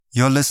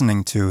You're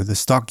listening to The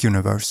Stock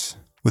Universe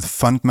with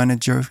fund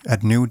manager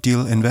at New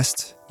Deal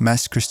Invest,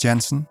 Mads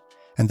Christiansen,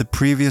 and the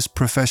previous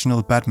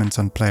professional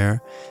badminton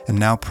player and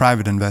now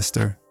private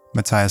investor,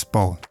 Matthias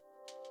Ball.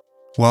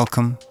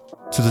 Welcome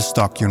to The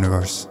Stock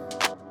Universe.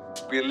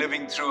 We're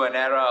living through an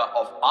era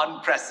of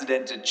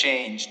unprecedented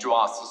change to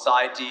our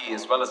society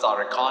as well as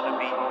our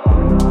economy.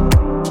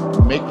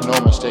 Make no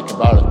mistake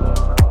about it.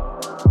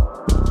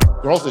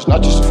 Growth is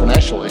not just a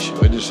financial issue,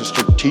 it is a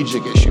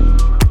strategic issue.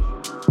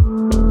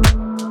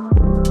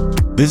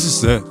 This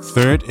is the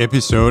third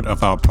episode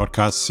of our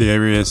podcast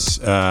series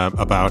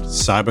about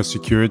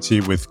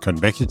cybersecurity with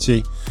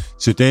Convequity.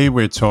 Today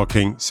we're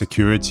talking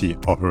security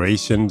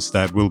operations.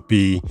 That will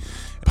be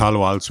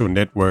Palo Alto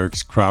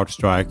Networks,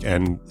 CrowdStrike,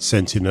 and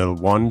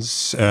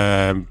Sentinel-1's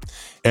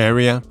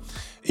area.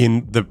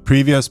 In the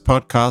previous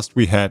podcast,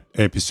 we had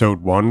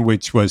episode 1,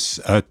 which was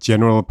a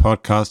general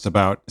podcast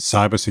about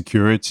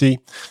cybersecurity,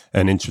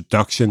 an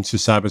introduction to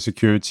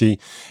cybersecurity.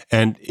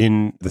 And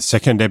in the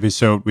second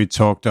episode, we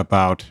talked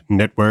about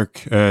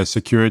network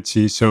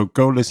security. So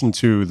go listen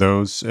to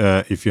those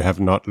if you have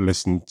not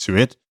listened to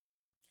it.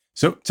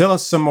 So tell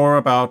us some more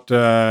about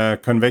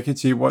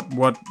Convequity.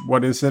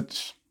 What is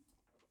it?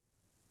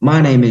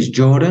 My name is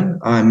Jordan.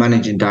 I'm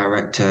managing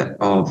director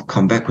of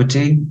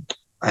Convequity.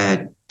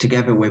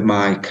 Together with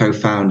my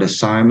co-founder,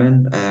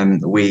 Simon,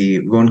 we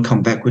run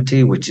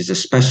Convequity, which is a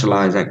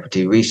specialized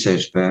equity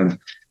research firm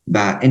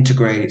that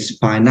integrates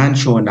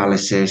financial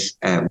analysis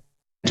and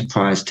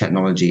enterprise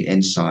technology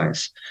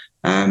insights.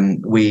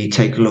 We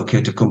take a look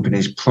at a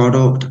company's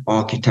product,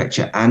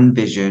 architecture, and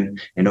vision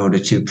in order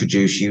to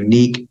produce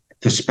unique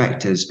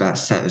perspectives that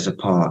set us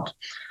apart.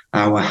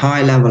 Our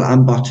high-level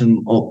and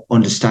bottom-up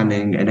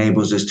understanding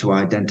enables us to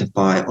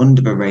identify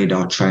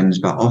under-the-radar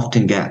trends that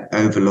often get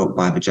overlooked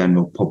by the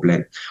general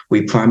public.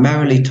 We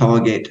primarily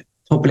target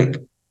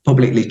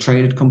publicly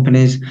traded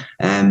companies,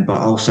 but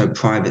also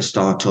private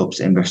startups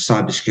in the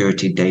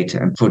cybersecurity,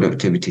 data, and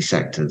productivity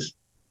sectors.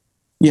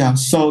 Yeah,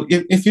 so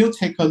if you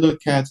take a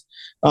look at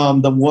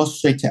the Wall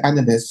Street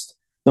analysts,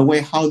 the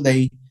way how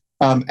they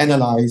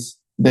analyze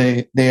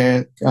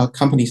their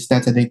companies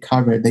that they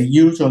cover, they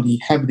usually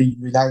heavily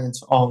reliant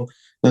on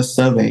the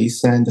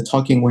surveys and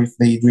talking with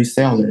the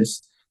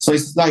resellers. So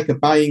it's like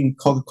buying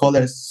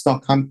Coca-Cola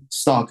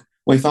stock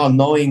without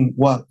knowing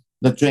what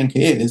the drink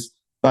is,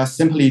 but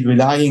simply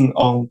relying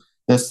on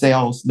the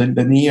sales, the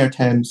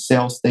near-term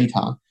sales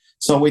data.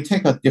 So we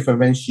take a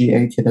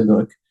differentiated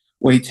look.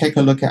 We take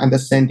a look at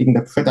understanding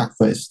the product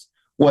first,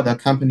 what the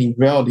company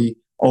really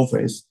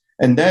offers.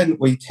 And then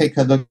we take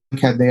a look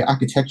at their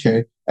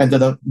architecture and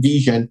the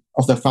vision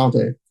of the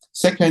founder.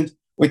 Second,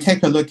 we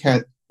take a look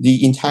at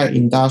the entire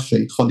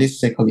industry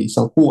holistically.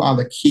 So who are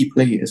the key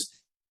players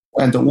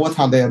and what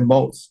are their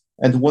modes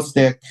and what's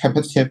their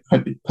competitive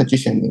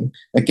positioning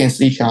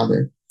against each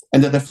other.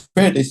 And then the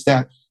third is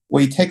that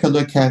we take a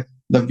look at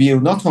the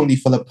view not only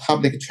for the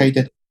public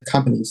traded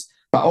companies,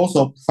 but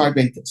also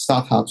private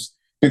startups,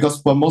 because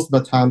for most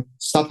of the time,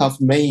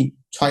 startups may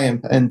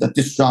triumph and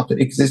disrupt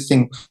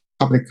existing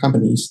public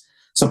companies.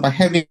 So by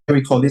having a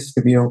very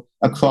holistic view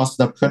across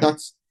the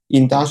products,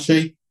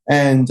 industry,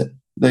 and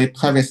the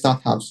private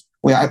startups,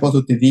 we are able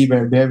to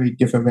deliver very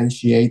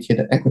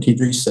differentiated equity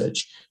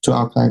research to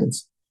our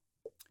clients.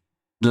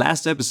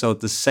 Last episode,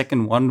 the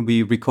second one,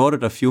 we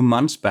recorded a few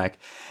months back.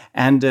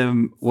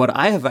 And what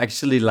I have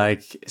actually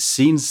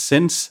seen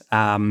since,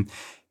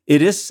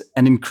 it is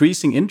an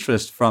increasing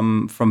interest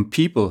from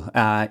people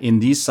in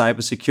these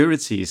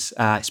cybersecurities,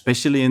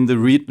 especially in the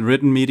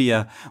written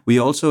media. We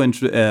also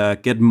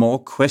get more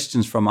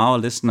questions from our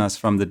listeners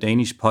from the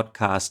Danish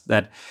podcast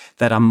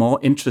that are more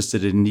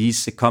interested in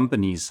these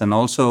companies, and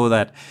also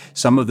that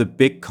some of the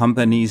big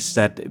companies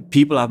that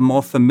people are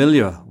more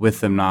familiar with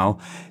them now.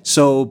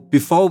 So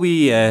before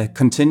we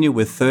continue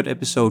with third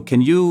episode,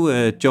 can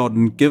you,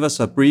 Jordan, give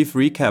us a brief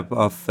recap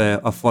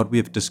of what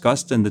we've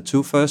discussed in the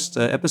two first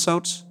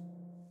episodes?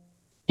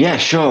 Yeah,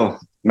 sure,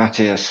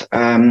 Matthias.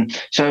 A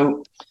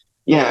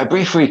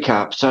brief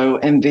recap. So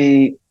in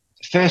the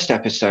first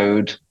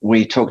episode,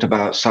 we talked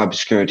about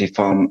cybersecurity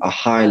from a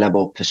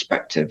high-level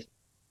perspective.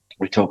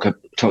 We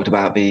talked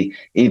about the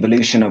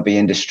evolution of the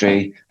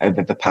industry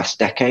over the past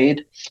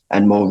decade,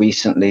 and more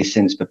recently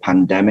since the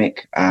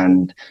pandemic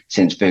and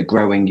since the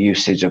growing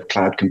usage of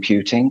cloud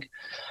computing.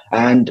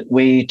 And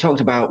we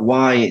talked about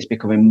why it's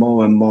becoming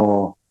more and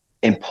more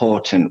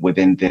important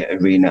within the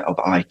arena of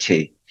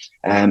IT.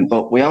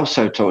 But we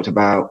also talked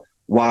about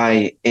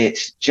why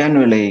it's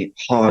generally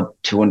hard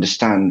to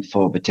understand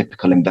for the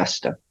typical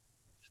investor.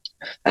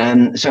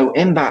 So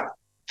in that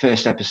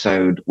first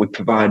episode, we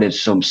provided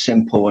some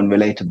simple and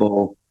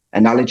relatable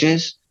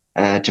analogies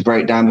to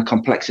break down the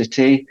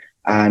complexity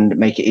and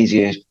make it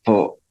easier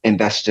for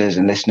investors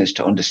and listeners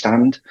to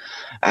understand.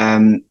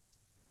 And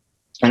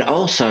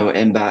also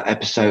in that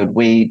episode,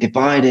 we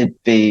divided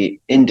the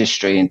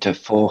industry into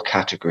 4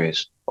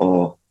 categories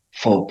or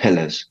 4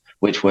 pillars,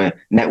 which were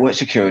network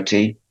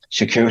security,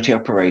 security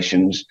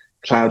operations,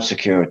 cloud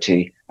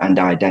security, and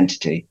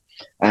identity.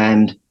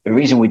 And the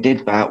reason we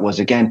did that was,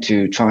 again,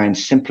 to try and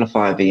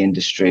simplify the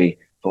industry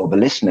for the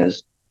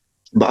listeners,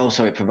 but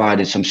also it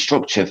provided some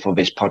structure for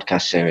this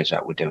podcast series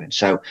that we're doing.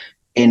 So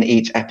in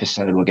each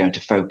episode, we're going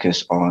to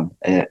focus on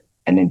an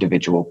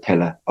individual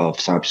pillar of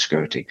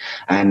cybersecurity.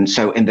 And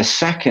so in the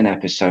second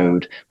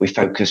episode, we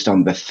focused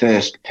on the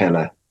first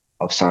pillar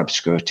of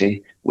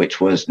cybersecurity, which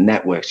was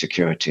network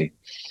security.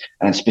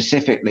 And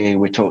specifically,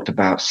 we talked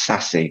about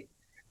SASE,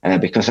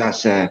 because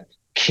that's a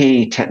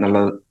key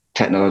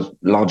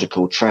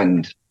technological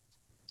trend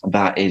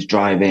that is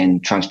driving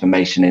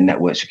transformation in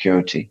network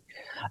security.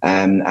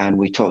 And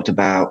we talked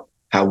about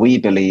how we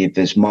believe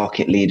there's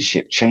market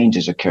leadership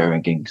changes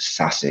occurring in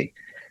SASE.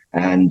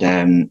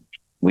 And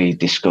we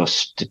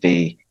discussed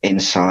the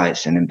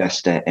insights and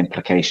investor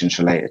implications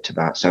related to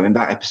that. So in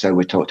that episode,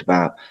 we talked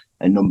about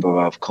a number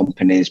of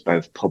companies,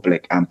 both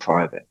public and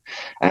private.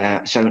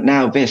 So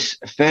now this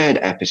third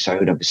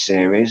episode of the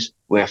series,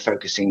 we're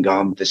focusing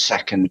on the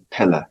second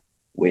pillar,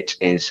 which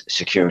is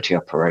security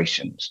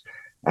operations.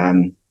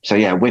 So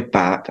yeah, with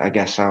that, I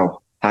guess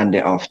I'll hand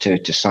it off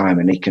to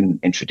Simon. He can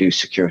introduce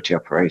security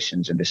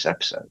operations in this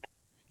episode.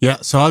 Yeah,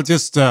 so I'll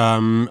just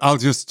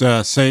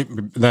say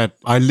that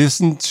I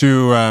listened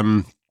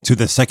to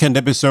the second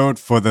episode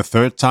for the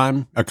third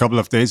time a couple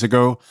of days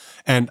ago,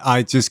 and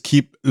I just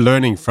keep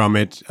learning from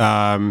it.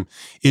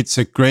 It's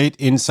a great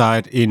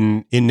insight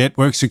in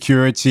network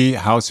security,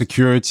 how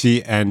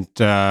security and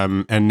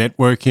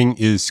networking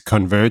is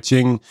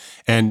converging,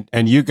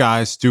 and you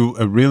guys do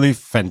a really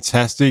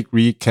fantastic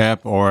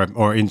recap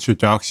or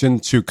introduction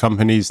to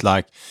companies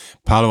like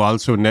Palo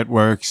Alto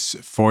Networks,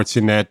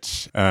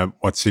 Fortinet,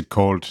 what's it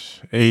called,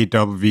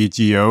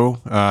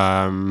 AWGO,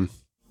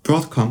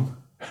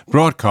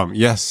 Broadcom,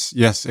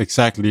 yes,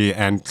 exactly,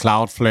 and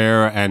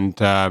Cloudflare and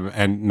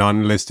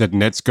non-listed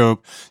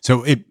Netscope.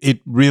 So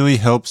it really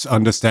helps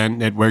understand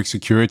network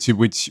security,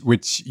 which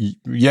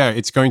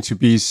it's going to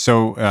be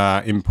so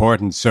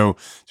important. So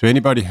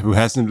anybody who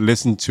hasn't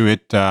listened to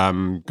it,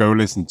 go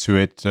listen to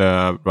it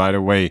right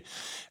away.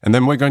 And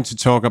then we're going to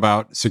talk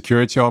about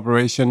security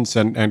operations.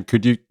 And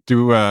could you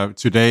do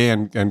today?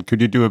 And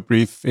could you do a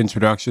brief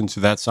introduction to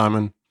that,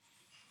 Simon?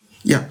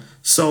 Yeah.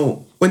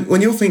 So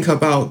when you think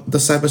about the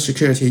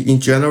cybersecurity in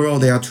general,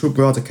 there are two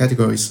broad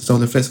categories. So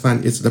the first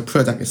one is the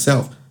product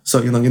itself.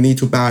 So you need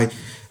to buy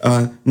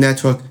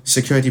network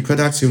security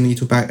products, you need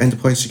to buy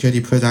endpoint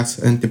security products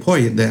and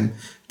deploy them.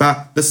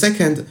 But the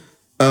second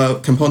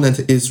component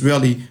is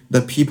really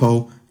the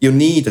people you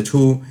need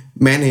to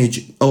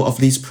manage all of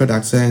these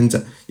products.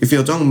 And if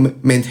you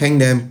don't maintain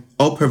them,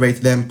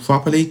 operate them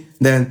properly,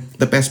 then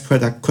the best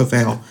product could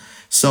fail.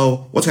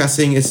 So what we are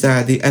seeing is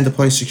that the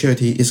endpoint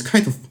security is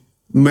kind of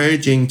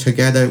merging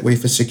together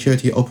with the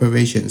security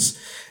operations,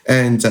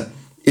 and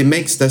it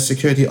makes the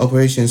security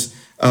operations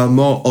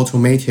more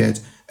automated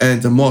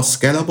and more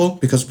scalable,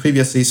 because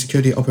previously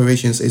security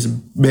operations is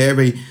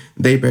very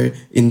labor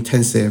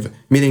intensive,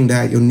 meaning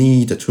that you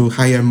need to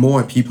hire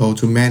more people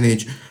to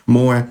manage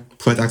more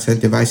products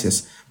and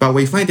devices. But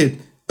we find it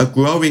a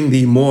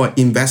growingly more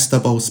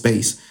investable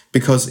space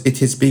because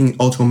it is being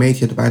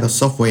automated by the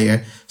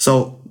software.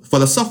 So for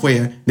the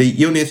software, the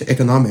unit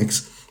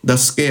economics, the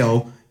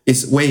scale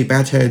is way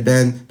better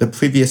than the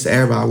previous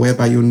era,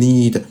 whereby you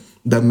need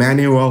the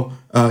manual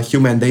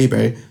human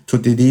labor to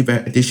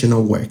deliver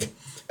additional work.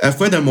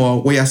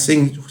 Furthermore, we are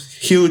seeing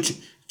huge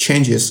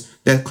changes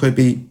that could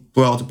be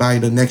brought by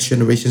the next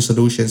generation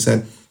solutions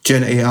and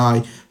Gen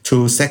AI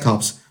to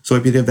SecOps. So I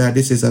believe that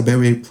this is a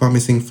very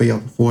promising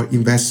field for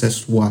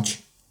investors to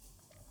watch.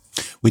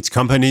 Which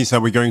companies are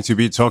we going to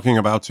be talking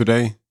about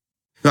today?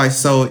 Right,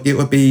 so it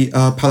would be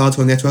Palo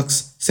Alto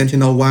Networks,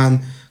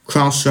 SentinelOne,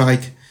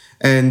 CrowdStrike,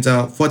 and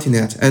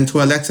Fortinet, and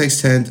to a lesser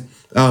extent,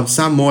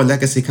 some more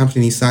legacy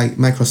companies like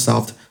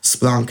Microsoft,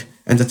 Splunk,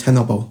 and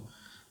Tenable.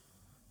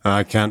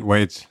 I can't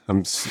wait.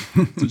 I'm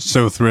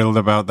so thrilled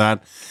about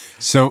that.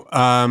 So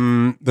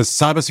the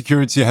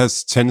cybersecurity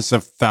has tens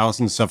of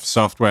thousands of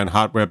software and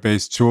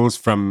hardware-based tools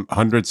from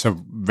hundreds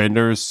of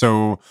vendors.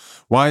 So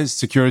why is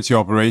security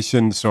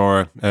operations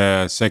or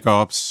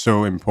SecOps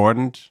so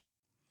important?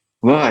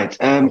 Right.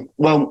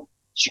 Well,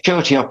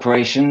 security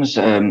operations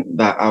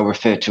that I'll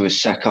refer to as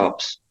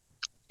SecOps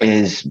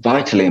is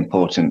vitally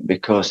important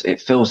because it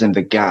fills in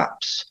the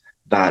gaps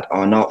that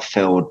are not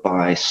filled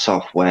by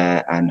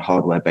software and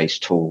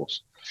hardware-based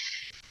tools.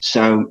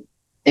 So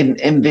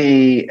in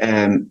the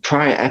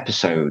prior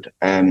episode,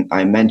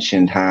 I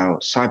mentioned how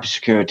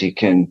cybersecurity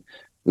can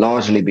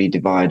largely be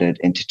divided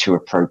into two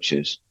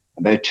approaches.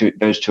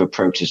 Those two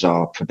approaches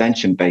are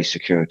prevention-based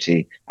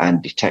security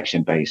and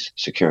detection-based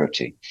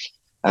security.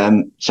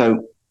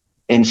 So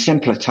in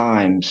simpler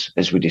times,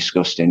 as we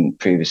discussed in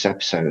previous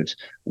episodes,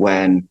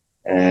 when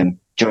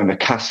during the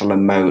Castle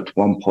and Moat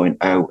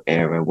 1.0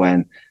 era,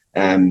 when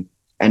an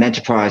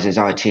enterprise's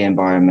IT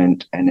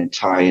environment and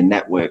entire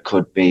network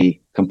could be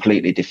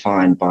completely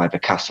defined by the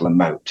Castle and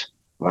Moat,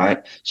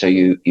 right? So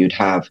you'd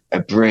have a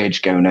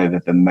bridge going over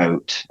the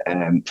moat,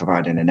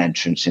 providing an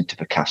entrance into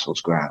the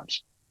castle's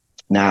grounds.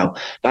 Now,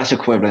 that's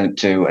equivalent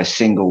to a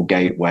single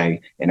gateway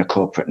in a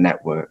corporate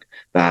network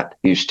that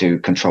used to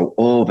control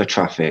all the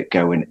traffic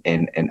going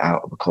in and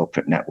out of a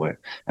corporate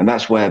network. And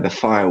that's where the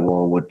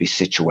firewall would be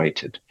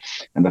situated.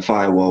 And the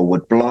firewall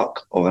would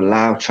block or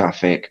allow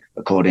traffic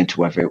according to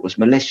whether it was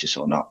malicious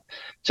or not.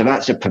 So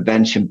that's a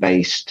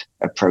prevention-based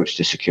approach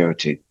to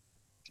security.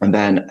 And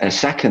then a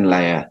second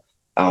layer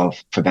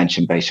of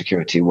prevention-based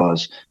security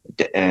was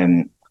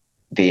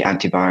the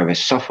antivirus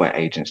software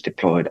agents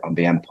deployed on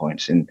the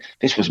endpoints. And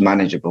this was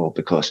manageable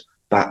because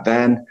back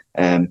then,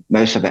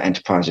 most of the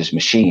enterprise's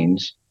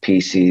machines,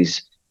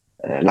 PCs,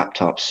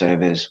 laptops,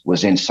 servers,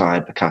 was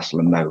inside the castle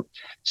and moat.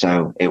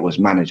 So it was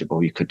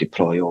manageable. You could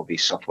deploy all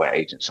these software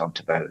agents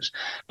onto those.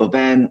 But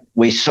then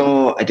we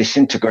saw a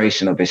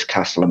disintegration of this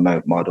castle and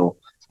moat model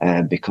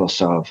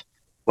because of,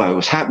 well, it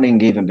was happening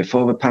even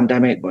before the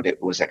pandemic, but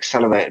it was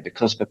accelerated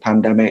because of the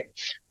pandemic.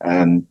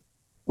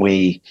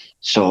 We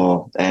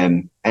saw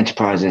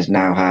enterprises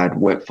now had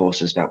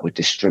workforces that were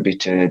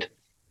distributed,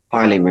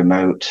 highly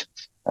remote.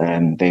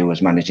 They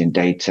was managing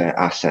data,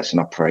 assets, and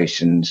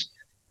operations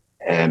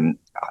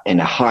in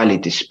a highly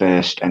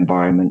dispersed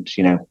environment,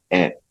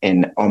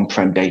 in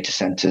on-prem data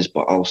centers,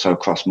 but also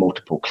across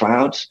multiple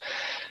clouds.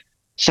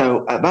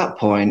 So at that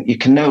point, you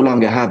can no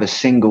longer have a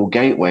single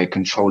gateway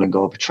controlling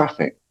all the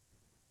traffic.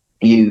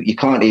 You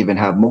can't even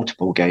have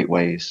multiple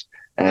gateways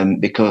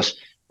because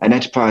an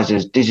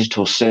enterprise's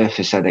digital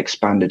surface had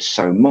expanded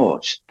so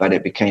much that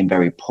it became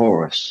very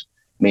porous,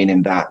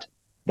 meaning that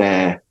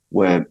there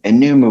were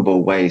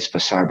innumerable ways for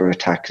cyber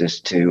attackers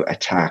to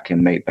attack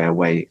and make their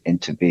way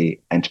into the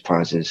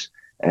enterprises,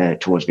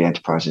 towards the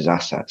enterprise's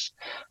assets.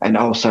 And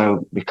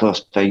also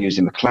because they're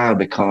using the cloud,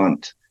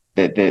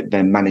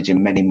 they're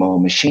managing many more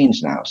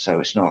machines now. So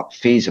it's not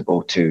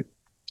feasible to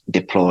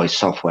deploy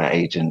software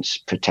agents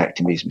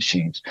protecting these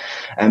machines.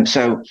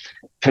 So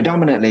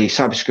predominantly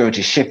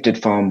cybersecurity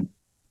shifted from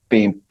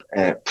being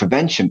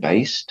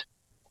prevention-based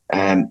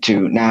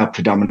to now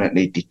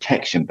predominantly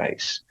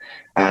detection-based.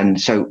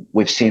 And so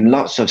we've seen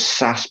lots of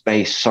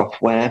SaaS-based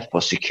software for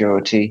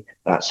security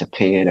that's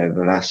appeared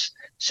over the last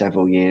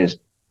several years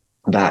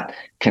that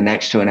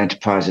connects to an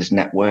enterprise's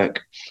network,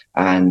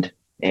 and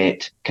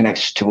it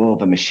connects to all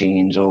the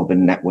machines, all the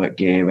network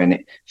gear, and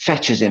it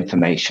fetches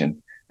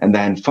information. And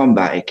then from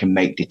that, it can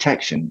make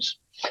detections.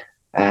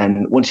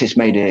 And once it's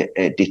made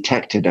it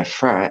detected a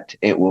threat,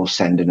 it will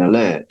send an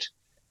alert.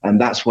 And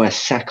that's where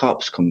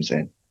SecOps comes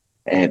in,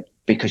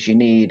 because you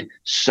need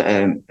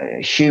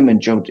a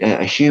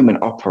human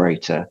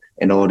operator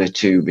in order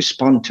to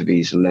respond to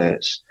these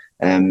alerts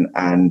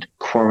and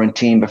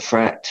quarantine the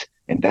threat,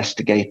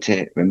 investigate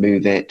it,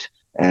 remove it,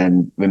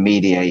 and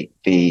remediate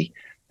the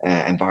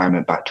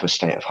environment back to a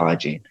state of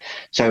hygiene.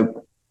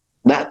 So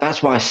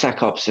that's why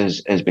SecOps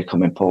has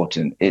become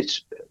important.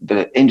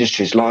 The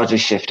industry's largely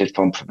shifted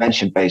from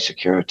prevention-based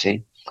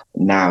security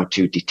now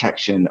to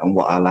detection, and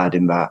what I'll add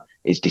in that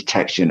is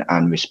detection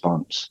and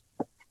response.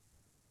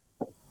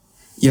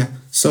 Yeah,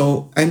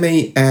 so I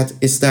may add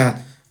is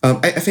that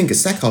I think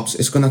SecOps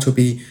is going to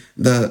be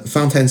the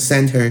front and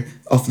center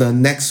of the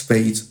next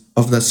phase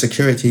of the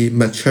security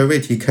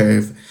maturity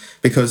curve.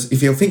 Because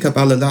if you think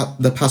about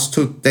the past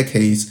 2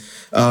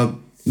 decades,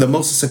 the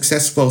most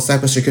successful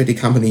cybersecurity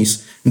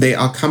companies, they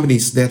are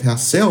companies that are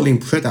selling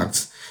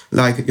products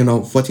like,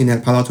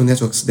 Fortinet, Palo Alto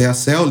Networks. They are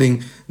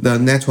selling the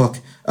network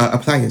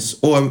appliance,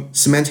 or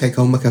Symantec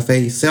or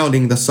McAfee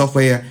selling the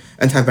software,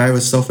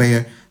 antivirus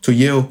software to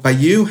you, but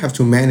you have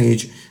to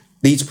manage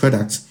these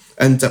products.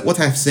 And what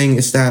I've seen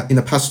is that in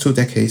the past 2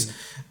 decades,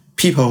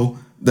 people,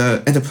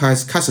 the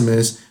enterprise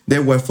customers, they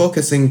were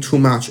focusing too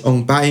much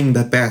on buying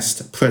the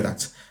best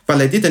product, but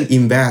they didn't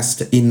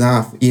invest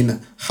enough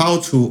in how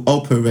to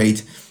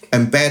operate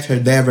and better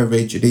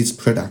leverage these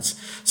products.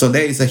 So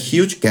there is a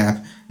huge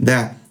gap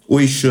that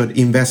we should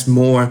invest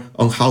more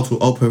on how to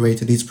operate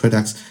these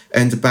products.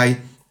 And by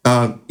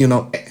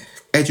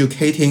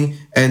educating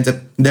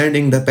and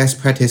learning the best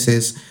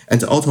practices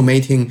and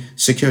automating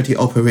security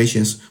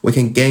operations, we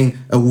can gain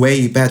a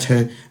way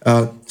better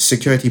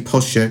security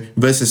posture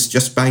versus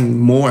just buying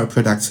more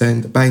products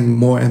and buying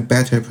more and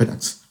better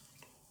products.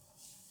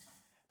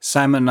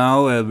 Simon,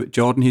 now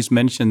Jordan, he's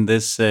mentioned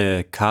this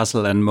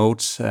castle and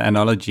moat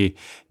analogy.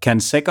 Can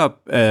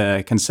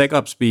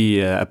SecOps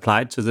be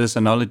applied to this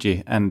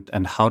analogy,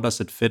 and how does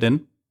it fit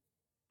in?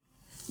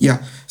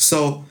 Yeah,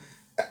 so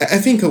I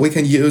think we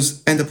can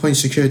use endpoint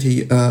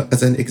security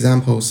as an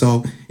example.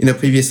 So in the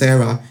previous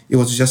era, it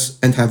was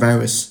just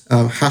antivirus,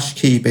 hash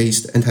key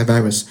based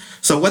antivirus.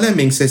 So what that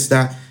means is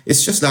that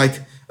it's just like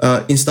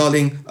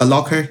installing a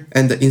locker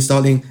and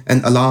installing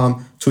an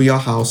alarm to your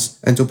house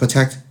and to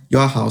protect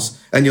your house.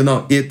 And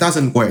it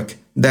doesn't work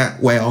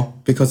that well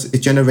because it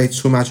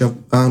generates too much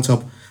amount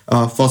of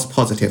false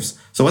positives.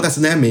 So what does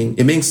that mean?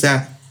 It means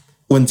that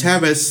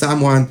whenever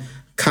someone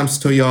comes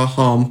to your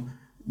home,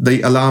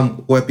 the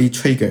alarm will be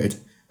triggered.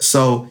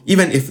 So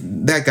even if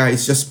that guy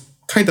is just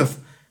kind of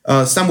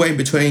somewhere in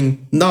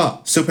between,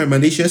 not super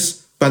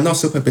malicious, but not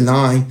super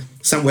benign,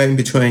 somewhere in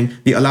between,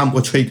 the alarm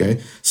will trigger.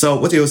 So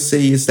what you'll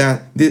see is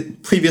that the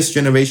previous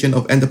generation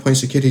of endpoint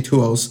security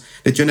tools,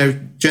 they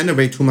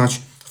generate too much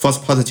false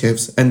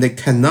positives, and they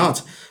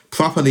cannot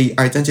properly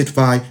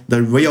identify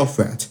the real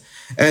threat.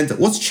 And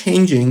what's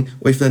changing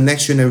with the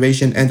next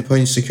generation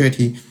endpoint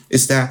security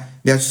is that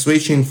they're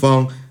switching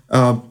from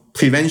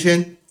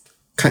prevention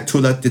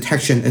to the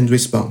detection and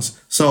response.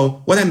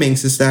 So what that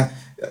means is that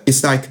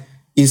it's like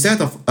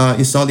instead of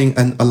installing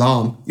an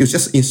alarm, you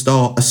just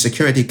install a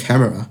security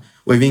camera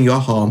within your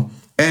home,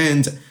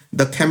 and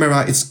the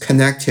camera is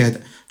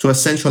connected to a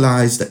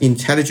centralized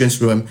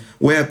intelligence room,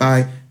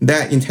 whereby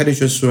that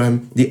intelligence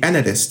room, the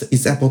analyst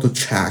is able to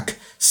track,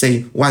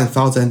 say,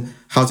 1,000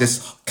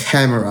 houses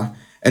camera.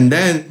 And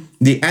then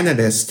the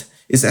analyst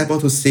is able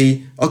to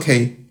see,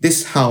 okay,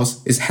 this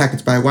house is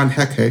hacked by one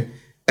hacker,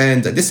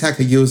 and this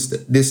hacker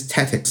used these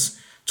tactics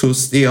to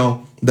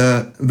steal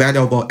the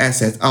valuable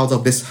asset out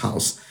of this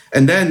house.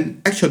 And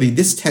then actually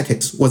this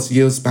tactics was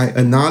used by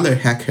another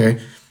hacker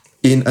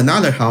in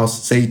another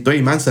house, say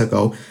 3 months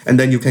ago. And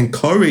then you can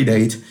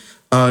correlate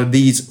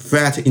these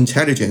threat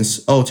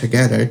intelligence all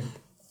together.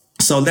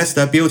 So that's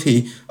the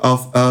beauty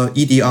of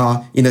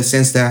EDR, in the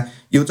sense that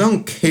you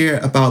don't care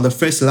about the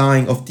first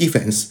line of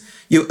defense.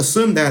 You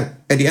assume that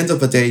at the end of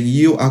the day,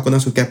 you are going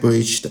to get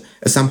breached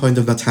at some point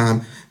of the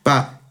time.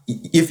 But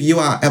if you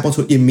are able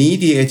to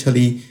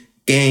immediately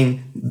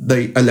gain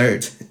the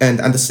alert and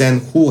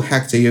understand who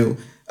hacked you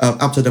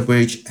after the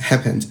breach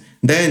happened,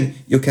 then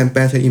you can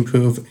better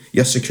improve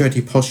your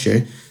security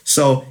posture.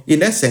 So in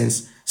that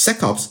sense,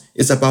 SecOps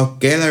is about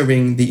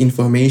gathering the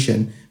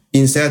information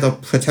instead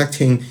of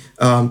protecting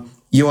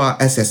your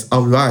assets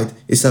outright.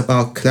 It's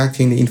about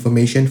collecting the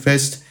information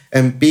first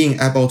and being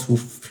able to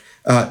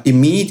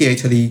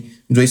immediately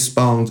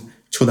respond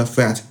to the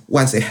threat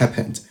once it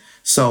happened.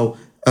 So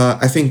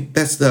I think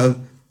that's the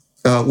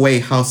way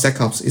how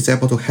SecOps is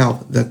able to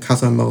help the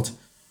customer mode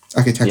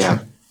architecture.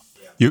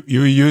 Yeah.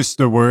 You used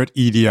the word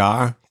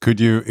EDR.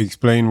 Could you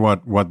explain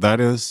what that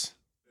is?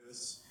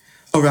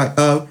 All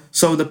right.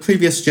 So the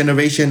previous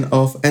generation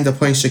of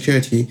endpoint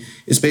security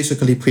is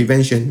basically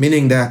prevention,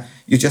 meaning that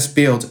you just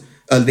build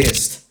a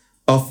list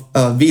of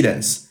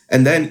villains,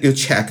 and then you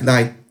check,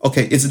 like,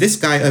 okay, is this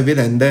guy a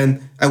villain?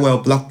 Then I will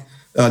block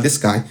this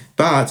guy.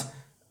 But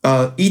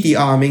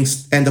EDR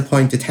means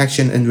endpoint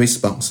detection and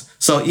response.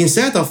 So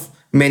instead of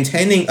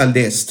maintaining a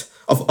list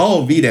of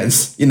all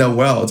villains in the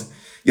world,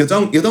 you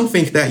don't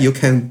think that you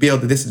can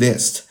build this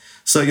list.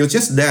 So you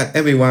just let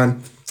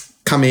everyone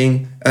come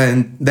in,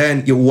 and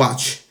then you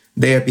watch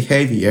their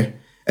behavior,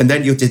 and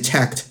then you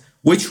detect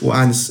which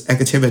one's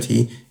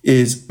activity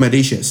is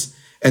malicious,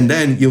 and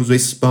then you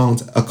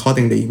respond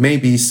accordingly.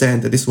 Maybe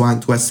send this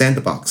one to a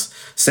sandbox,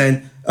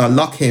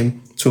 lock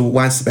him to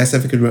one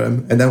specific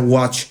room, and then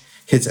watch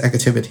his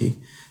activity.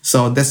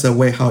 So that's the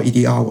way how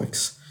EDR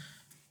works.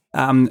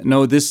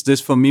 No,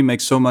 this for me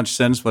makes so much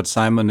sense what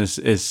Simon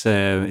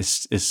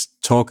is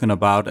talking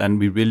about, and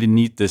we really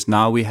need this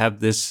now. We have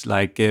this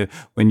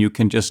when you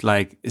can just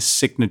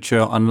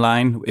signature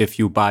online if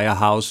you buy a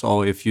house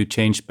or if you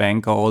change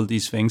bank or all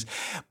these things,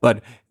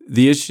 but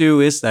the issue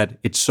is that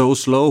it's so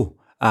slow.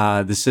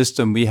 The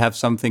system, we have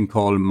something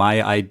called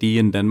My ID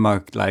in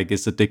Denmark,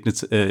 it's a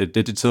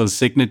digital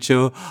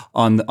signature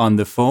on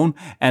the phone.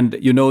 And,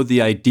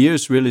 the idea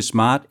is really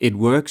smart. It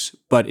works,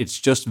 but it's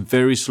just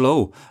very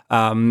slow.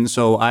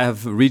 So I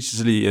have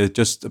recently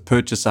just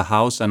purchased a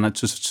house, and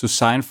to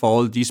sign for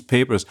all these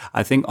papers,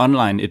 I think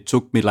online it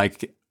took me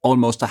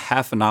almost a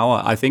half an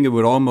hour. I think it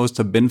would almost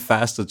have been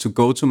faster to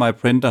go to my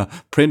printer,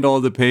 print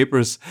all the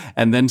papers,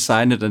 and then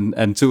sign it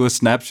and do a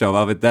snapshot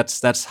of it.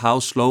 That's how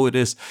slow it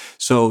is.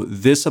 So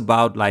this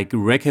about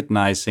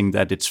recognizing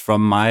that it's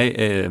from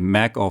my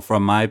Mac or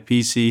from my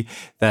PC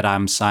that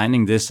I'm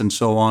signing this and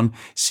so on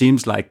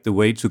seems like the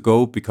way to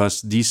go,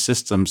 because these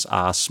systems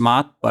are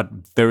smart but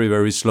very,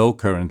 very slow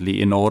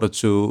currently in order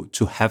to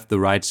have the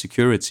right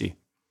security.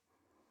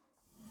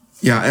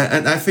 Yeah,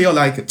 and I feel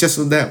like just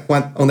on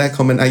that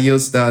comment, I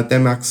used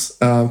Denmark's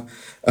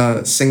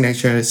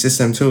signature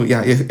system too.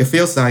 Yeah, it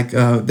feels like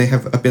they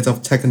have a bit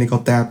of technical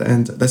debt,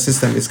 and the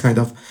system is kind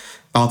of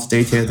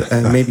outdated,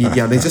 and maybe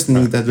they just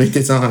need to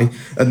redesign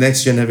a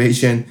next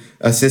generation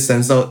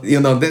system. So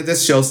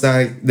this shows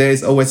that there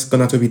is always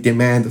going to be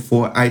demand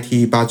for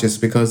IT budgets,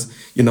 because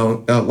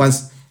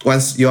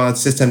once your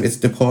system is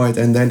deployed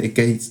and then it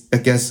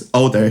gets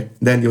older,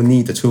 then you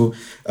need to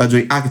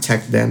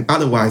re-architect them.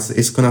 Otherwise,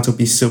 it's going to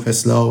be super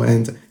slow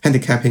and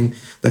handicapping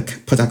the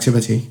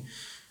productivity.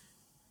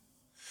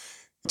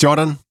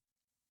 Jordan?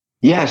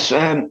 Yes,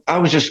 I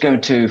was just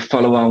going to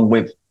follow on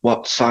with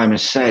what Simon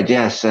said.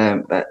 Yes,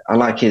 I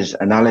like his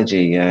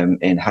analogy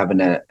in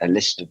having a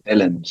list of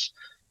villains,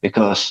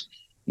 because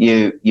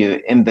you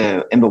in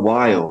the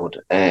wild,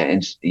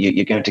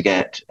 you're going to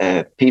get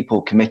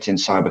people committing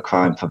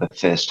cybercrime for the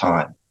first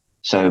time.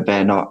 So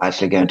they're not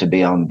actually going to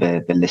be on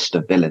the list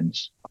of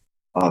villains,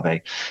 are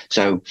they?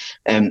 So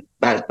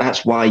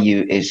that's why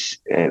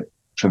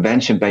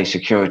prevention-based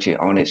security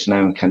on its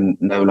own can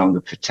no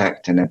longer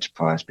protect an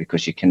enterprise,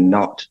 because you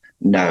cannot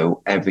know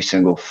every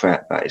single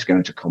threat that is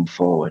going to come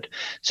forward.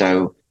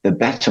 So the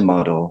better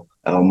model,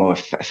 or more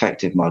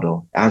effective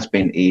model, has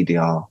been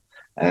EDR,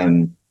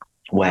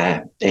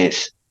 where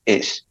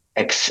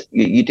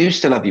you do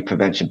still have your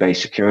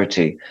prevention-based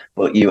security,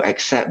 but you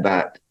accept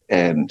that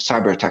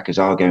cyber attackers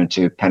are going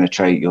to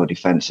penetrate your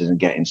defenses and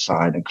get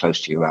inside and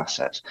close to your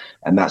assets.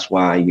 And that's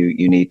why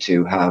you need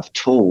to have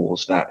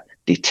tools that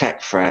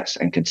detect threats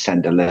and can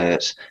send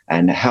alerts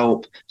and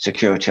help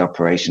security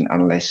operation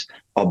analysts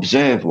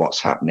observe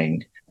what's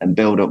happening and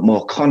build up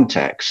more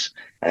context,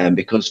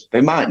 because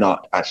they might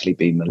not actually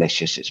be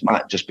malicious. It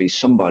might just be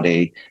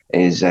somebody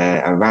is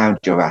around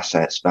your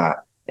assets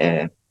that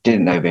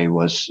didn't know they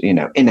was,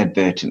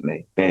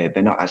 inadvertently.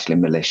 They're not actually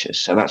malicious.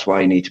 So that's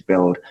why you need to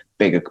build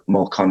bigger,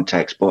 more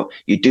context. But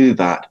you do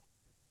that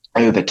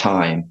over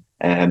time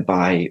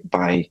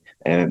by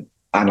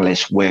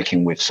analysts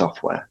working with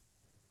software.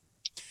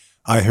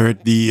 I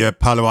heard the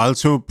Palo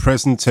Alto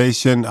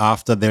presentation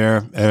after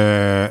their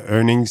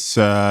earnings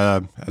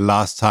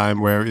last time,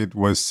 where it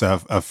was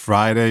a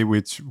Friday,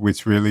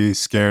 which really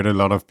scared a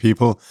lot of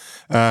people.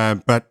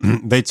 But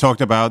they talked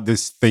about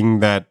this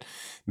thing that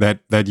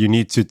you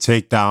need to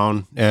take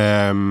down.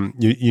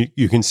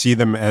 You can see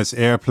them as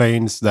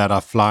airplanes that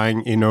are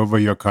flying in over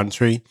your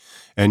country,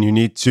 and you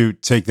need to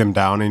take them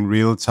down in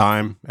real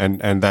time.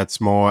 And that's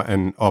more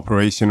an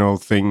operational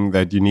thing,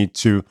 that you need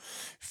to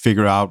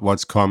figure out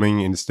what's coming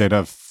instead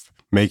of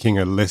making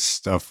a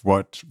list of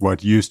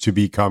what used to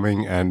be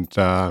coming. And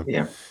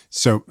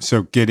so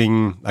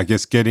getting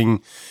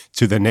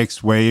to the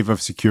next wave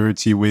of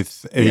security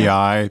with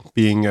AI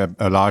being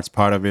a large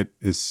part of it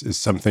is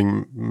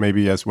something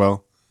maybe as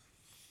well.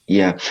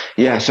 Yeah.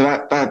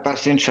 So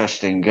that's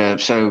interesting.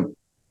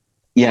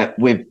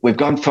 We've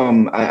gone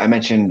from, I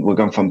mentioned, we've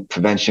gone from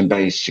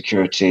prevention-based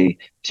security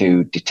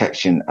to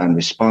detection and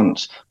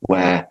response,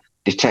 where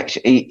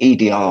detection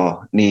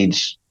EDR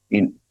needs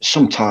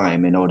some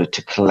time in order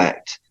to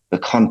collect the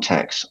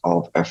context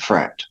of a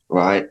threat,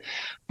 right?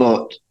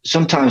 But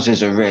sometimes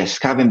there's a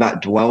risk having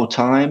that dwell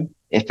time.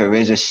 If there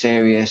is a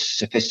serious,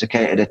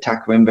 sophisticated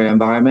attacker in the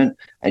environment,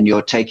 and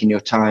you're taking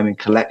your time in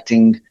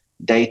collecting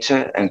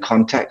data and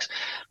context,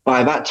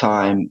 by that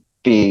time,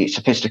 the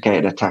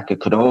sophisticated attacker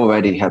could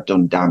already have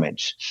done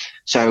damage.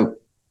 So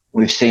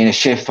we've seen a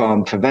shift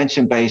from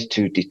prevention-based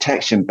to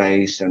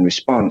detection-based and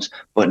response,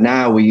 but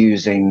now we're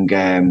using,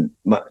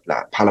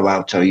 like Palo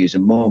Alto,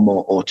 using more and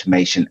more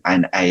automation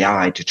and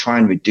AI to try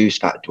and reduce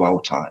that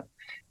dwell time.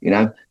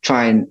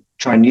 Try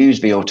and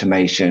use the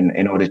automation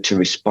in order to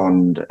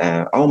respond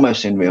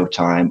almost in real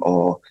time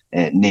or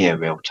near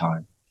real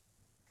time.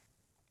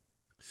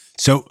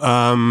 So,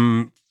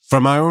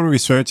 from my own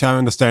research, I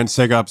understand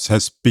SecOps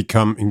has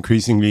become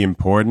increasingly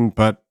important,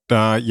 but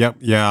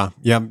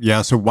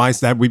So why is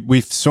that?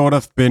 We've sort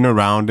of been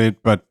around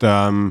it, but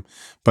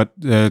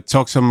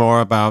talk some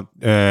more about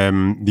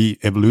the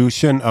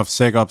evolution of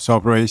SecOps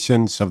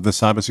operations of the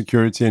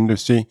cybersecurity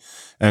industry,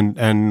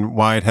 and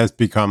why it has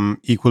become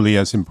equally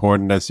as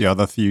important as the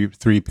other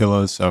three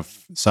pillars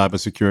of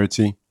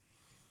cybersecurity.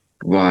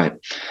 Right.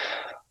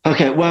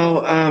 Okay.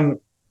 Well,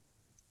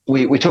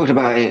 we talked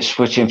about it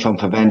switching from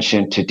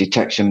prevention to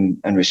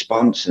detection and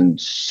response, and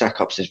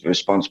SecOps is the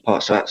response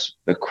part. So that's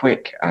the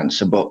quick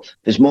answer, but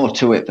there's more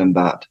to it than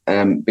that,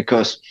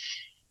 because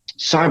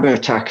cyber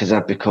attackers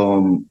have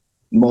become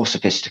more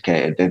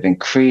sophisticated. They've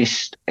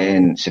increased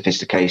in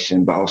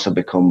sophistication, but also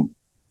become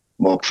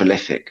more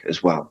prolific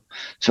as well.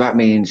 So that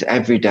means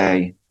every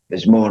day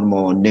there's more and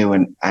more new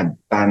and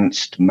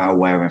advanced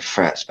malware and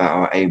threats that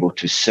are able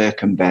to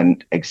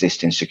circumvent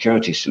existing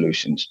security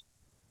solutions.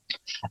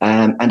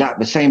 And at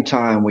the same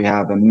time, we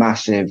have a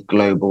massive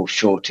global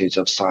shortage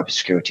of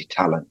cybersecurity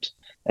talent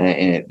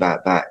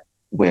that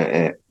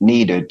we're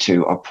needed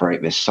to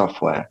operate this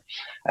software.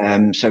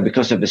 So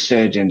because of the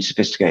surge in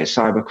sophisticated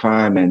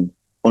cybercrime and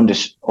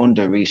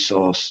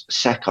under-resourced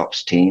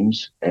SecOps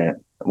teams,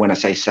 when I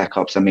say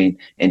SecOps, I mean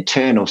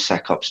internal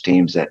SecOps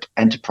teams at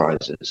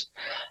enterprises,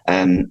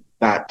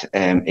 that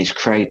is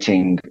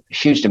creating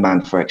huge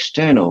demand for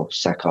external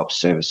SecOps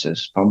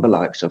services from the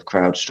likes of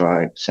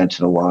CrowdStrike,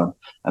 SentinelOne,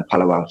 and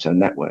Palo Alto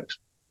networks.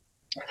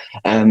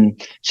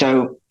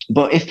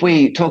 But if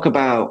we talk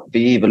about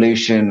the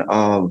evolution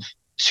of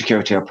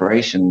security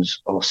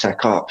operations or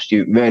SecOps,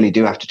 you really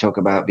do have to talk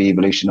about the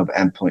evolution of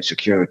endpoint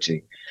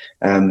security.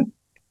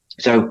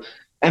 So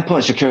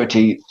endpoint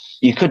security,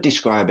 you could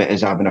describe it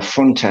as having a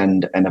front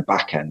end and a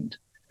back end.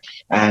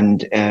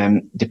 And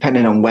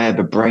depending on where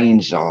the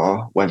brains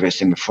are, whether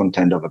it's in the front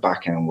end or the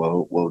back end,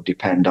 will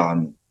depend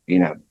on,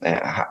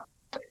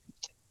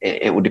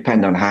 it will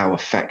depend on how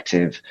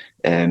effective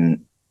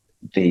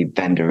the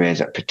vendor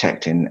is at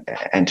protecting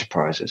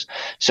enterprises.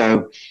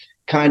 So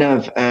kind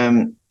of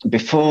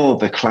before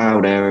the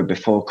cloud era,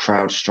 before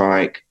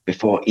CrowdStrike,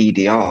 before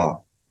EDR,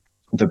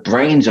 the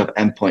brains of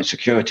endpoint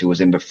security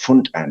was in the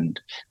front end,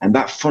 and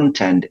that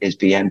front end is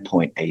the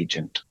endpoint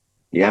agent.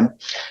 Yeah.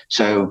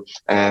 So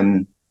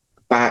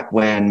back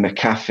when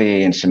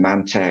McAfee and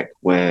Symantec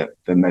were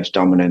the most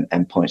dominant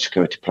endpoint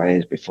security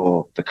players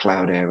before the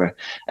cloud era,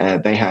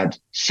 they had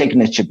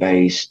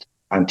signature-based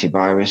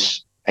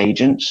antivirus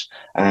agents.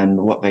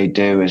 And what they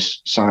do,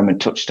 as Simon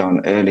touched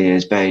on earlier,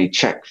 is they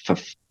check for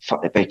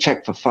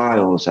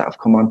files that have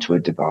come onto a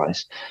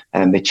device,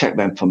 and they check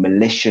them for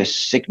malicious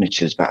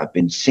signatures that have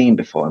been seen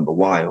before in the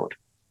wild,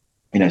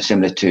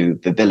 similar to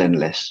the villain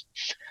list.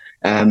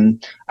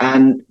 And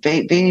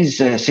these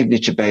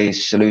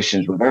signature-based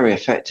solutions were very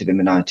effective in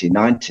the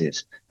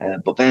 1990s,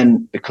 but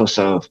then because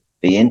of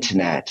the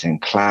internet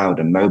and cloud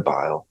and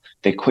mobile,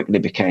 they quickly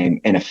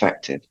became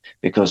ineffective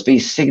because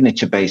these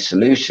signature-based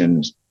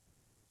solutions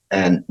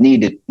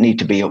need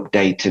to be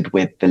updated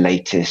with the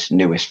latest,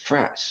 newest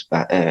threats,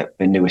 the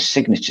newest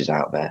signatures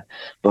out there.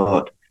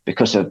 But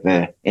because of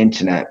the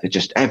internet,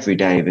 just every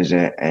day there's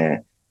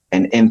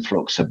an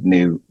influx of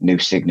new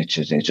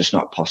signatures, and it's just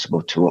not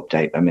possible to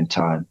update them in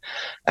time.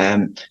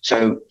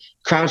 So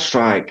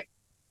CrowdStrike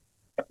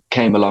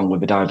came along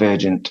with a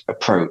divergent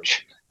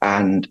approach,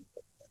 and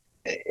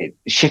it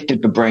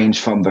shifted the brains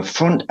from the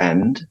front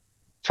end,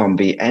 from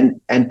the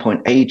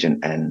endpoint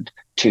agent end,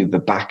 to the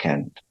back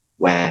end,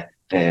 where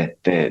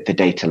the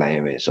data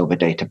layer is, or the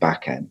data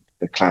back end,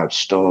 the cloud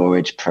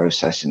storage,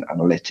 processing,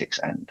 analytics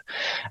end.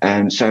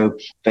 And so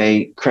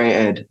they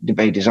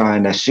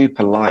designed a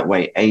super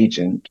lightweight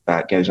agent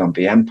that goes on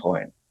the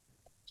endpoint,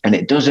 and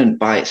it doesn't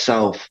by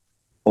itself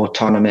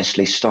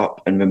autonomously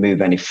stop and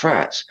remove any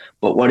threats.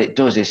 But what it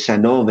does is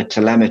send all the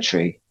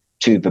telemetry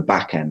to the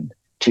back end,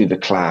 to the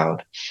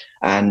cloud.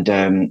 And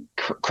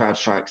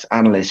CrowdStrike's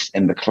analysts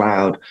in the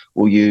cloud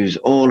will use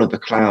all of the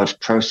cloud's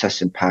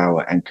processing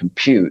power and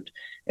compute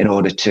in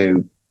order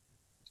to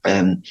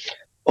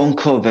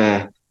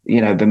uncover,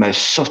 the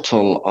most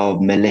subtle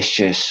of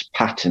malicious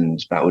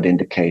patterns that would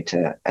indicate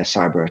a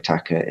cyber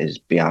attacker is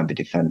behind the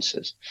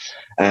defenses.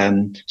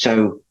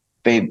 So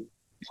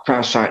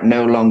CrowdStrike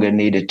no longer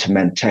needed to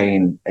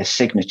maintain a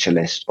signature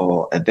list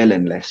or a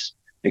villain list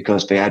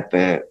because they had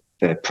the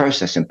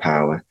processing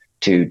power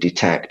to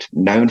detect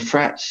known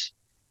threats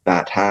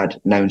that had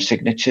known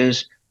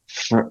signatures,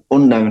 for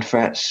unknown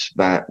threats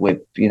that with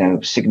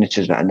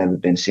signatures that had never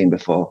been seen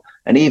before,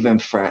 and even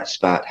threats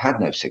that had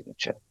no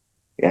signature.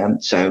 Yeah,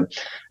 so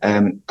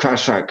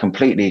CrowdStrike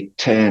completely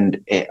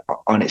turned it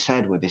on its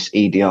head with this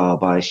EDR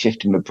by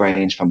shifting the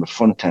brains from the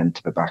front end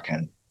to the back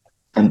end.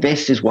 And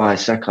this is why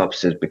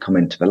SecOps has become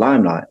into the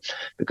limelight,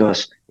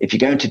 because if you're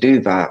going to do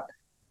that,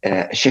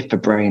 shift the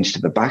brains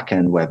to the back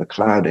end where the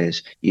cloud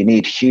is, you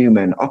need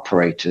human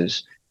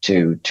operators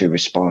to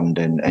respond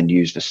and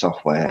use the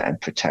software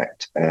and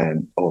protect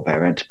all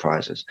their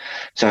enterprises.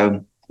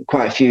 So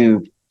quite a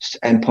few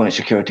endpoint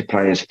security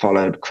players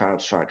followed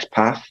CrowdStrike's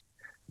path,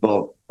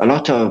 but a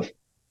lot of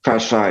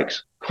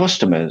CrowdStrike's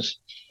customers,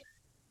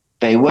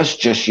 they was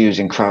just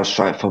using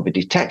CrowdStrike for the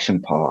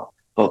detection part,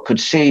 but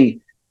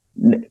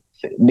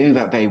knew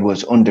that they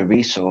was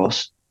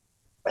under-resourced.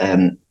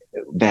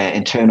 Their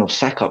internal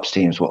SecOps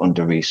teams were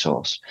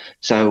under-resourced.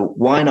 So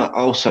why not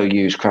also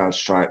use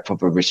CrowdStrike for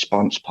the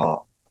response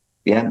part?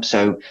 Yeah,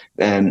 so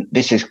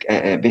this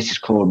is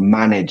called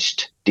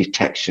managed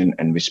detection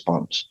and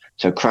response.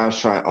 So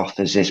CrowdStrike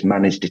offers this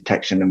managed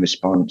detection and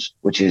response,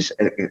 which is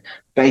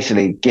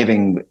basically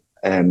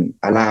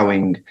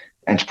allowing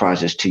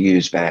enterprises to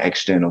use their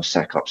external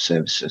SecOps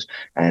services,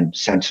 and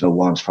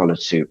SentinelOne's followed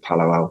suit,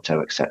 Palo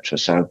Alto, etc.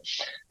 So,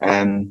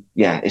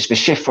 it's the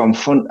shift from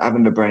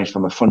having the brains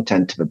from the front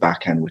end to the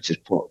back end, which has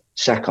put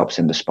SecOps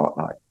in the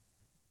spotlight.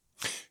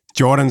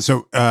 Jordan,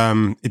 so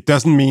it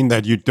doesn't mean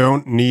that you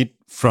don't need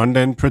front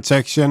end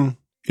protection.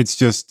 It's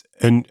just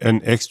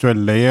an extra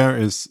layer.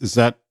 Is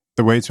that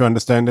the way to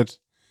understand it?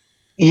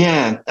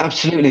 Yeah,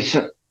 absolutely.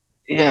 So,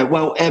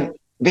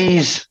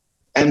 these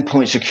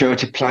endpoint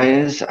security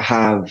players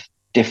have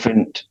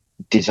different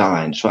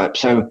designs, right?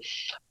 So,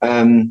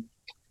 McAfee,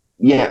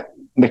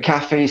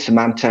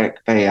 Symantec,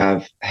 they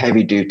have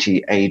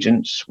heavy-duty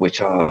agents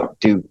which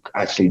do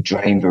actually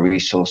drain the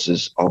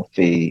resources of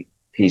the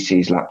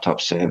PCs,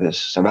 laptop servers.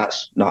 So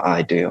that's not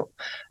ideal.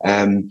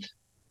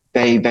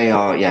 They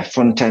are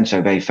front end,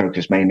 so they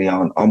focus mainly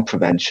on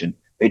prevention.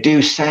 They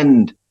do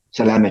send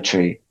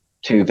telemetry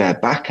to their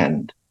back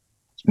end,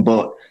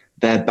 but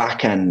their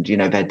back end,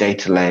 their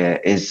data layer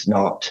is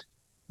not,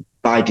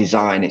 by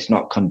design, it's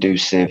not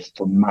conducive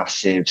for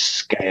massive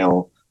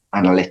scale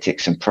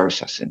analytics and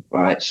processing,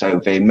 right?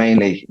 So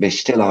they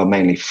still are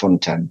mainly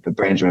front end. The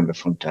brains are in the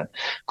front end.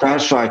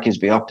 CrowdStrike is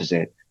the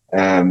opposite.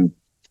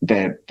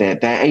 Their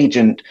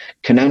agent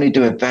can only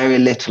do a very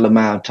little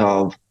amount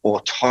of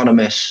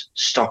autonomous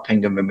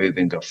stopping and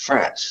removing of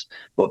threats,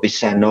 but they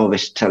send all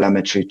this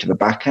telemetry to the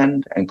back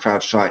end, and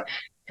CrowdStrike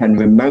can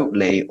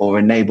remotely, or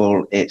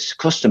enable its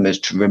customers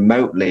to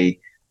remotely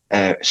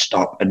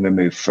stop and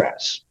remove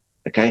threats.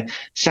 Okay,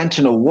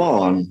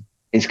 SentinelOne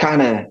is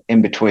kind of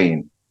in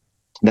between.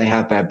 They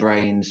have their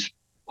brains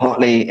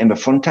partly in the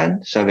front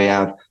end, so they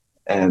have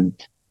an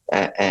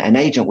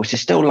agent which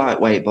is still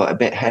lightweight but a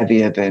bit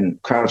heavier than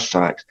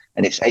CrowdStrike,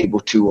 and it's able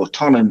to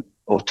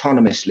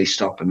autonomously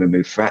stop and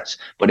remove threats,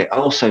 but it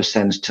also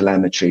sends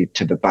telemetry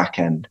to the back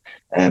end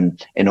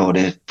in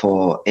order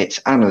for its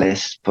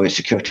analysts, for its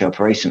security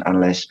operation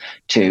analysts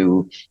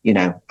to,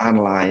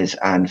 analyze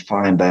and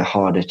find the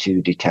harder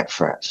to detect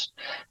threats.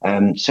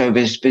 So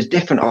there's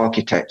different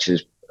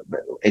architectures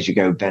as you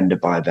go vendor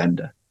by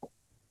vendor.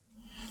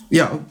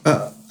 Yeah,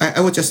 I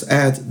would just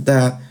add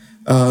that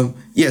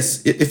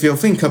yes, if you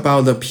think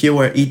about the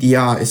pure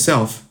EDR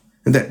itself,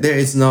 that there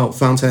is no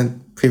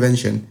front-end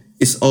prevention.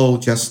 It's all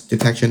just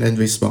detection and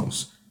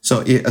response.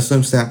 So it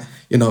assumes that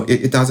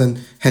it doesn't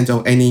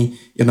handle any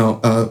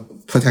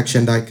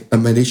protection like a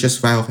malicious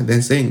file and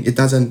then saying it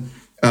doesn't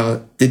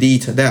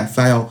delete that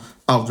file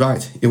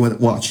outright. It would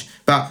watch.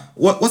 But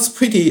what's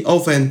pretty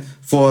often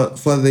for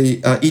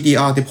the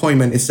EDR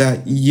deployment is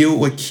that you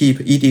would keep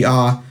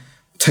EDR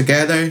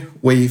together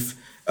with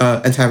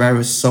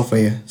antivirus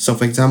software. So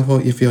for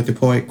example, if you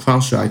deploy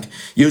CrowdStrike,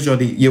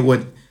 usually you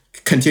would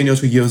continue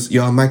to use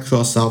your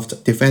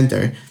Microsoft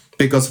Defender,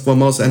 because for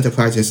most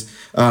enterprises,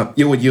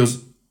 you would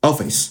use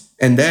Office.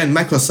 And then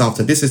Microsoft,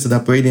 this is the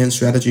brilliant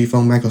strategy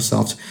from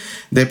Microsoft.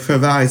 They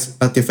provide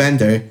a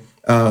Defender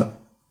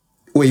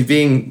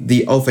within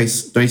the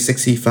Office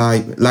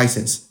 365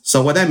 license.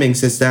 So what that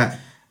means is that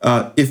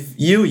if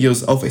you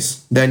use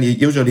Office, then it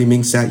usually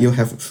means that you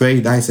have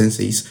free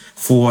licenses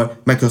for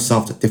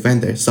Microsoft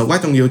Defender. So why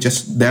don't you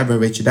just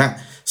leverage that?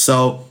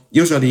 So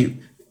usually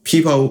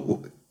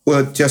people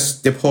will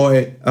just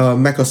deploy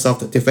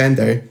Microsoft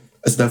Defender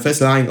as the first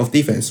line of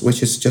defense,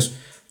 which is just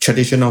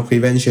traditional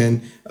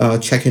prevention,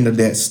 checking the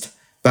list.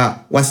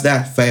 But once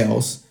that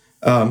fails,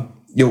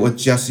 you would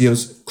just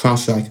use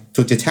CrowdStrike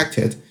to detect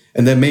it,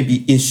 and then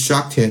maybe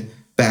instruct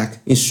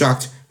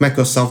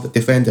Microsoft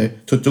Defender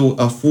to do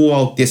a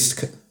full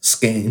disk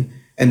scan,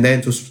 and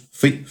then to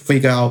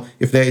figure out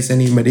if there is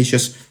any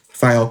malicious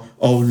file,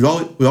 or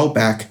roll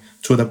back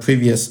to the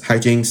previous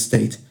hygiene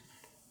state.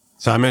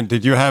 Simon,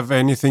 did you have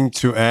anything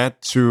to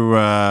add to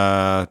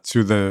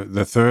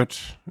the third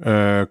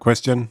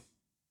question?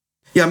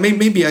 Yeah,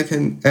 maybe I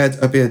can add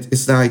a bit.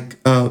 It's like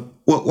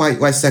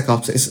why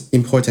SecOps is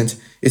important.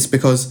 It's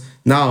because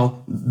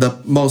now the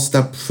most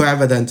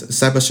prevalent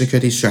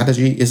cybersecurity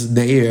strategy is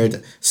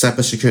layered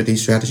cybersecurity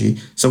strategy.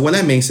 So what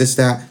that means is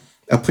that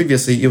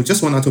previously you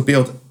just wanted to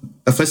build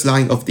a first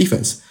line of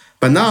defense,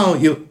 but now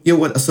you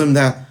would assume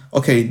that,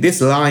 okay,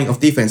 this line of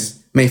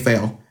defense may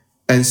fail,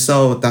 and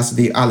so does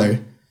the other.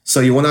 So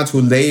you wanted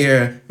to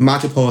layer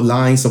multiple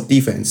lines of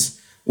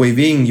defense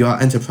within your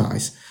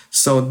enterprise.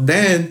 So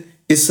then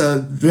it's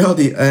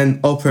really an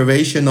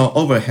operational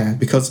overhead,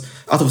 because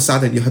out of a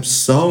sudden you have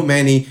so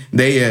many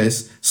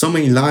layers, so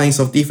many lines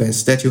of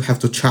defense that you have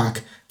to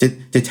track,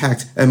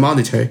 detect, and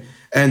monitor.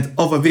 And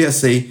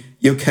obviously,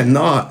 you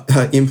cannot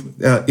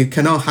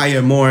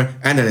hire more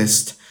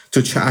analysts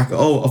to track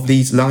all of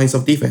these lines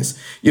of defense.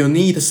 You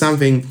need a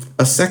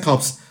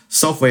SecOps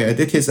software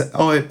that is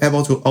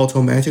able to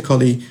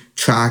automatically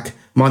track,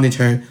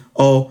 monitor,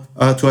 or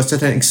to a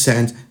certain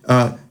extent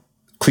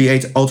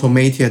create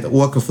automated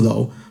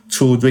workflow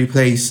to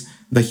replace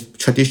the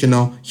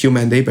traditional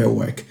human labor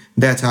work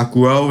that are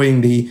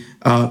growingly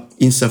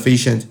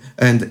insufficient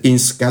and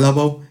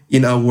inscalable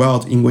in a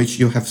world in which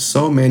you have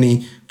so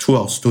many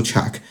tools to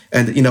track,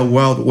 and in a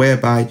world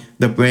whereby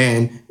the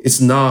brain is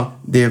not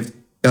lived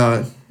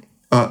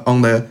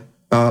on the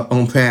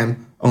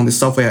on-prem, on the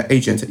software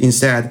agent.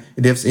 Instead,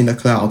 it lives in the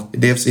cloud.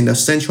 It lives in a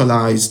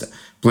centralized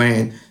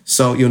brain.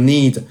 So you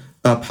need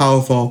a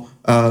powerful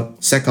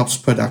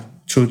SecOps product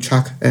to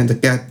track and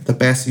get the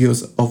best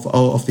use of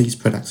all of these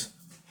products.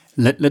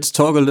 Let's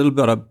talk a little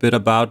bit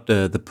about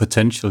the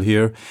potential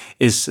here.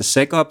 Is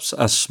SecOps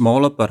a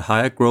smaller but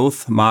higher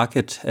growth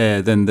market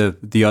than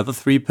the other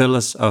three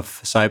pillars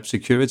of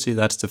cybersecurity?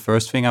 That's the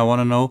first thing I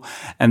want to know.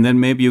 And then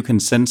maybe you can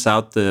sense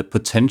out the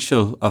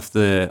potential of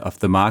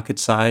the market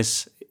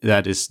size,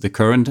 that is the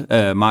current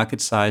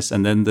market size,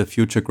 and then the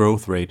future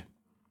growth rate.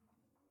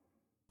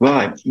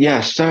 Right.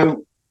 Yeah.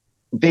 So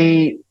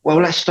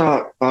let's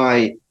start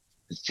by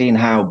seeing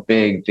how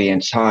big the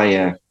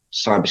entire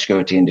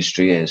cybersecurity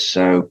industry is.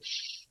 So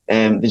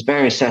there's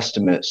various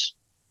estimates,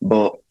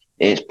 but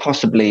it's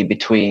possibly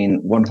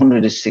between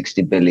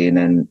 160 billion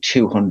and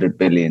 200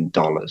 billion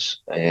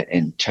dollars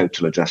in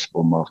total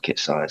addressable market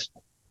size.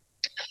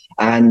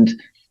 And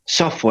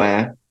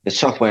the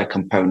software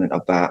component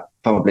of that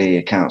probably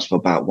accounts for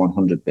about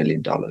 100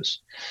 billion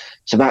dollars.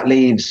 So that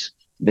leaves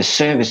the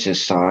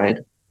services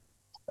side,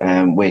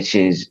 which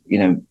is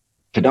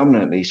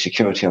predominantly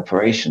security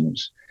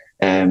operations,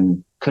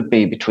 could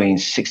be between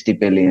 $60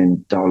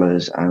 billion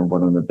and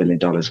 $100 billion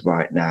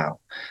right now.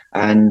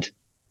 And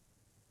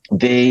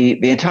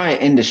the entire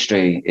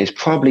industry is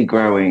probably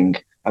growing,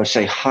 I would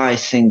say, high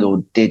single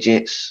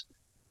digits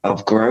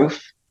of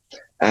growth,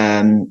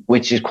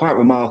 which is quite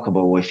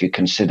remarkable if you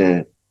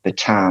consider the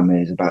TAM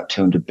is about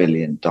 $200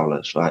 billion,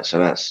 right?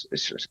 So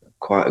it's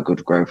quite a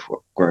good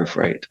growth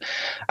rate.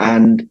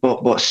 But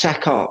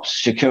SecOps,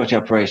 security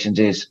operations,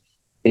 is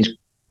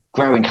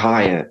growing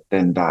higher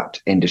than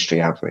that industry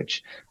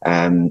average,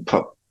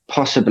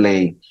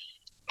 possibly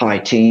high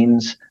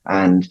teens,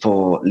 And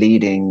for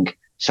leading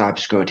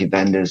cybersecurity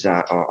vendors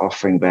that are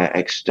offering their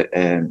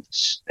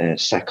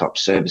SecOps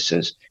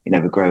services,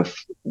 the growth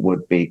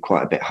would be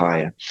quite a bit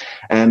higher.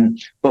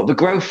 But the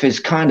growth is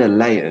kind of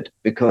layered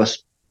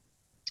because,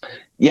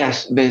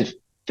 yes, the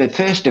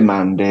first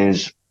demand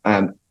is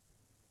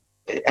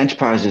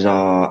enterprises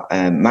are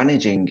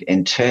managing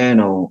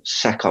internal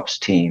SecOps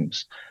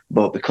teams,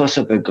 but because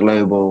of the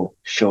global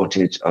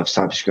shortage of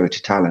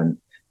cybersecurity talent,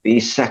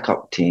 these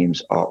SecOps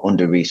teams are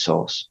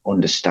under-resourced,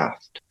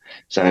 understaffed.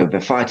 So they're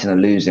fighting a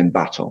losing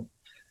battle.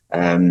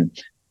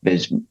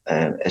 There's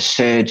a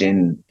surge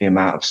in the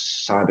amount of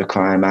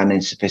cybercrime and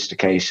in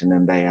sophistication,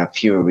 and they have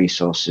fewer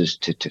resources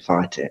to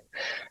fight it.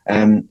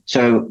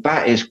 So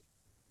that is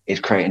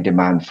creating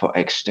demand for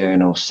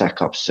external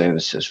SecOps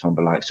services from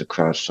the likes of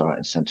CrowdStrike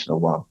and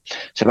SentinelOne.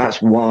 So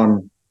that's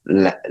one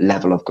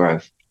level of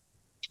growth.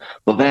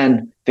 But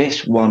then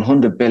this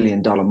 $100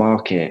 billion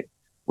market,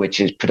 which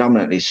is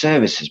predominantly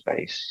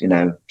services-based,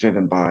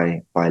 driven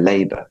by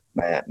labor,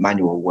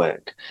 manual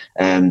work,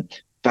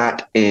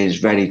 that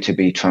is ready to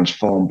be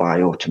transformed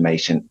by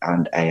automation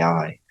and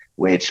AI,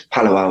 which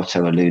Palo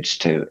Alto alludes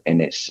to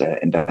in its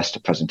investor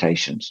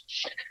presentations.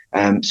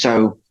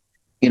 So,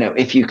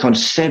 if you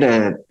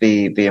consider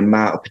the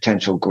amount of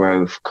potential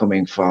growth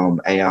coming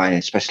from AI,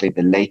 especially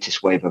the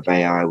latest wave of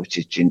AI, which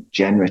is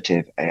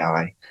generative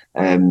AI,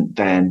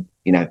 then,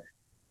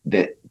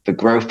 the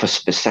growth for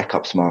the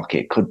SecOps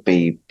market could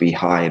be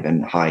higher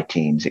than high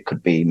teens. It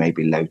could be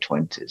maybe low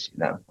 20s,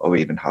 or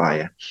even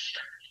higher.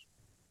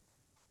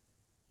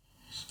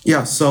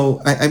 Yeah, so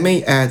I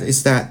may add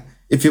is that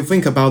if you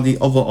think about the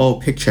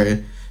overall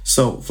picture,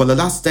 so for the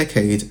last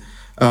decade,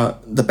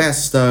 the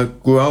best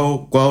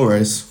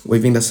growers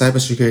within the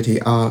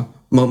cybersecurity are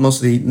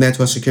mostly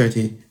network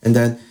security, and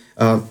then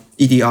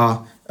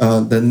EDR,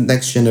 the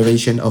next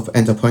generation of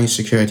endpoint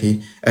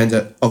security,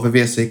 and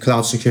obviously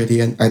cloud security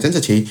and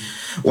identity,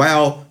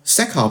 while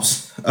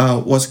SecOps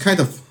was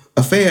kind of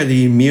a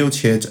fairly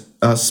muted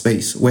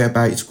space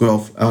whereby its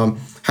growth,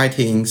 high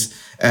teens,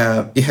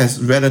 it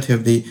has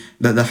relatively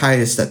the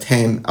highest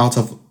TAM out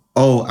of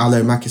all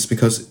other markets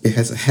because it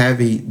has a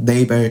heavy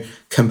labor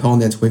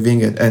component within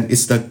it, and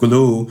it's the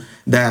glue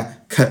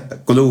that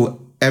glue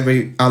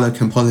every other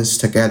components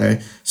together.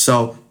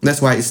 So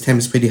that's why its TAM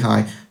is pretty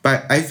high.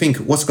 But I think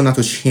what's going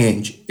to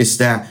change is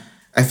that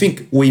I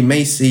think we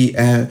may see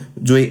a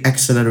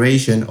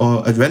re-acceleration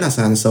or a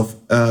renaissance of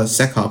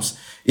SecOps,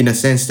 in the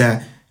sense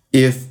that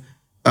if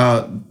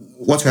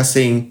what we're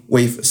seeing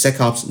with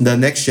SecOps, the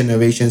next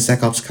generation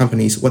SecOps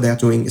companies, what they're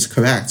doing is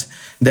correct,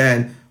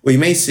 then we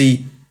may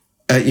see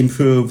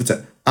improved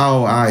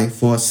ROI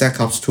for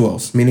SecOps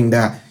tools, meaning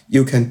that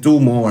you can do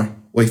more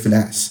with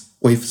less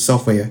with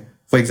software.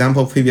 For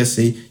example,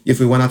 previously, if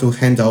we wanted to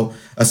handle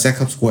a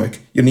SecOps work,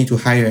 you need to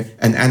hire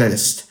an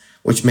analyst,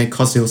 which may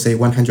cost you, say,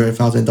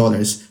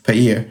 $100,000 per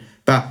year.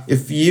 But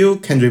if you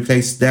can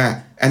replace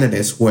that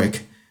analyst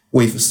work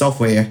with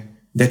software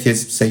that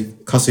is, say,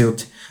 cost you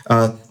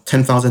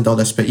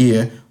 $10,000 per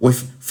year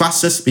with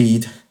faster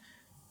speed,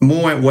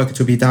 more work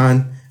to be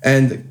done,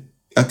 and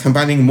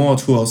combining more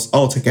tools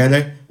all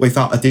together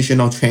without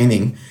additional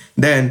training,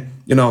 then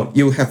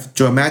you have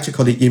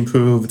dramatically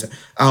improved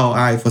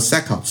ROI for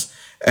SecOps,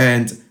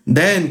 and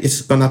then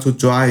it's gonna to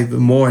drive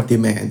more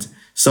demand.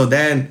 So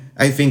then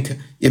I think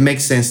it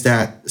makes sense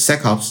that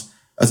SecOps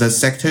as a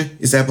sector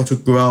is able to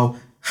grow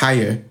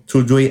higher,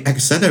 to really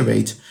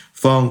accelerate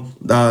from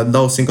the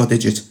low single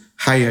digit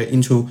higher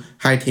into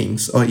high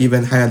teens or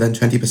even higher than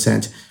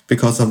 20%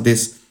 because of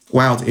this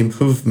wild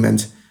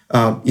improvement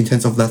in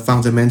terms of the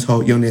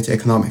fundamental unit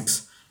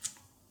economics.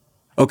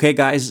 Okay,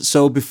 guys,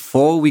 so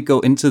before we go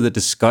into the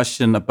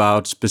discussion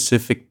about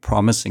specific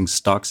promising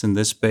stocks in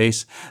this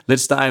space,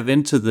 let's dive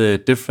into the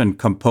different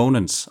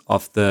components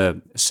of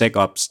the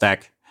SecOps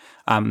stack.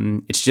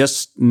 It's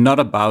just not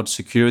about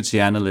security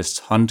analysts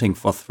hunting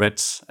for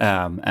threats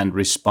and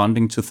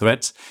responding to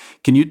threats.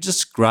 Can you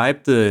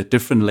describe the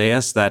different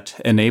layers that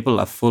enable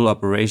a full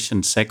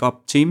operation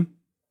SecOps team?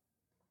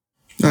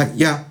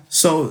 Yeah,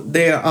 so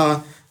there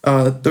are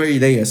 3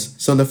 layers.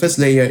 So the first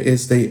layer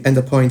is the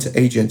endpoint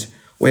agent,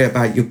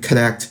 whereby you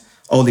collect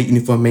all the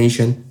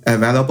information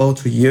available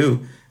to you,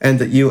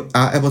 and you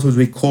are able to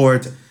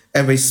record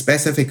every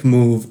specific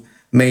move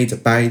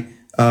made by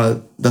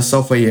the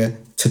software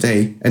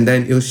today, and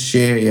then you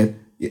share it,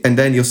 and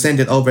then you send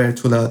it over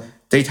to the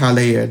data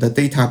layer, the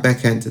data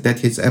backend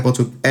that is able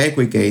to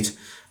aggregate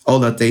all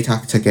the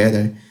data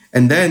together.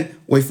 And then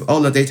with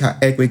all the data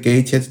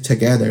aggregated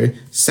together,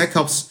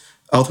 SecOps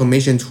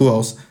automation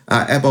tools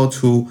are able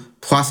to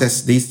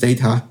process these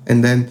data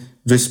and then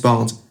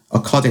respond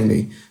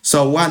accordingly.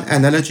 So one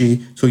analogy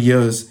to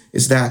use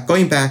is that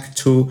going back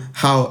to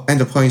how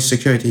endpoint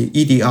security,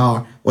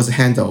 EDR, was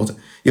handled,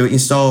 you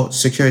install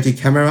security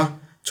camera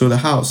to the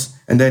house,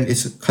 and then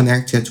it's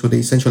connected to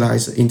the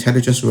centralized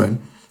intelligence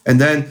room. And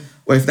then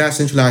with that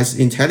centralized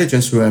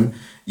intelligence room,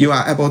 you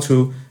are able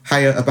to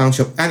hire a bunch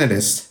of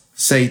analysts,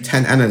 say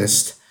 10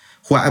 analysts,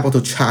 who are able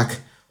to track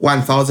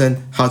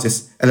 1,000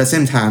 houses at the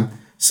same time.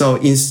 So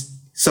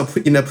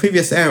in the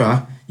previous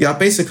era, you are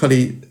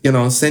basically,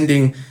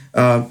 sending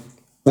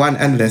one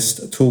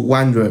analyst to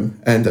one room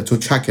and to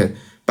track it.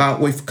 But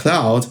with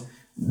cloud,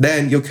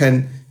 then you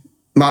can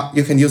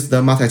use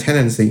the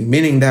multi-tenancy,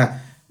 meaning that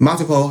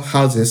multiple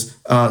houses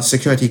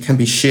security can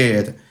be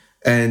shared,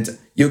 and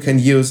you can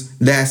use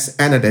less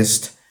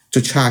analysts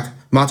to track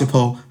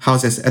multiple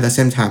houses at the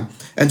same time.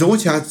 And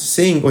what you are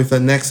seeing with the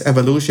next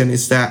evolution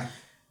is that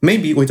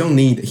maybe we don't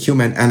need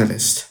human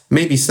analysts.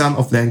 Maybe some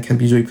of them can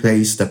be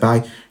replaced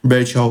by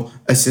virtual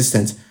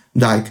assistants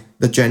like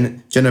the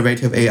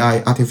generative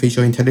AI,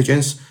 artificial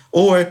intelligence,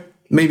 or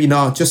maybe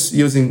not, just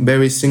using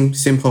very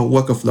simple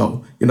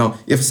workflow.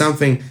 If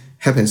something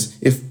happens,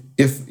 if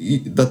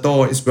the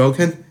door is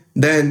broken,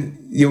 then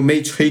you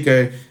may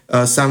trigger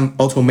some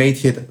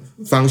automated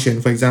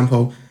function. For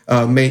example,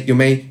 you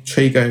may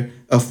trigger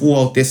a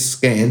full disk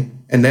scan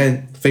and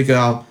then figure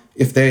out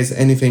if there is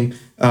anything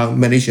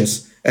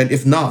malicious. And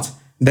if not,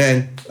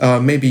 then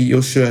maybe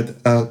you should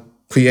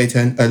create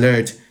an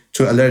alert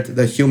to alert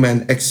the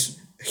human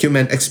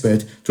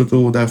expert to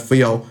do the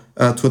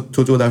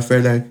to do the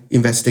further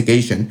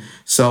investigation.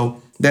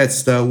 So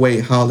that's the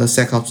way how the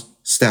SecOps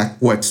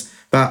stack works.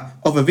 But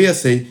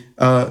obviously,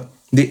 the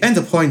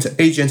endpoint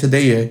agent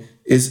layer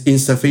is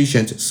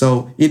insufficient.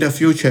 So in the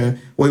future,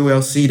 we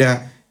will see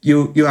that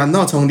you are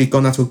not only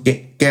going to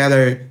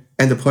gather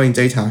endpoint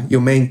data, you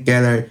may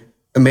gather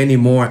many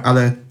more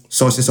other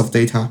sources of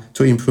data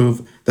to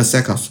improve the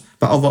SecOps.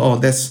 But overall,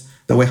 that's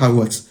the way how it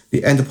works.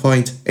 The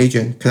endpoint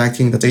agent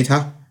collecting the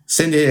data,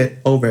 sending it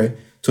over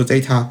to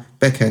data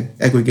backend,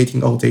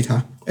 aggregating all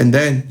data, and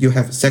then you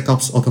have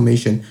SecOps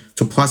automation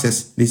to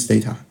process this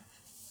data.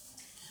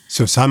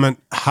 So Simon,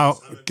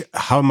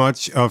 how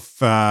much of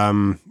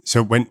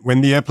so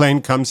when the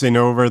airplane comes in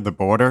over the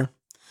border,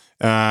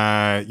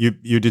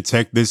 you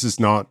detect this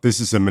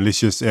is a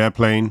malicious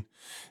airplane.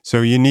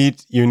 So you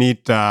need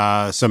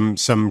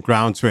some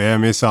ground to air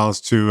missiles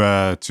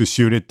to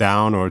shoot it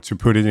down or to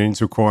put it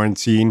into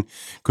quarantine.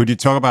 Could you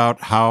talk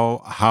about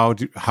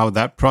how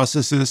that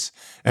process is?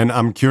 And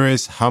I'm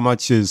curious how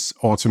much is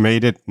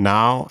automated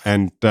now,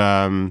 and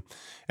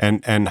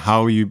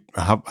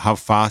how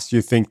fast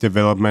you think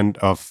development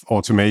of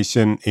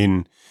automation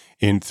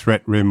in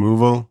threat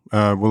removal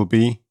will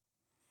be?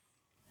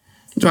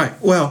 Right.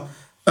 Well,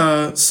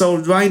 so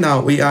right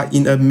now we are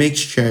in a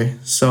mixture.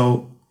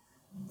 So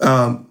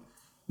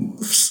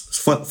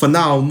for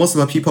now, most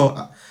of the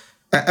people,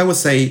 I would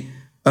say,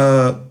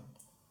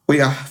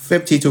 we are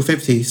 50 to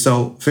 50.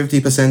 So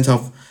 50%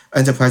 of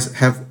enterprise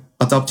have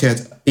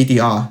adopted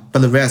EDR, but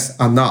the rest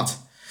are not.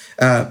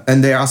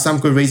 And there are some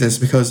good reasons,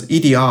 because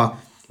EDR,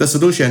 the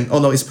solution,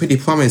 although it's pretty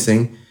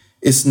promising,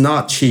 is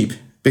not cheap,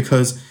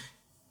 because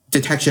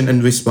detection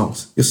and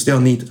response, you still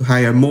need to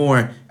hire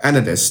more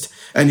analysts,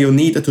 and you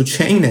need to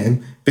train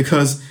them,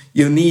 because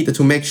you need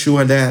to make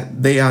sure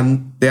that they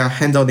are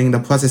handling the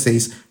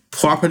processes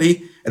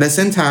properly. At the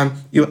same time,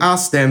 you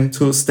ask them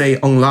to stay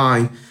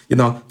online,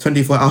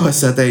 24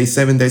 hours a day,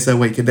 7 days a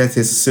week. That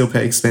is super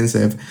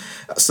expensive.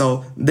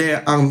 So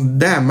there aren't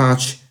that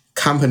much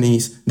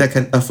companies that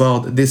can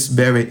afford this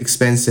very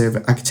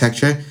expensive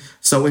architecture.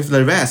 So with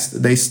the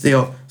rest, they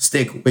still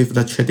stick with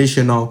the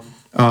traditional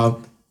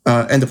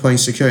endpoint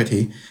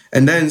security.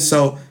 And then,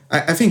 so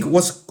I think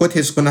what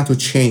is going to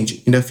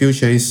change in the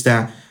future is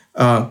that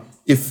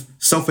if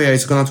software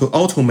is going to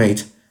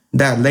automate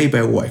that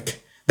labor work,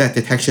 that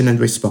detection and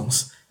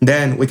response,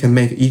 then we can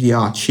make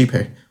EDR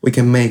cheaper. We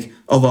can make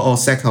overall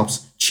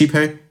SecOps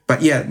cheaper,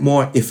 but yet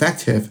more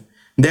effective.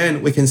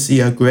 Then we can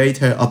see a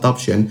greater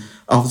adoption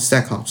of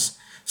SecOps.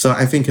 So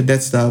I think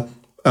that's the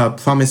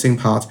promising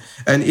part.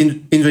 And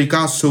in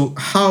regards to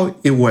how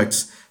it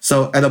works,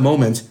 so at the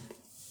moment,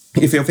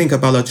 if you think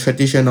about a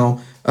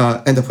traditional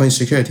endpoint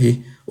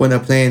security, when a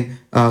plane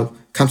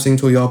comes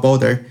into your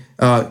border,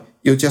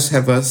 you just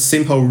have a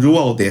simple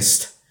rule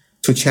list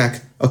to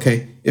check,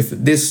 okay, if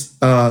this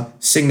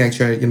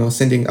signature,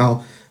 sending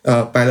out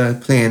by the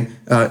plane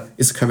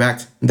is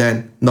correct,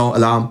 then no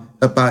alarm.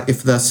 But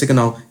if the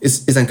signal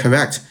isn't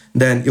correct,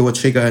 then it will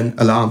trigger an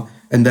alarm,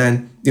 and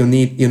then you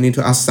need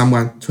to ask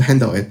someone to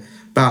handle it.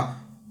 But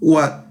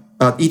what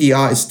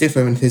EDR is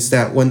different is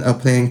that when a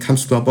plane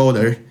comes to a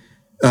border,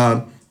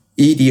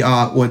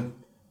 EDR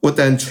would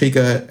then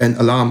trigger an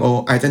alarm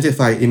or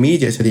identify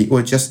immediately,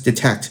 or just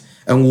detect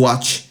and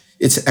watch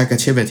its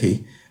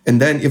activity. And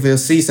then if you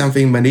see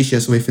something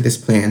malicious with this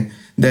plane,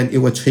 then it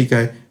will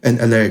trigger an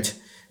alert.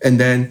 And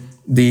then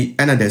the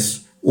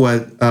analyst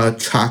will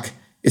track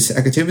its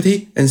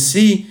activity and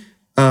see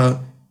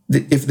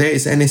if there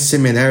is any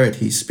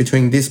similarities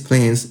between this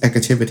plane's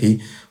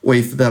activity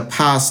with the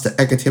past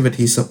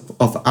activities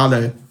of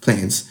other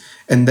planes.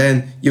 And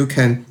then you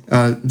can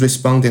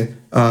respond it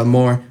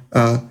more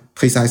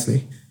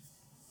precisely.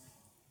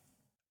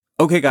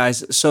 Okay,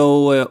 guys.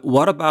 So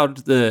what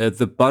about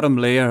the bottom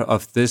layer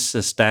of this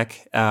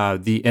stack,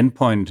 the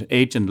endpoint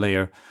agent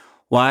layer?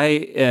 Why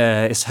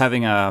is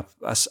having a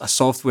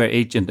software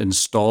agent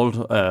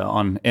installed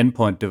on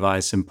endpoint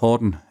device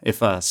important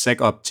if a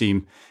SecOps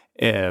team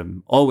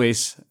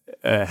always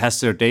has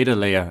their data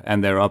layer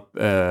and their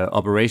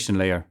operation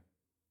layer?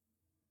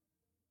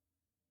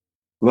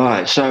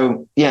 Right.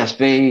 So yes,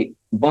 the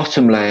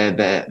bottom layer,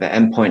 the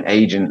endpoint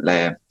agent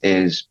layer,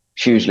 is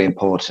hugely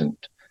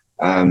important.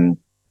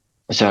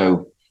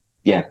 So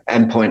yeah,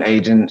 endpoint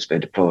agents, they're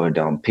deployed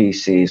on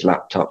PCs,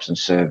 laptops, and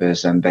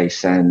servers, and they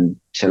send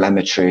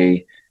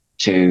telemetry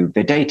to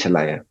the data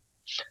layer.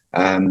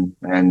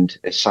 And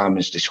as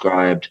Simon's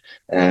described,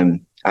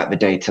 at the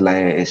data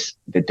layer,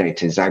 the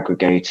data is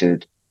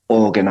aggregated,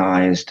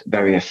 organized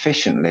very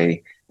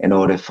efficiently in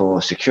order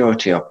for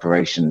security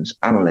operations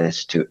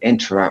analysts to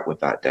interact with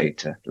that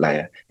data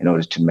layer in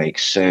order to make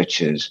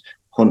searches,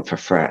 hunt for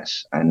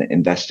threats, and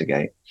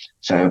investigate.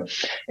 So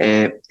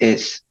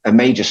it's a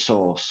major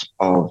source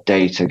of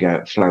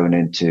data flowing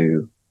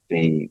into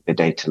the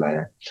data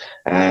layer.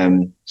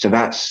 So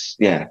that's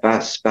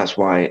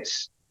why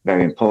it's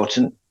very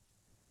important.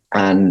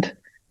 And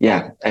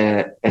yeah,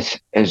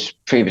 as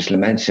previously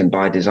mentioned,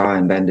 by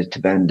design, vendor to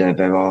vendor,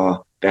 there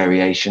are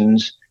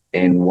variations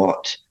in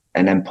what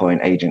an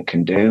endpoint agent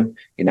can do.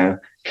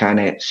 Can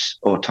it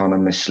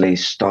autonomously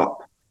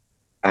stop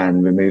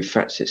and remove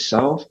threats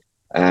itself,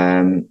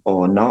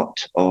 or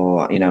not?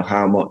 Or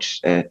how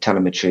much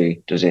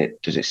telemetry does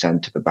it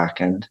send to the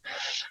back end?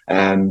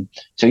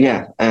 So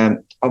yeah,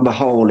 on the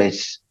whole,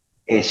 it's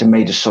a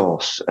major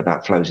source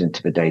that flows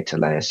into the data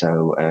layer.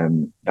 So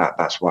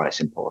that's why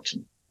it's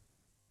important.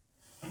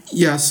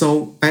 Yeah,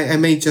 so I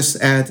may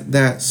just add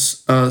that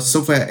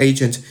software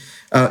agent,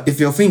 if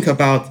you think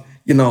about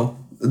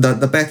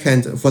the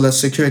backend for the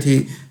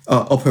security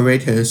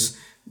operators,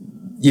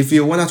 if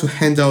you wanted to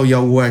handle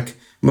your work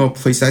more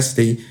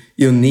precisely,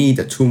 you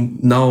need to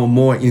know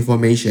more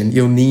information.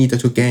 You need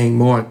to gain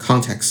more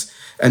context.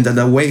 And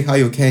the way how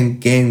you can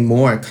gain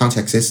more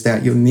context is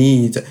that you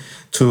need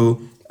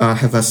to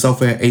have a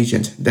software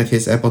agent that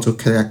is able to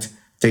collect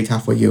data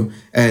for you.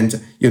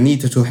 And you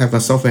need to have a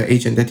software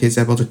agent that is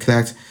able to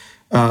collect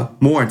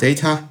more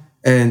data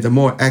and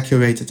more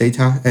accurate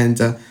data and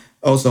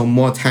also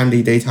more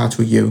timely data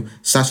to you,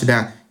 such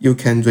that you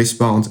can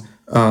respond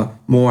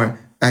more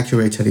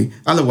accurately.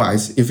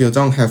 Otherwise, if you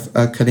don't have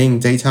clean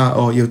data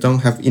or you don't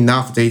have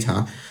enough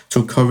data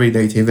to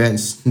correlate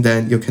events,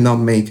 then you cannot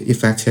make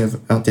effective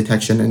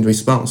detection and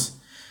response.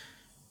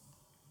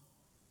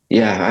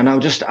 Yeah, and I'll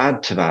just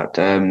add to that.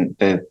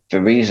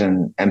 The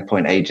reason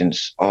endpoint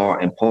agents are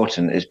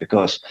important is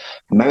because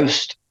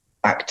most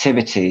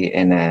activity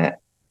in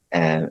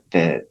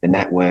the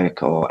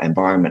network or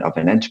environment of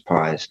an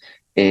enterprise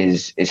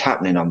is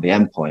happening on the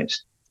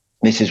endpoints.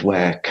 This is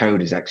where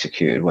code is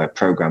executed, where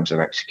programs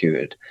are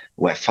executed,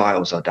 where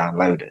files are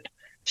downloaded.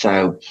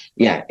 So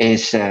yeah,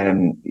 it's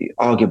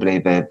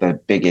arguably the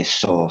biggest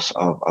source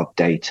of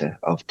data,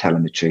 of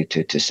telemetry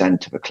to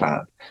send to the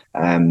cloud.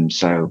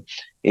 So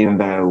even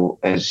though,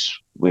 as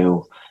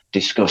we'll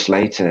discuss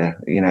later,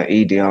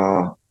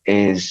 EDR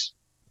is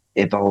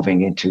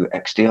evolving into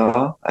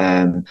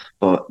XDR,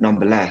 but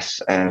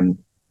nonetheless,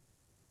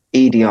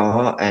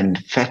 EDR and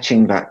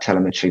fetching that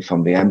telemetry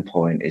from the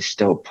endpoint is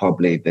still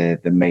probably the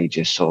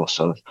major source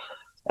of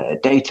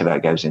data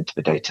that goes into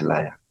the data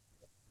layer.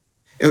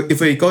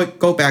 If we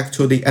go back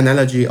to the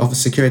analogy of a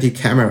security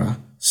camera,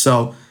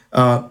 so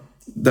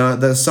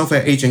the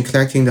software agent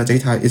collecting the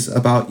data is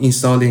about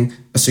installing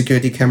a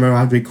security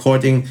camera,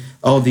 recording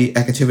all the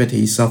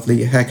activities of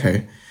the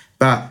hacker.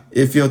 But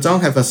if you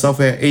don't have a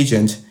software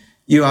agent,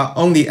 you are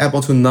only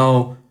able to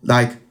know,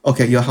 like,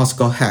 okay, your house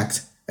got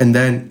hacked, and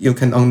then you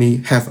can only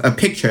have a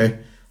picture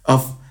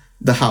of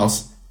the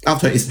house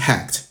after it's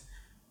hacked,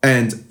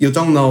 and you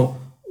don't know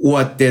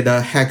what did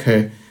the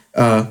hacker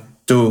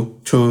do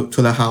to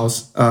the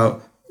house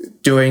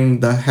during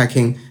the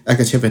hacking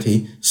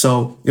activity.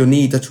 So you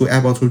need to be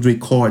able to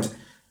record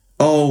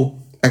all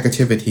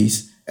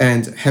activities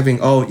and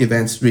having all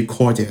events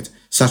recorded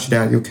such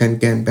that you can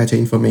gain better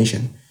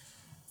information.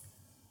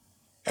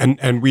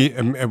 And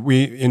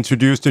we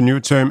introduced a new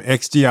term,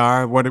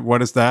 XDR.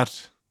 What is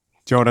that,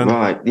 Jordan?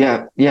 Right.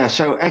 Yeah.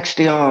 So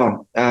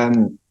XDR.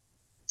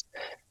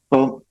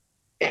 Well,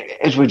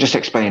 as we just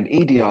explained,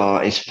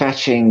 EDR is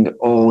fetching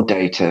all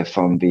data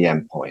from the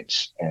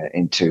endpoints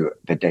into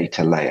the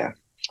data layer.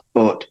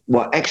 But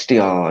what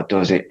XDR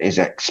does is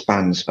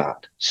expands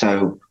that.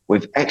 So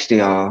with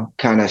XDR,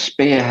 kind of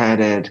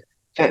spearheaded,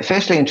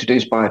 firstly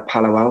introduced by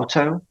Palo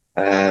Alto,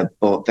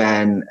 but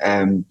then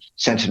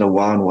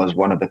SentinelOne was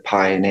one of the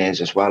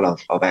pioneers as well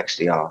of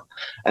XDR.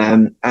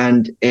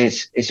 And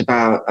it's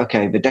about,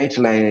 okay, the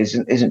data layer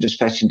isn't just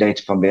fetching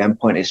data from the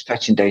endpoint, it's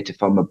fetching data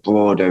from a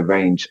broader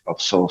range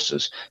of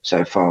sources.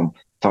 So from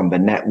the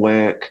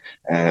network,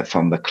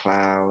 from the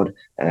cloud,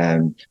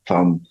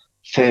 from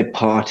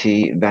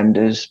third-party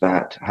vendors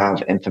that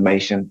have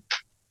information.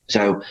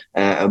 So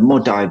a more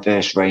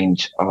diverse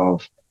range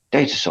of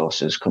data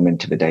sources come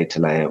into the data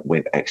layer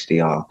with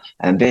XDR.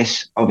 And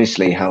this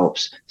obviously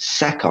helps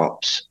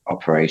SecOps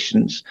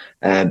operations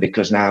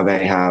because now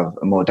they have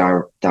a more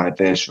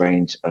diverse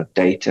range of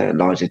data,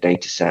 larger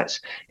data sets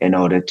in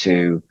order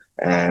to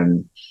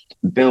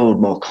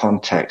build more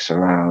context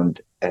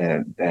around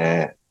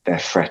their their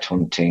threat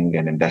hunting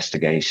and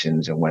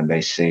investigations, and when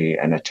they see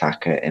an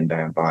attacker in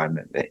their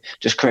environment, it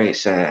just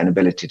creates an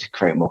ability to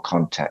create more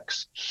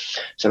context.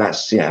 So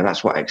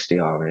that's what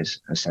XDR is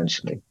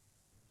essentially.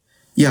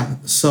 Yeah,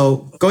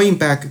 so going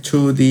back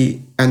to the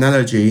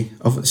analogy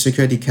of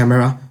security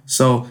camera,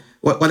 so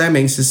what that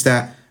means is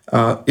that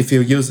if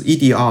you use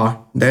EDR,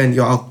 then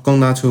you are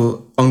going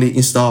to only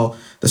install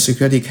the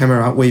security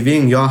camera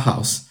within your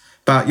house.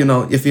 But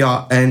if you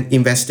are an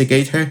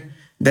investigator,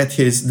 that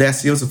is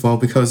less useful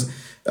because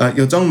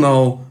you don't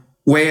know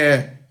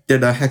where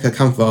did the hacker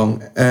come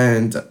from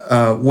and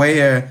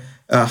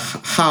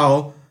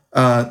how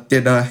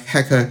did the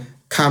hacker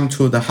come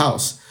to the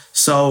house.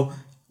 So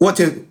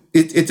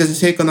it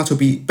is going to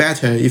be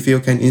better if you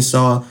can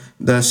install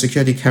the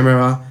security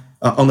camera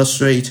on the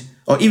street,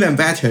 or even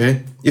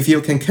better if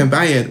you can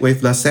combine it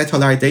with the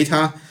satellite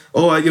data,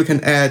 or you can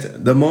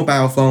add the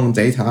mobile phone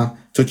data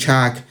to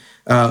track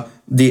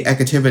the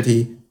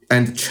activity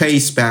and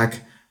trace back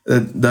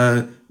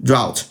the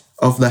route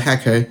of the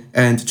hacker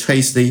and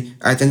trace the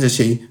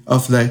identity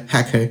of the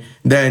hacker.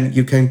 Then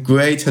you can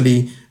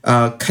greatly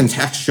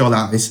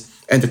contextualize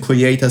and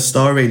create a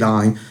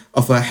storyline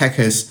of a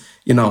hacker's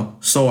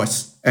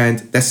source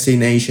and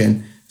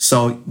destination.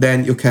 So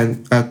then you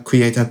can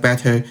create a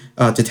better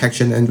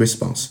detection and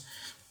response.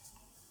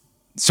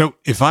 So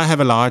if I have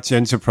a large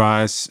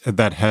enterprise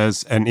that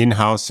has an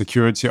in-house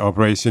security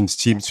operations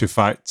team to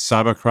fight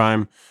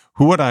cybercrime,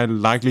 who would I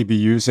likely be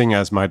using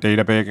as my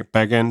data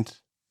backend?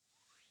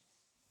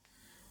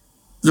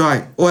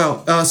 Right.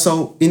 Well,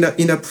 so in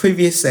the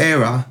previous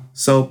era,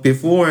 so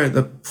before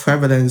the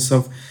prevalence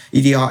of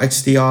EDR,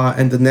 XDR,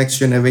 and the next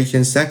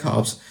generation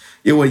SecOps,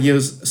 you would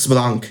use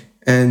Splunk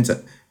and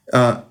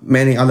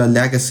many other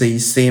legacy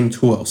SIEM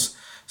tools.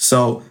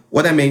 So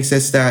what that means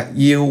is that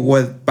you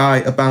would buy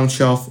a bunch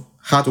of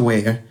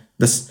hardware,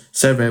 the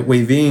server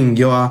within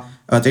your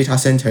data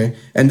center,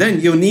 and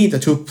then you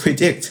need to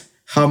predict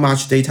how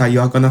much data you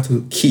are going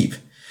to keep.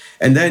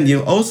 And then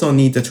you also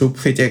need to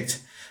predict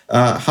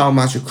how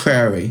much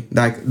query,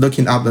 like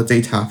looking up the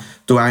data,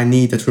 do I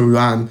need to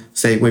run,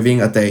 say,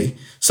 within a day.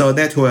 So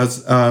that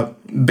was a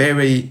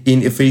very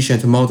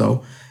inefficient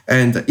model.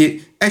 And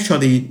it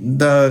actually,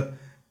 the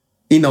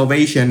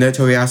innovation that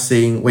we are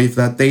seeing with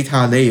the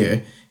data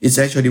layer is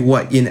actually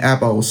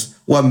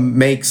what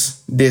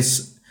makes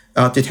this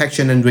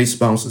detection and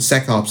response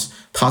SecOps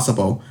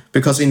possible.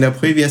 Because in the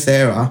previous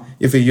era,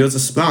 if you use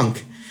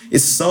Splunk,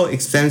 it's so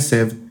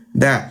expensive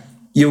that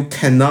you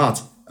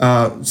cannot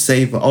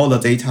save all the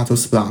data to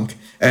Splunk,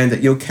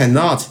 and you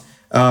cannot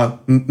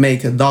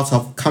make lots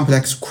of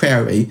complex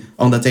query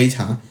on the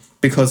data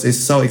because it's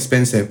so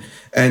expensive.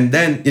 And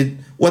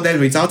then what that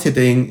resulted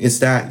in is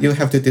that you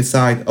have to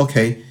decide,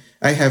 okay,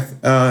 I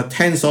have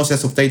 10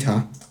 sources of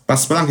data, but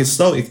Splunk is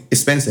so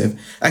expensive.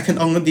 I can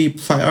only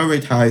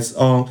prioritize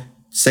on,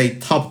 say,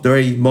 top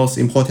 3 most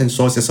important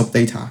sources of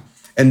data.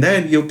 And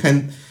then you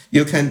can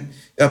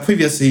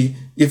previously,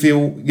 if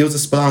you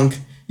use Splunk,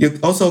 you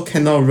also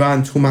cannot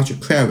run too much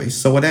queries.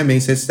 So what that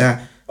means is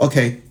that,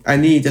 okay, I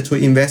need to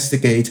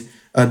investigate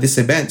this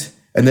event,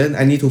 and then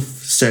I need to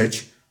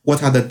search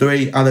what are the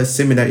 3 other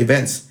similar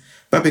events.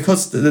 But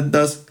because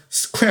the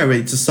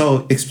query is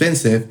so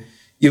expensive,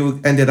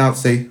 you ended up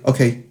say,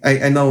 okay,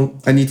 I know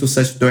I need to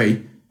search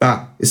 3,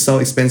 but it's so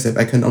expensive,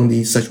 I can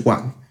only search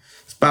 1.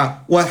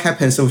 But what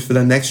happens with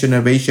the next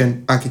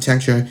generation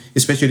architecture,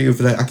 especially with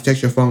the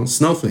architecture from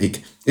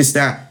Snowflake, is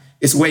that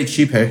it's way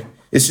cheaper.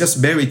 It's just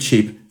very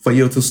cheap for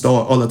you to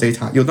store all the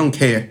data. You don't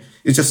care.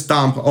 You just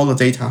dump all the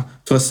data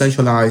to a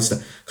centralized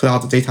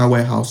cloud data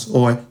warehouse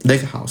or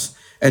lakehouse.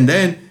 And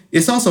then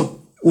it's also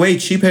way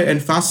cheaper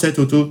and faster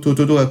to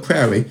do a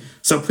query.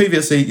 So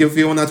previously, if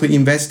you wanted to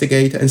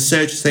investigate and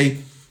search, say,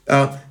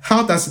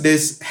 how does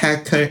this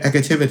hacker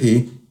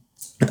activity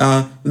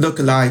look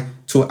like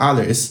to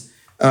others?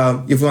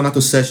 If you wanted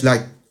to search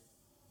like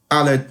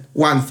other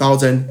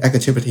 1,000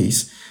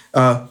 activities,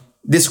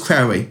 this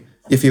query,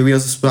 if you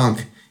use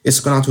Splunk, it's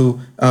going to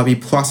be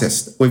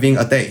processed within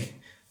a day.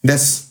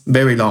 That's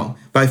very long.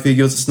 But if you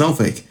use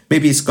Snowflake,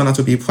 maybe it's going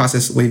to be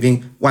processed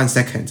within 1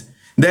 second.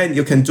 Then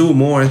you can do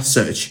more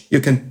search. You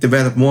can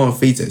develop more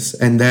features,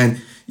 and then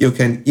you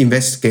can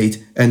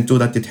investigate and do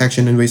the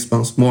detection and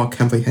response more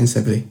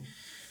comprehensively.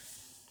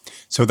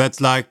 So that's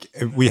like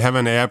we have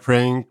an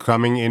airplane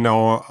coming in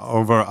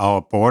over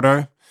our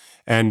border,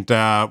 and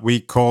we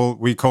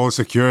call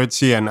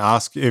security and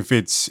ask if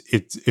it's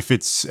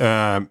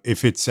an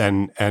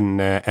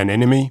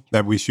enemy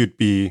that we should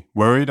be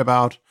worried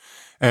about,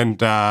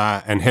 and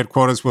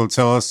headquarters will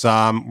tell us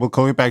we'll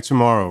call you back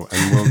tomorrow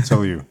and we'll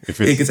tell you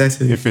if it's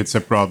exactly. if it's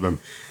a problem.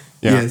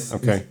 Yeah. Yes.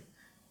 Okay.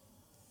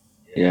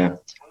 Yeah,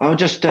 I'll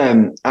just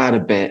add a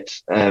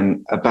bit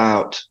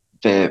about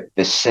the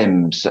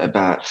SIMs,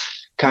 about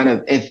kind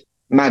of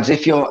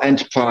if your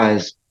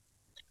enterprise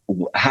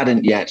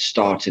hadn't yet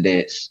started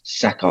its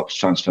SecOps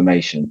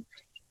transformation,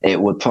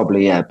 it would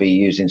probably be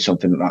using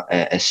something like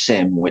a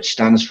SIM, which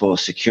stands for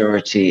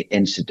Security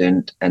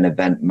Incident and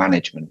Event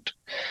Management,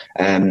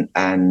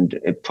 and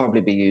it'd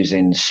probably be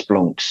using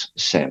Splunk's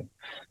SIM.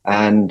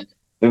 And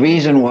the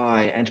reason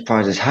why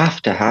enterprises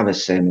have to have a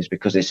SIM is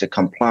because it's a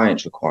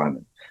compliance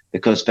requirement,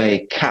 because they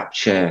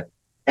capture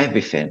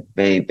everything.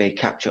 They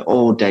capture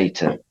all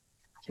data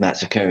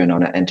that's occurring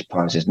on an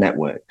enterprise's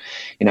network.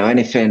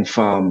 Anything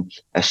from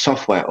a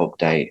software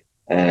update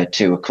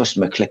to a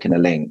customer clicking a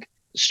link,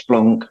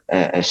 Splunk,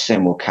 a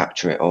SIM will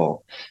capture it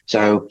all.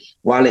 So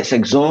while it's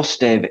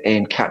exhaustive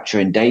in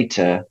capturing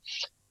data,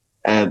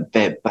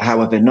 but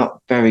however,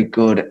 not very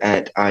good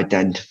at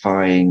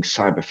identifying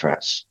cyber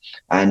threats.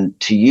 And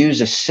to use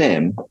a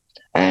SIM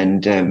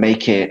and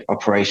make it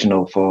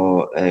operational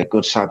for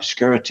good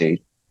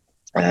cybersecurity,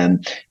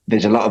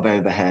 there's a lot of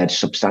overhead,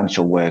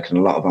 substantial work, and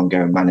a lot of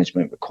ongoing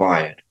management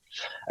required.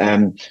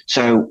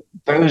 So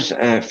those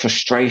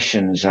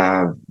frustrations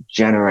have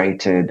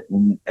generated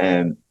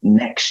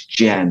next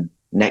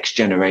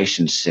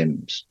generation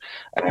SIMs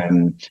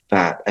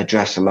that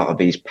address a lot of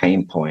these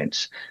pain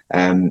points.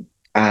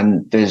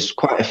 And there's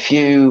quite a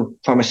few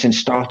promising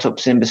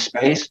startups in the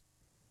space,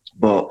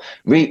 but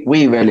we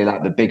really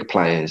like the big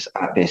players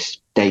at this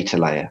data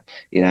layer.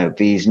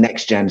 These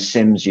next-gen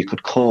SIMs, you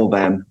could call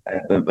them,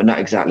 but not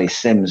exactly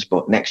SIMs,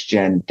 but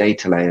next-gen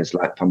data layers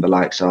like from the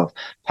likes of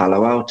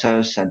Palo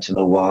Alto,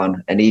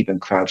 SentinelOne, and even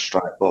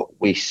CrowdStrike, but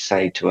we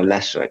say to a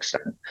lesser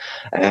extent,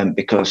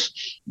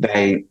 because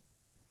they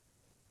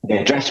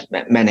address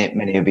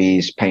many of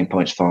these pain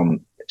points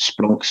from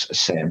Splunk's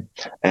SIM.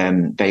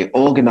 They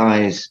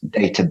organize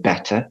data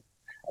better.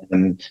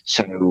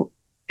 So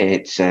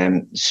it's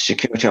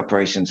security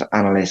operations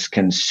analysts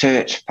can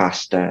search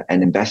faster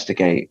and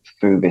investigate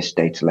through this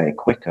data layer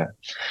quicker.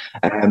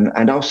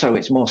 And also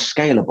it's more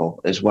scalable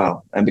as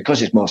well. And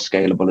because it's more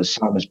scalable, as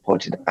Simon's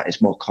pointed out,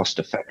 it's more cost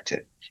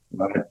effective.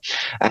 Right?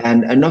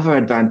 And another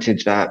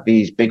advantage that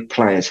these big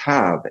players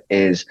have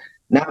is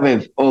now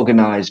they've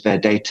organized their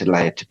data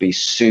layer to be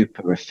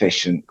super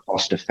efficient,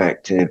 cost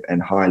effective,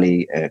 and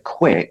highly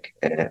quick.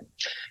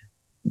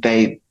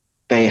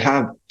 They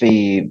have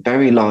the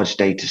very large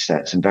data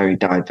sets and very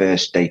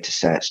diverse data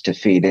sets to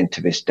feed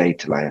into this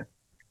data layer.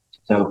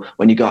 So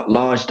when you got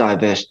large,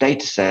 diverse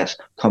data sets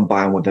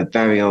combined with a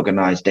very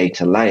organized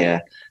data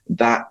layer,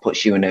 that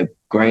puts you in a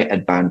great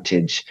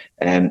advantage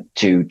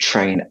to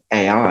train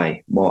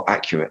AI more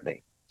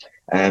accurately.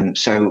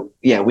 So,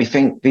 we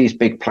think these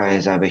big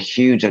players have a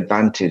huge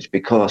advantage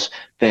because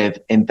they've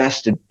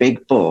invested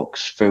big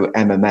bucks through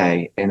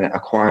MMA in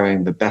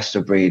acquiring the best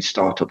of breed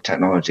startup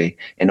technology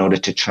in order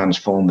to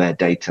transform their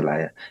data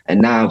layer.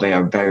 And now they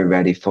are very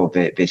ready for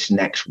this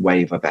next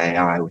wave of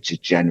AI, which is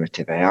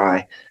generative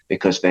AI,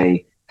 because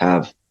they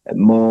have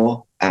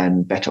more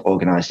and better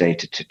organized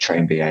data to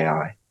train the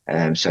AI.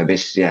 So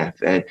this,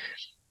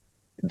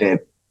 the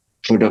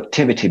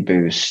productivity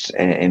boost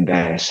in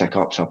their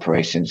SecOps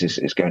operations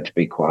is going to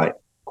be quite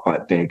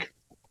big.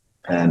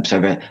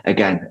 So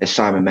again, as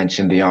Simon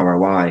mentioned, the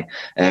ROI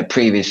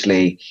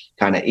previously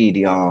kind of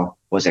EDR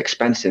was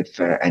expensive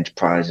for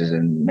enterprises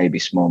and maybe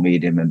small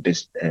medium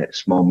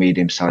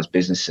sized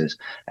businesses.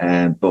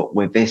 But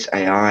with this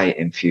AI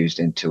infused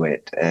into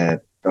it, the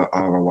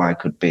ROI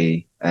could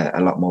be a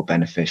lot more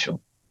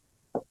beneficial.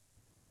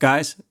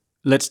 Guys,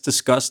 let's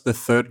discuss the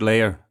third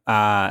layer,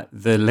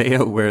 the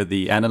layer where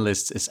the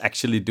analyst is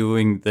actually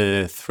doing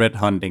the threat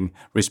hunting,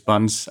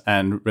 response,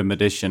 and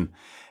remediation.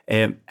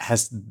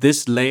 Has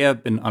this layer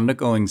been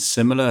undergoing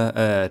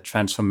similar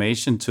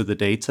transformation to the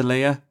data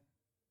layer?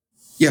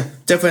 Yeah,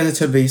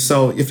 definitely.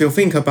 So if you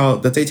think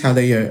about the data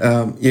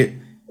layer, it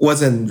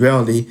wasn't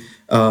really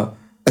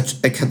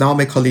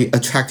economically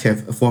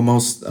attractive for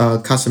most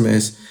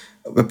customers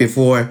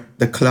before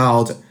the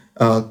cloud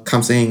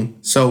comes in.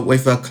 So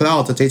with a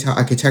cloud data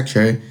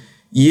architecture,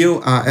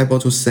 you are able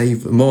to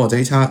save more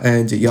data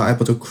and you're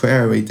able to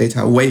query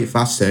data way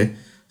faster.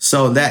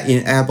 So that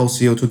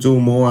enables you to do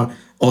more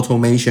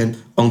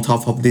automation on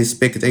top of this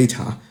big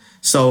data.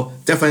 So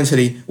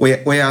definitely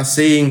we are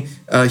seeing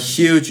a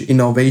huge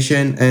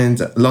innovation and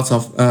lots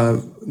of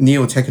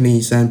new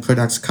techniques and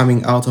products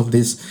coming out of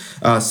this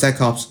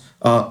SecOps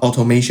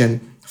automation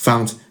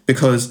front,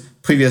 because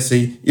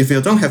previously, if you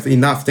don't have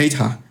enough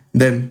data,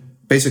 then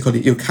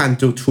basically you can't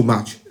do too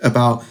much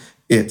about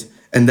it.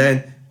 And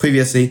then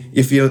previously,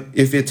 if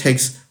it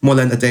takes more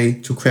than a day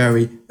to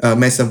query a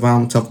massive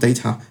amount of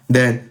data,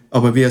 then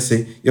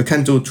obviously you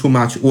can't do too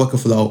much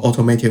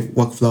automated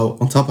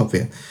workflow on top of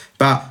it.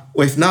 But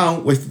with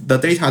the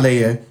data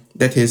layer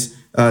that is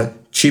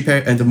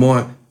cheaper and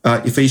more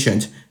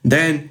efficient,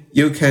 then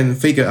you can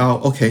figure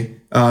out, okay,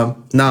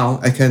 now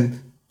I can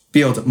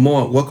build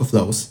more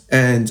workflows.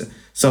 And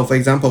so, for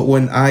example,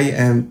 when I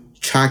am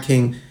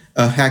tracking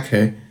a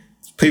hacker,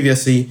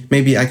 previously,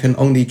 maybe I can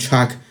only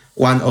track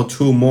one or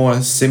two more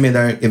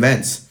similar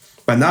events.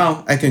 But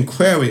now I can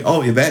query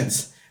all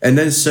events and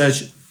then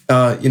search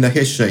in the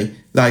history,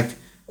 like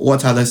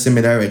what are the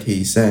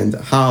similarities and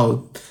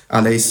how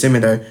are they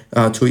similar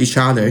to each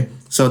other.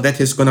 So that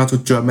is going to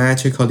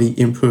dramatically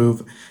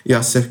improve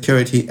your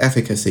security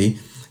efficacy.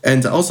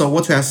 And also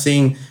what we are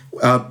seeing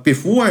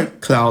before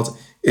cloud,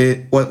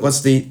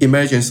 was the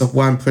emergence of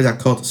one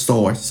product called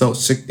SOAR. So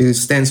it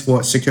stands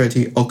for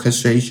Security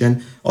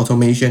Orchestration,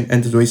 Automation,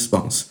 and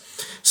Response.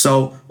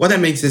 So what that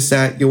means is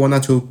that you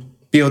want to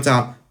build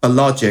up a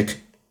logic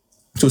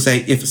to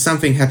say, if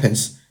something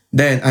happens,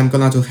 then I'm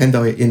gonna to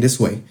handle it in this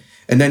way.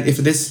 And then if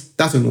this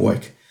doesn't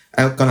work,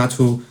 I'm gonna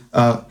to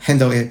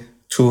handle it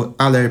to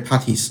other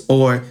parties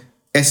or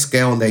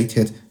escalate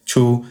it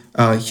to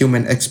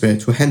human expert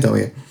to handle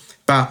it.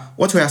 But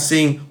what we are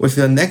seeing with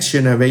the next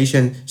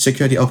generation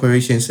security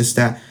operations is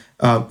that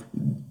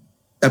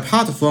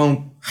apart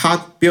from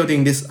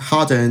building these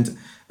hardened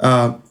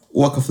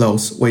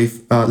workflows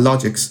with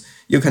logics,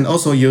 you can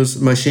also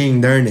use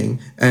machine learning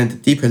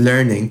and deep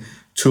learning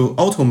to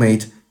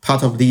automate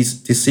part of these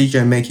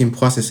decision-making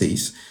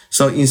processes.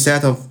 So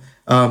instead of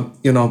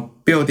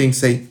building,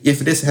 say, if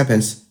this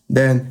happens,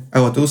 then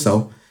I will do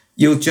so,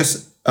 you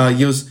just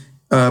use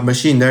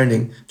machine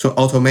learning to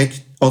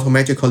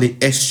automatically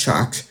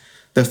extract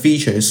the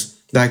features.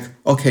 Like,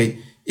 okay,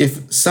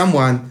 if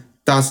someone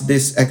does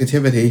this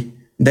activity,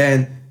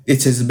 then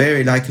it is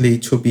very likely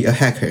to be a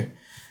hacker.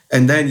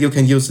 And then you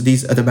can use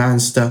these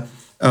advanced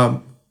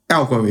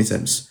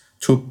algorithms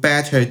to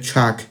better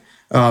track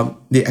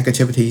the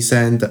activities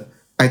and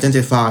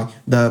identify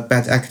the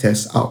bad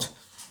actors out.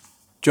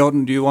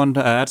 Jordan, do you want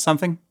to add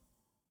something?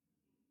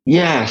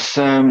 Yes.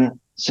 So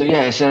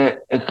yeah, it's a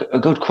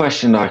good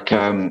question. Like,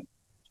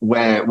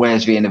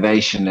 where's the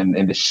innovation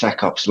in the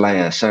SecOps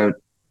layer? So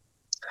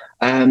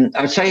I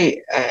would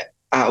say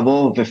out of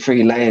all the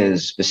three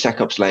layers, the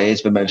SecOps layer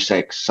is the most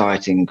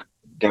exciting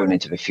going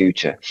into the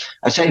future.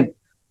 I'd say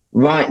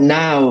right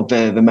now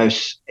the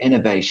most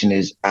innovation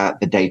is at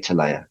the data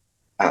layer,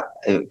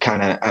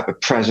 kind of at the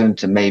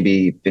present and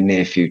maybe the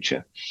near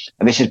future.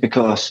 And this is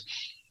because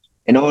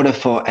in order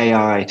for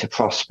AI to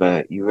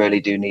prosper, you really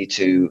do need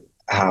to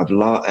have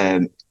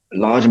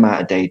large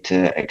amount of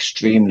data,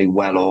 extremely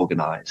well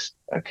organized.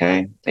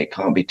 Okay, it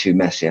can't be too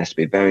messy. It has to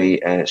be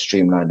very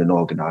streamlined and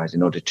organized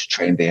in order to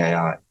train the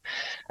AI.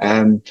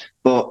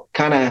 But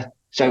kind of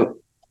so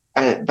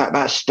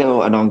that's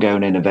still an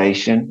ongoing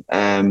innovation.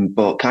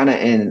 But kind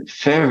of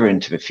further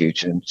into the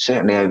future, and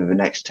certainly over the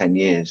next 10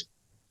 years,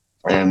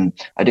 I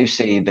do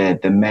see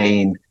the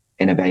main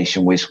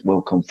innovation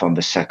will come from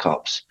the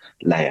SecOps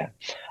layer,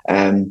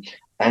 and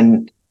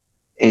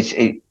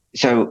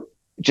so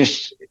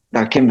just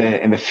like in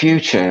the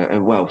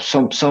future, well,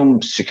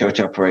 some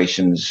security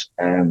operations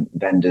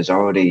vendors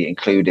are already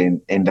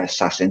including in their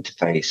SaaS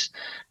interface,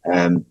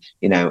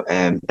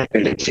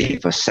 ability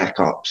for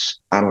SecOps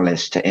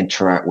analysts to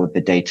interact with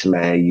the data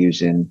layer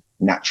using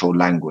natural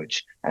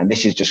language, and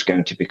this is just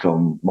going to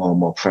become more and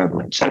more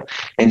prevalent. So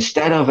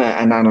instead of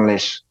an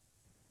analyst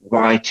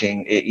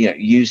writing,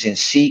 using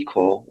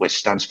SQL, which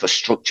stands for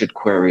Structured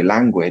Query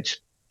Language,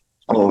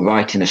 or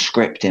writing a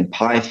script in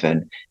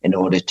Python in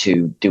order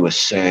to do a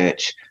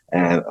search,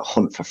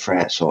 hunt for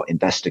threats, or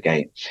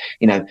investigate.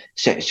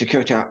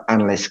 Security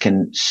analysts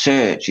can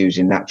search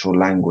using natural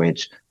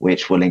language,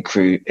 which will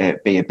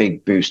be a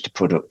big boost to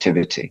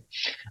productivity.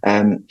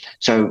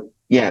 So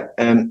you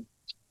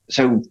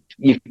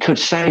could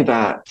say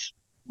that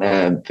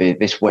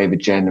this wave of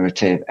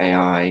generative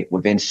AI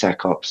within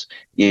SecOps,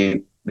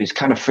 there's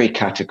kind of three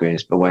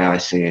categories. The way I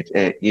see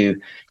it,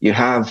 you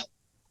have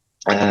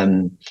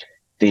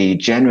the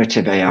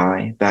generative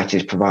AI that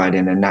is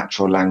providing a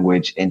natural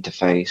language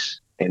interface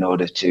in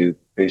order to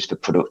boost the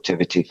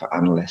productivity for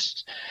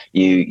analysts.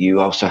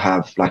 You also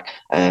have like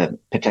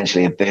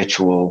potentially a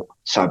virtual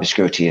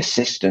cybersecurity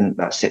assistant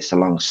that sits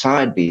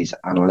alongside these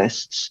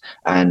analysts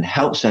and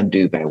helps them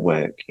do their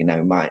work,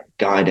 might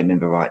guide them in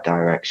the right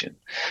direction.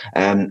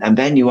 And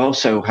then you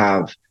also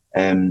have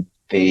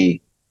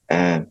the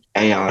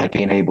AI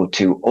being able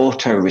to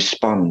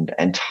auto-respond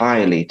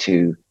entirely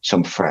to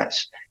some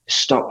threats,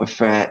 stop the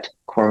threat,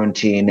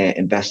 quarantine it,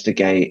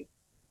 investigate,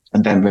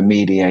 and then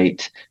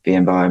remediate the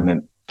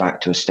environment back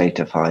to a state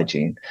of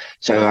hygiene.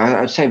 So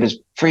I'd say there's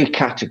three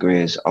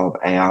categories of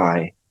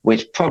AI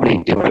which probably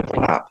do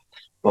overlap,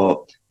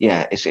 but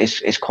yeah,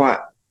 it's quite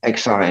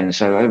exciting.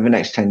 So over the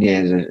next 10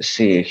 years, I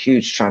see a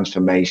huge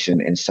transformation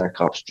in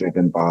SecOps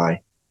driven by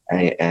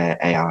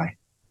AI.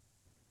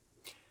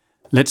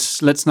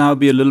 Let's now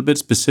be a little bit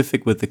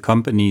specific with the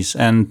companies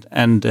and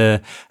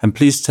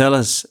please tell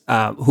us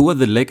who are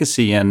the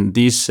legacy and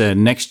these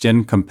next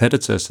gen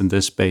competitors in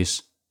this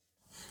space.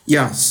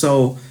 Yeah,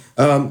 so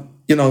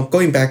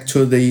going back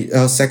to the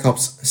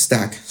SecOps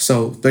stack,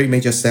 so three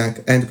major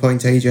stack: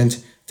 endpoint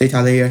agent,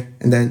 data layer,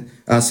 and then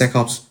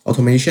SecOps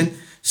automation.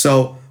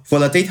 So for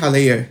the data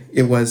layer,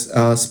 it was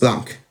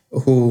Splunk,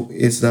 who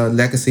is the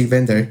legacy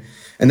vendor.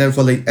 And then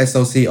for the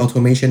SOC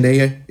automation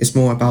layer, it's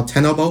more about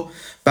Tenable.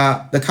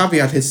 But the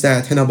caveat is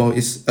that Tenable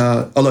is,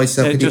 although it's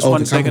a pretty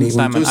old company,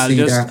 Simon,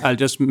 I'll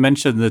just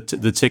mention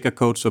the ticker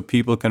code so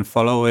people can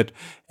follow it.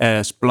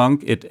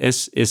 Splunk, it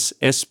is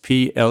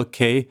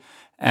SPLK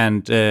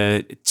and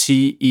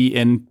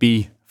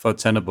TENB for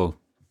Tenable.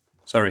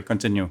 Sorry,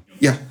 continue.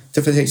 Yeah,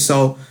 definitely.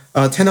 So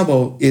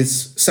Tenable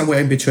is somewhere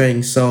in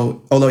between.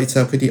 So although it's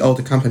a pretty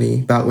old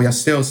company, but we are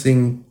still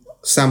seeing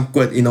some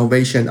good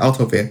innovation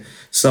out of it.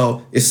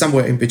 So it's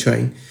somewhere in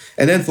between.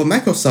 And then for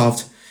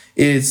Microsoft,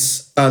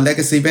 It's a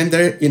legacy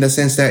vendor in the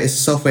sense that its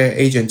software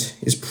agent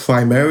is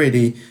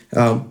primarily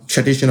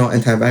traditional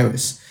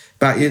antivirus.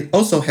 But it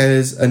also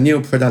has a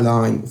new product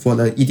line for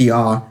the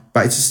EDR,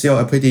 but it's still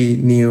a pretty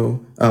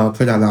new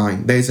product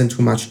line. There isn't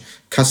too much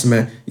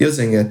customer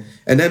using it.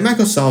 And then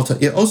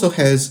Microsoft, it also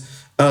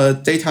has a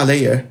data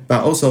layer,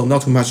 but also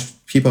not too much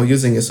people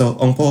using it. So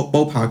on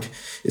ballpark,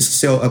 it's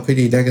still a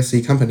pretty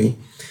legacy company.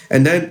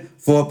 And then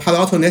for Palo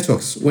Alto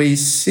Networks, we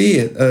see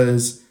it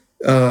as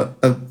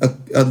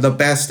the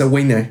best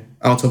winner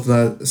out of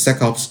the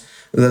SecOps,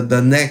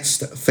 the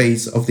next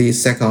phase of the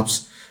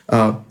SecOps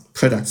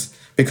products.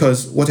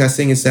 Because what I'm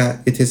seeing is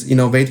that it is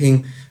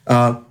innovating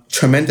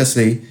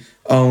tremendously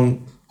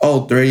on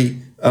all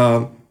three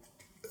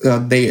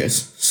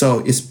layers.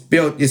 So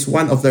it's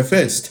one of the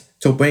first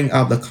to bring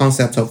up the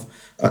concept of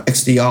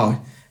XDR.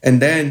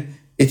 And then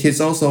it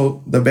is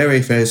also the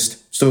very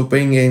first to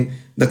bring in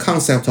the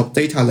concept of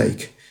data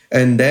lake.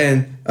 And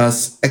then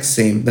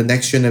XSIM, the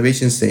next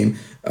generation SIM,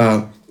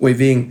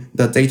 within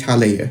the data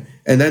layer.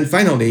 And then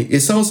finally,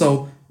 it's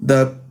also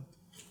the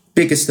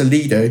biggest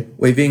leader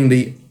within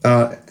the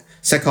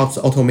SecOps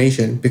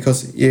automation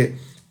because it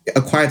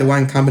acquired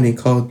one company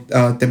called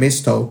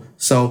Demisto,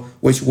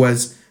 which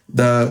was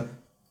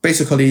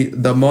basically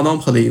the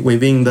monopoly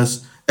within the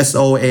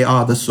SOAR,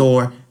 the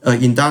SOAR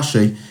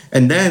industry.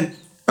 And then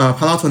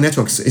Palo Alto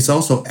Networks is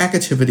also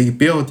actively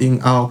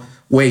building out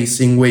ways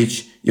in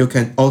which you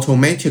can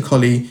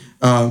automatically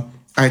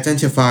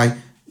identify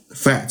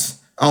threats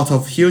out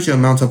of huge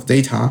amount of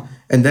data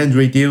and then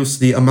reduce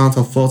the amount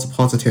of false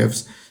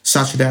positives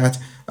such that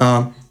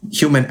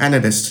human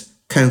analysts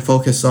can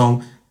focus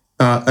on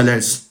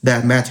alerts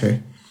that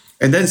matter.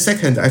 And then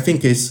second, I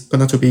think is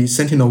going to be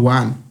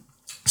Sentinel-1.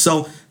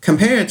 So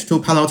compared to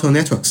Palo Alto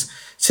Networks,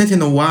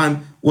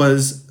 Sentinel-1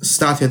 was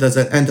started as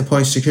an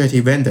endpoint security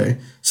vendor.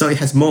 So it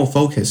has more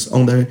focus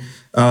on the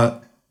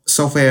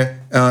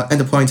software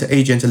endpoint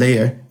agent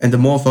layer and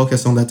more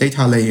focus on the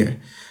data layer.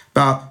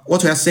 But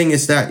what we are seeing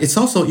is that it's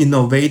also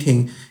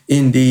innovating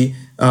in the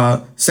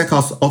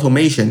SecOps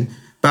automation,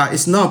 but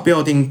it's not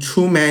building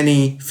too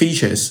many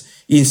features.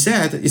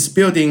 Instead, it's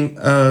building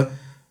a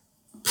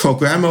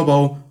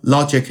programmable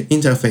logic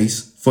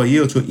interface for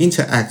you to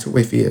interact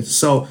with it.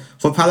 So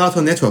for Palo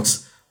Alto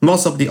Networks,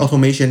 most of the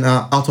automation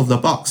are out of the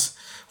box.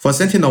 For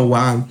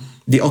Sentinel-1,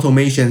 the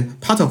automation,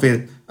 part of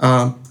it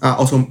are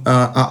out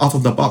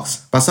of the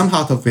box, but some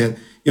part of it,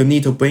 you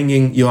need to bring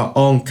in your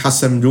own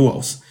custom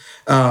rules.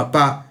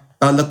 But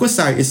the good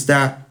side is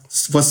that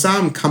for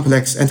some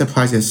complex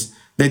enterprises,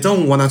 they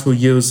don't want to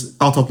use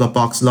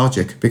out-of-the-box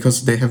logic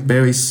because they have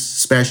very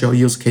special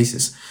use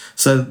cases.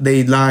 So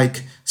they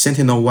like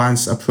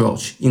Sentinel-1's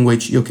approach in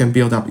which you can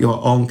build up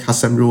your own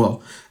custom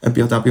rule and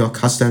build up your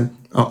custom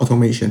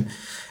automation.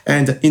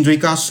 And in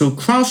regards to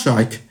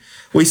CrowdStrike,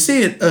 we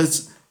see it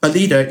as a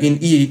leader in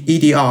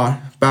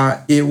EDR,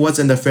 but it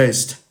wasn't the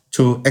first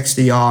to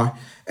XDR.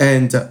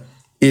 And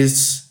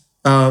its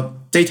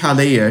data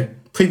layer,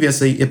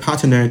 previously it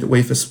partnered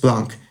with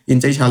Splunk in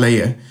data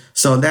layer.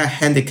 So that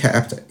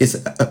handicapped its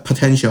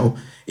potential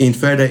in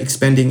further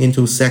expanding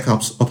into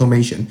SecOps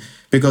automation.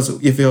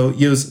 Because if you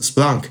use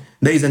Splunk,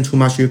 there isn't too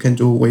much you can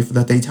do with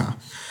the data.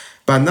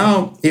 But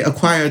now it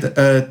acquired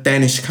a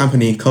Danish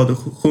company called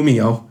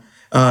Humio,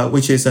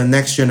 which is a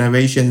next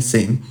generation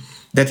SIEM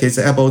that is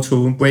able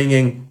to bring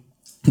in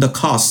the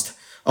cost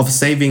of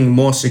saving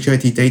more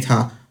security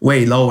data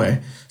way lower.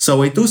 So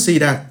we do see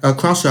that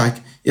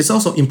CrowdStrike is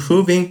also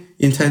improving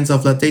in terms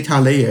of the data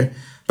layer,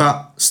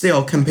 but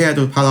still compared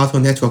to Palo Alto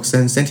Networks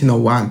and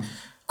Sentinel-1,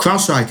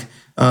 CrowdStrike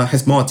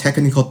has more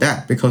technical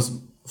debt because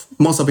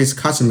most of its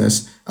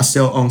customers are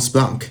still on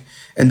Splunk.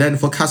 And then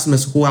for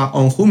customers who are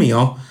on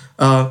Humio,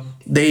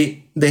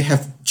 they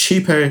have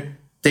cheaper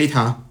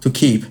data to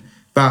keep,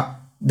 but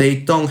they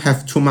don't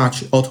have too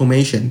much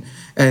automation.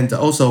 And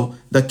also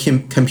the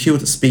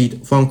compute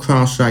speed from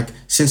CrowdStrike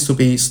seems to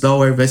be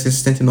slower versus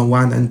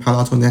Sentinel-1 and Palo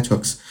Alto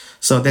Networks.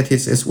 So that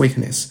is its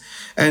weakness.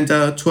 And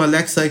to a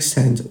lesser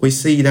extent, we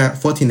see that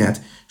Fortinet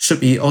should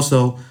be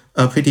also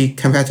a pretty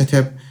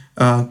competitive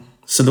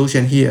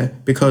solution here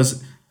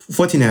because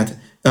Fortinet,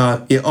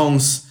 it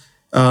owns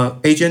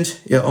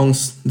agent, it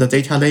owns the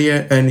data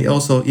layer, and it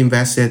also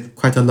invested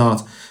quite a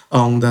lot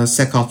on the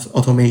SecOps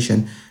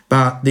automation.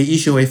 But the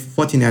issue with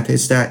Fortinet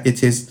is that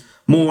it has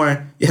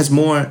more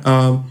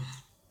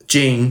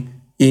gene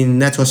in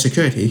network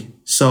security.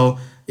 So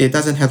it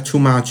doesn't have too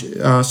much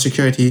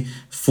security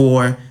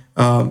for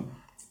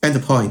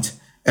endpoint.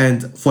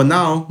 And for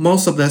now,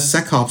 most of the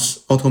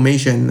SecOps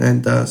automation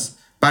and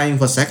buying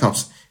for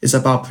SecOps is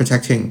about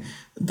protecting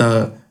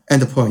the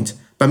endpoint.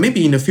 But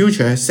maybe in the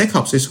future,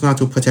 SecOps is going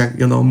to protect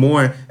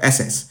more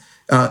assets.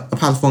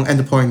 Apart from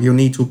endpoint, you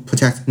need to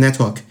protect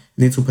network,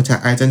 you need to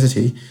protect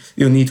identity,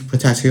 you need to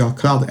protect your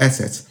cloud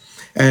assets.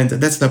 And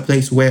that's the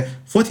place where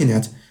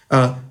Fortinet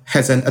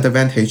has an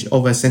advantage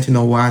over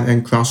Sentinel-1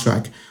 and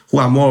CrowdStrike, who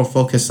are more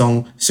focused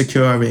on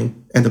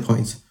securing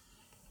endpoints.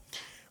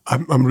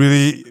 I'm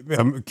really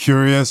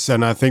curious,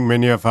 and I think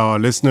many of our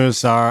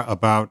listeners are,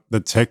 about the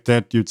tech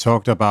that you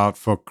talked about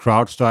for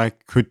CrowdStrike.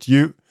 Could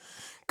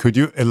Could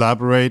you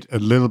elaborate a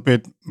little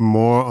bit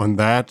more on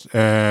that?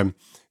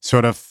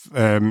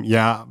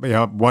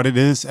 What it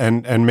is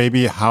and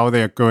maybe how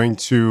they're going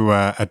to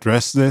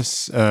address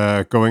this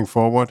going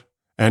forward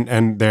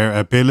and their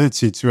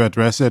ability to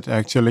address it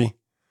actually.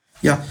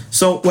 Yeah.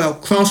 So,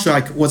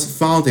 CrowdStrike was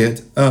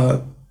founded.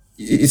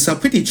 It's a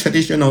pretty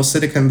traditional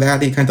Silicon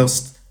Valley kind of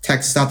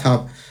tech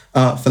startup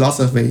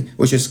philosophy,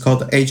 which is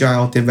called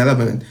agile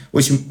development,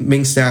 which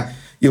means that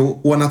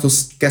you want to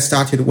get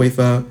started with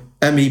a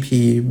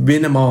MVP,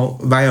 minimal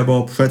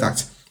viable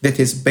product that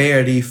is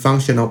barely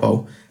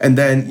functionable, and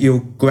then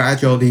you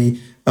gradually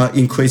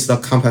increase the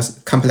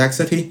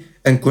complexity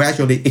and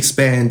gradually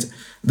expand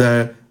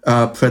the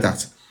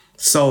product.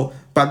 So,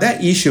 but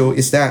that issue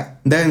is that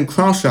then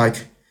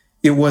CrowdStrike,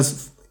 it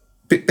was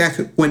back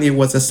when it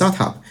was a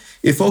startup,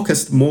 it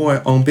focused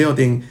more on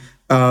building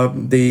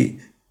the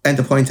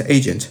endpoint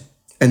agent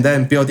and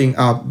then building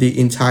up the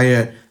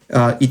entire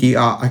EDR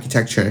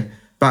architecture.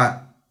 But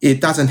it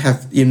doesn't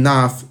have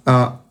enough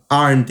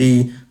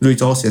R&D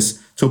resources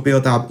to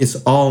build up its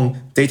own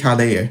data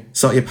layer.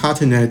 So it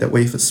partnered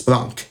with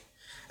Splunk.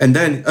 And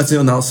then, as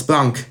you know,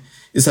 Splunk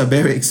is a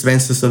very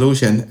expensive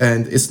solution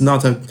and it's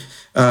not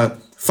a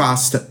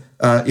fast,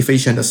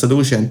 efficient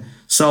solution.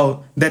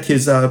 So that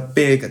is a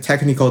big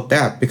technical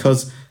debt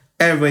because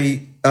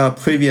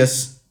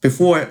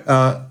before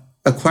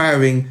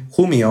acquiring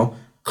Humio,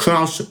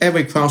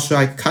 every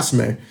CrowdStrike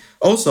customer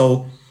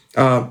also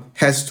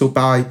has to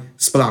buy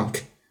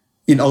Splunk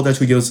in order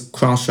to use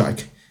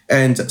CrowdStrike.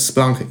 And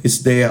Splunk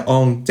is their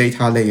own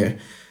data layer.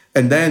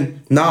 And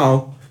then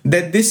now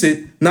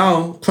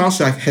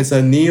CrowdStrike has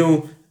a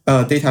new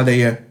data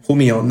layer,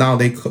 Humio. Now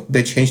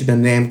they changed the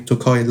name to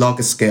call it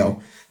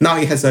LogScale. Now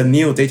it has a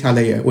new data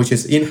layer, which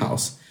is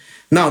in-house.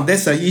 Now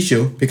that's an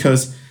issue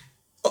because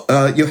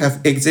you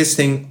have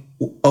existing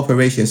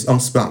operations on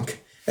Splunk,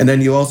 and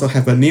then you also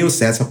have a new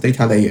set of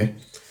data layer.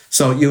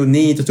 So you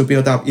need to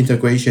build up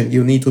integration.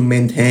 You need to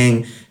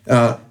maintain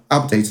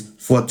updates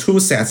for two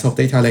sets of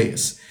data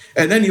layers.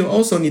 And then you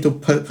also need to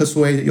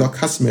persuade your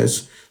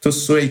customers to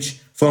switch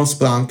from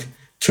Splunk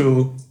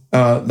to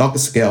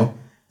LogScale.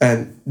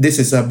 And this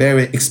is a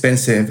very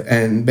expensive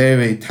and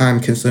very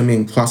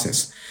time-consuming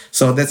process.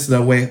 So that's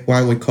the way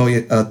why we call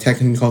it a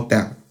technical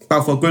debt.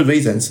 But for good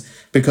reasons,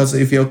 because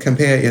if you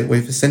compare it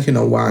with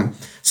SentinelOne,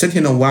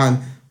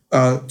 SentinelOne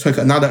took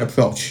another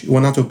approach. You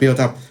want to build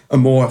up a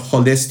more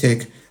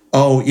holistic,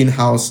 all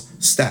in-house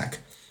stack.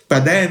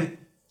 But then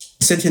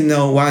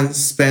SentinelOne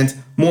spent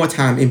more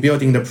time in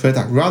building the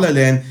product rather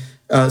than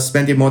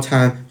spending more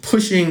time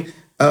pushing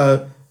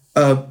a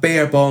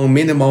bare bone,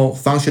 minimal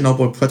functional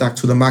product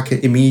to the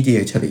market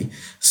immediately.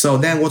 So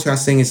then what we are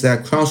saying is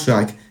that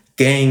CrowdStrike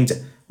gained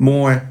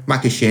more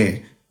market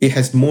share. It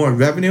has more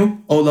revenue,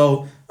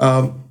 although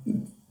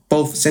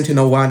both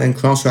SentinelOne and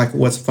CrowdStrike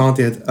was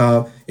founded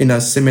in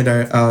a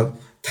similar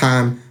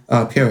time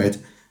period.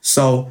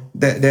 So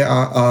there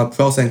are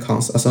pros and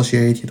cons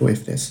associated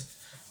with this.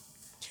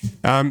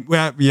 I'm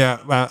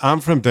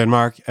from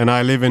Denmark, and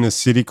I live in a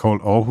city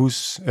called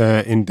Aarhus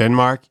in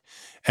Denmark.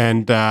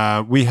 And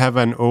we have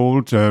an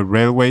old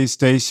railway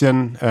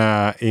station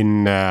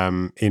in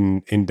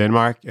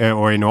Denmark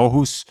or in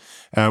Aarhus,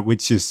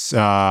 which is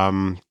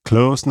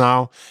closed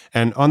now.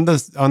 And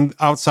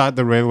outside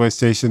the railway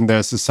station,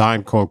 there's a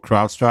sign called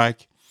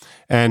CrowdStrike.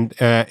 And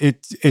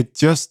it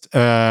just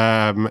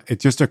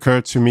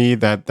occurred to me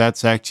that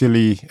that's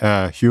actually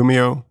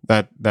Humio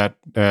that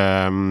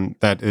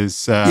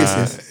is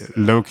yes.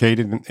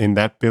 located in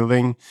that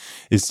building.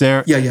 Is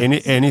there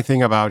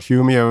anything about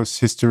Humio's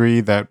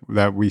history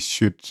that we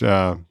should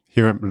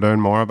learn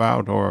more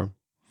about, or?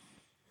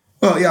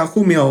 Well,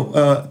 Humio,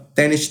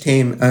 Danish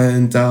team,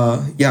 and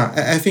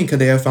I think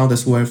their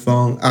founders were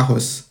from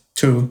Aarhus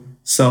too.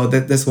 So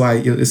that's why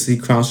you see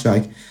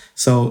CrowdStrike.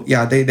 So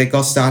they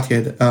got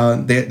started.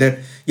 The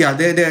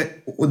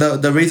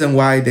reason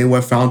why they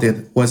were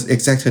founded was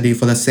exactly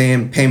for the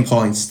same pain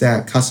points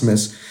that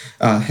customers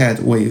had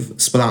with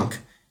Splunk.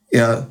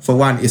 For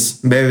one, it's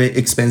very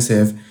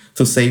expensive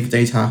to save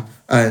data,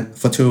 and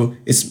for two,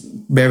 it's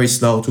very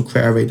slow to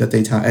query the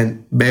data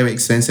and very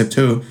expensive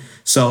too.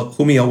 So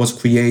Humio was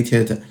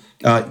created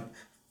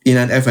in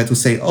an effort to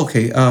say,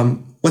 okay,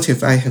 what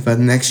if I have a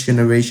next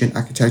generation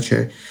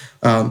architecture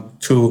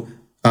to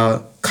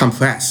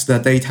compress the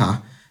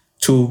data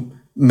to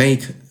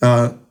make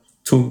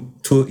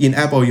to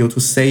enable you to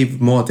save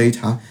more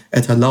data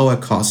at a lower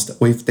cost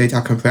with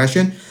data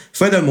compression.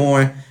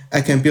 Furthermore,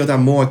 I can build up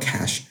more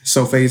cache.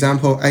 So for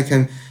example, I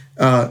can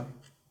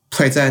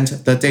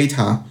present the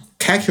data,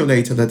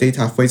 calculate the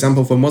data. For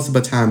example, for most of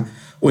the time,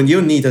 when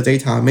you need the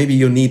data, maybe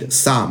you need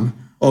sum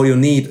or you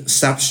need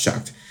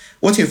subtract.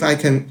 What if I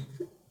can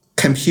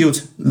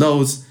compute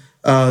those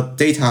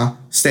data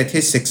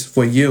statistics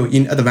for you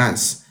in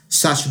advance,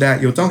 such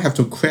that you don't have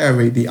to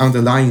query the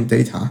underlying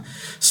data?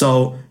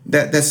 So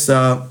that's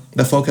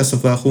the focus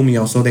of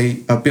Humio. So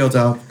they built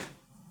a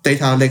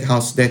data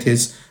lakehouse that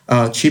is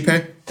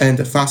cheaper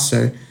and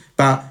faster.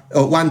 But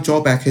one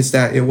drawback is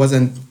that it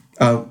wasn't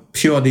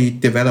purely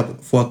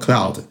developed for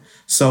cloud.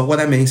 So what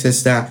that means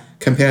is that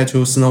compared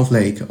to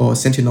Snowflake or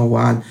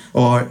Sentinel-1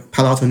 or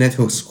Palo Alto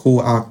Networks, who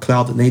are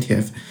cloud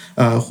native,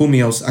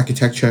 Humio's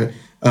architecture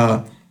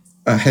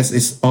has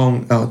its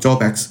own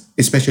drawbacks,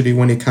 especially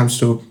when it comes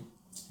to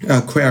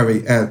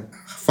query at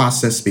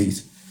faster speed.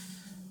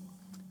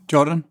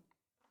 Jordan?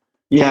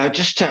 Yeah,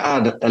 just to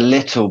add a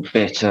little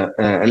bit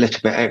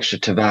extra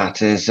to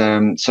that is,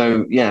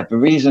 the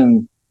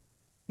reason,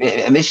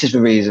 and this is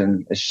the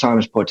reason, as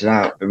Simon's pointed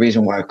out, the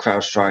reason why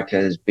CrowdStrike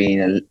has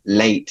been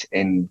late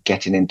in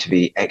getting into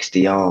the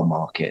XDR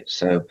market.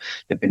 So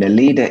they've been a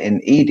leader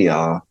in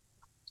EDR,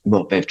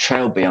 but they've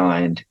trailed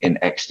behind in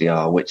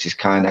XDR, which is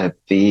kind of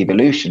the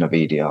evolution of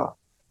EDR.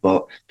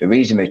 But the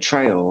reason they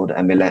trailed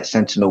and they let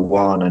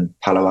Sentinel-1 and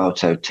Palo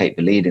Alto take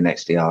the lead in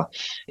XDR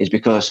is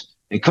because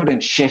they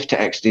couldn't shift to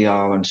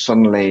XDR and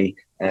suddenly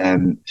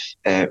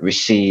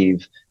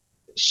receive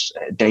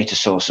data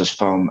sources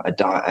from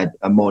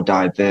a more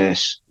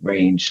diverse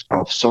range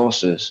of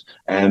sources,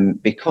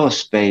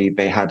 because they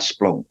had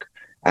Splunk,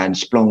 and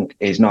Splunk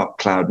is not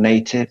cloud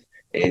native.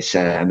 It's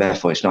and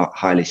therefore it's not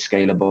highly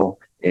scalable.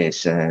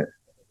 It's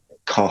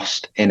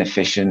cost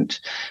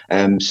inefficient.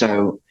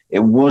 So it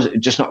was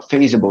just not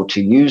feasible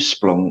to use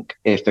Splunk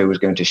if they was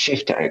going to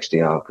shift to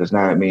XDR, because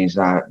now it means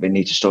that they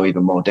need to store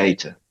even more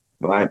data,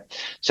 right?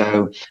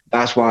 So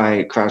that's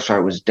why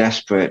CrowdStrike was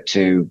desperate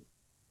to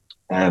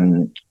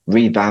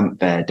revamp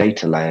their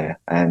data layer,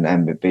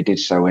 and they did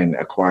so in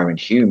acquiring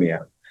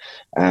Humio.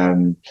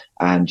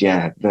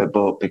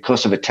 But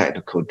because of a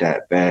technical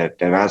debt, there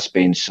has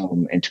been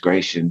some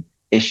integration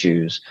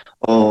issues,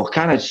 or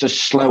kind of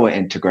just slower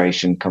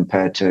integration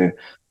compared to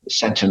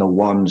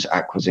Sentinel-1's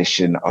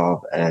acquisition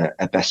of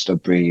a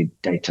best-of-breed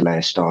data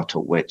layer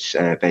startup, which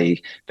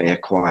they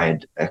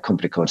acquired a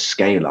company called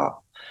Scalar.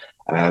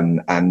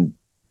 And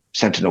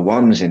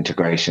Sentinel-1's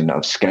integration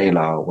of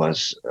Scalar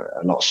was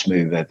a lot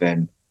smoother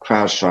than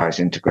CrowdStrike's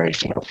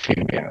integration of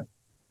Humio.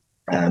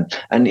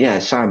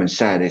 Simon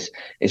said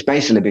it's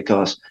basically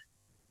because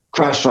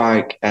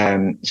CrowdStrike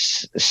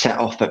set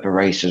off at the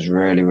races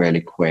really,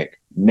 really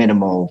quick.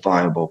 Minimal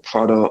viable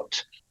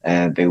product.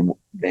 They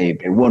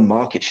won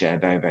market share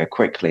very, very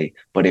quickly,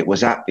 but it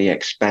was at the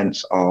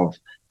expense of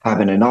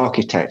having an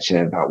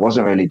architecture that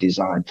wasn't really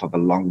designed for the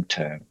long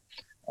term.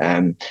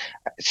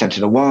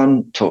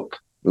 Sentinel-1 took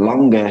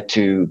longer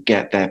to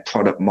get their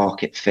product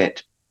market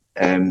fit,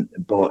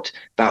 but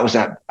that was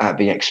at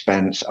the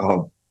expense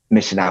of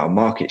missing out on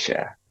market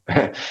share.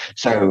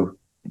 So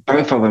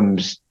both of them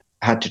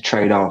had to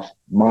trade off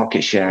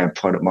market share and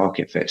product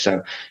market fit.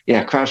 So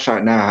yeah,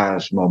 CrowdStrike now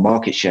has more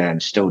market share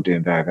and still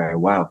doing very, very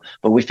well.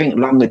 But we think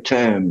longer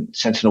term,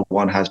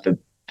 Sentinel-1 has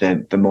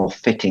the more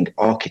fitting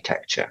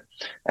architecture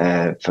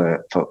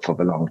for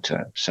the long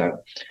term. So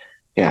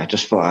yeah,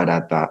 just thought I'd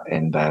add that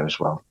in there as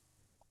well.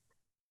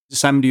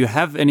 Simon, do you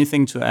have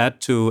anything to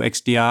add to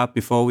XDR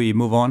before we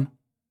move on?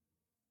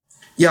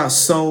 Yeah,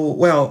 so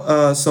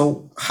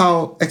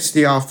how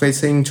XDR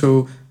fits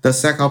into the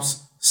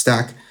SecOps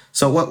stack.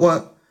 So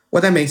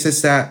what that means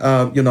is that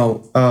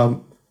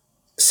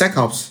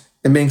SecOps,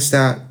 it means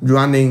that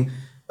running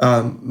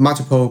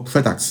multiple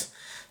products.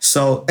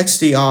 So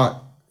XDR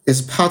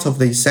is part of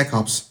the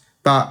SecOps,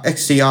 but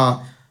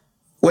XDR,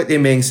 what it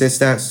means is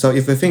that, so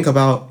if we think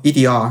about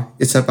EDR,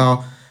 it's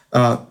about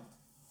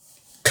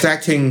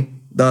collecting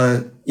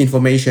the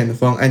information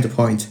from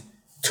endpoint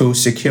to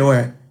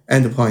secure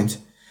endpoint.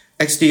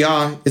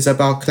 XDR is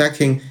about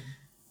collecting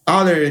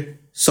other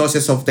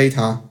sources of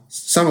data.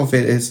 Some of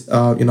it is,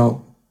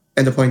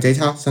 endpoint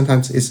data.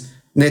 Sometimes it's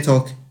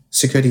network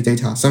security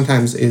data.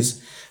 Sometimes it's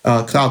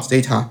cloud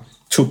data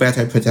to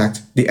better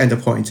protect the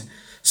endpoint.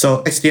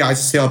 So XDR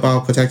is still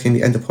about protecting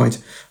the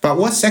endpoint. But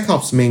what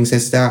SecOps means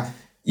is that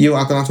you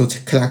are going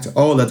to collect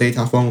all the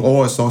data from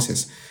all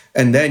sources,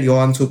 and then you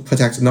want to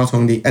protect not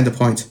only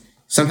endpoint.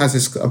 Sometimes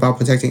it's about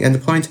protecting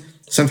endpoint.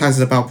 Sometimes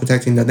it's about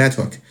protecting the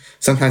network.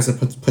 Sometimes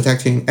it's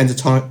protecting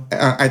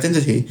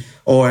identity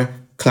or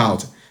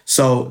cloud.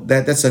 So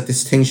that's a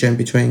distinction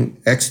between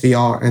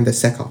XDR and the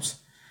SecOps.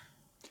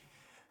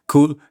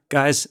 Cool.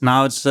 Guys,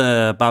 now it's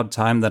about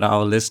time that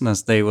our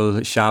listeners, they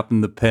will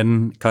sharpen the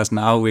pen, because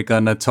now we're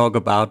going to talk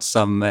about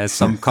some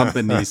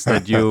companies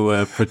that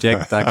you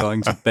project are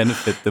going to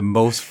benefit the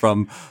most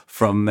from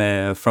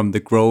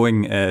the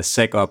growing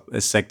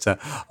SecOps sector.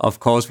 Of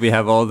course, we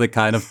have all the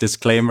kind of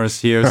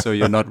disclaimers here, so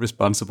you're not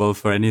responsible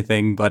for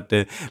anything, but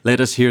let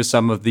us hear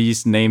some of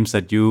these names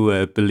that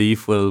you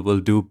believe will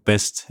do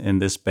best in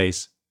this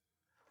space.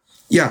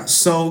 Yeah,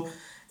 so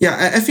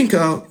I think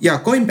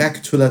going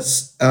back to the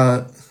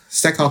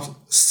SecOps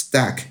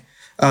stack,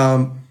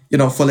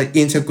 for the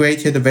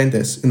integrated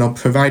vendors,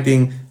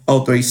 providing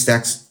all three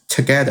stacks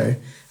together,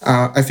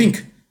 I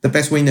think the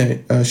best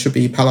winner should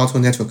be Palo Alto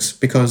Networks,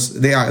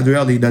 because they are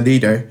really the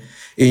leader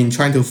in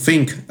trying to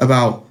think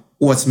about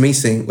what's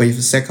missing with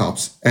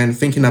SecOps and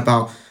thinking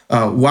about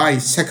why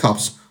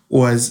SecOps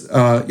was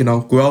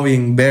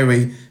growing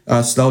very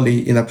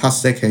slowly in the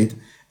past decade,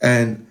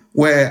 and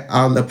where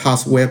are the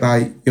paths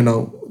whereby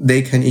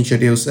they can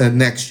introduce a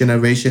next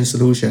generation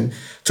solution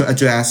to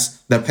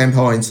address the pain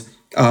points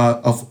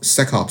of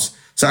SecOps.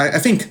 So I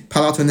think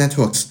Palo Alto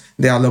Networks,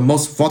 they are the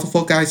most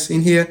thoughtful guys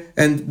in here,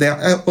 and they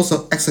are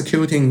also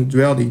executing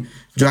really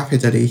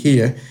rapidly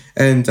here.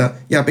 And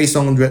based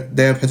on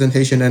their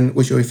presentation, and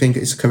which we think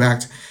is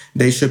correct,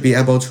 they should be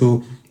able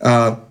to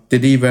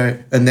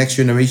deliver a next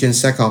generation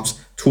SecOps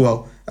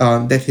tool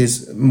that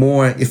is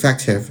more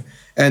effective.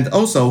 And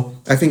also,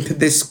 I think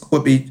this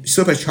would be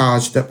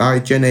supercharged by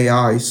Gen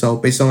AI. So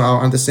based on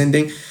our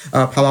understanding,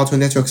 Palo Alto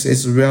Networks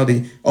is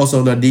really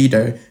also the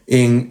leader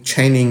in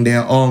training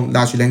their own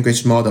large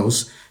language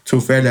models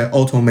to further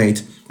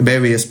automate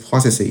various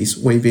processes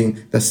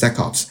within the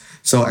SecOps.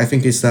 So I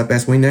think it's the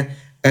best winner.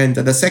 And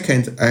the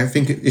second, I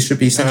think it should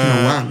be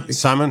Sentinel-1.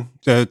 Simon,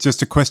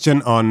 just a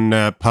question on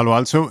Palo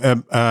Alto.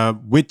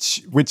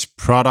 Which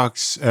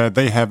products,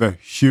 they have a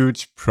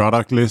huge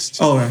product list.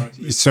 Oh,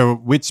 right. So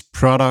which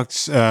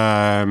products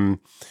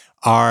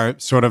are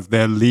sort of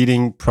their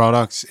leading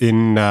products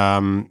in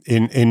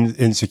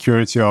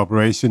security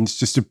operations?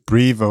 Just a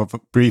brief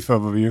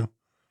overview.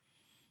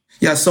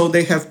 Yeah, so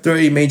they have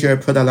 3 major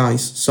product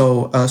lines.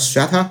 So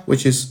Strata,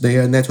 which is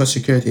their network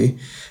security,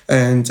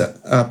 and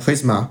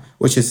Prisma,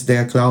 which is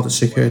their cloud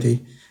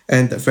security.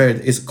 And the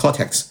third is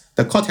Cortex.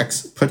 The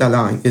Cortex product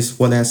line is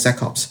for their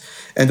SecOps.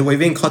 And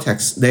within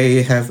Cortex,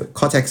 they have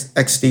Cortex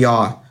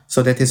XDR.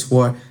 So that is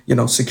for,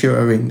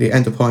 securing the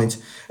endpoint.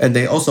 And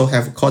they also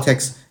have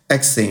Cortex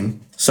XSIM.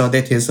 So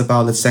that is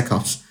about the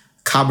SecOps,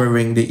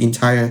 covering the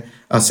entire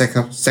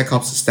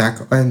SecOps stack,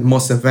 and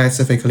more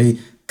specifically,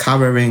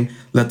 covering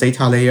the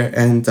data layer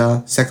and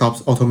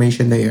SecOps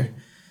automation layer.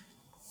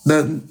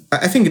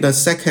 I think the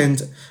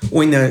second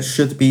winner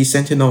should be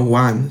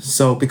Sentinel-1.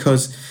 So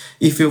because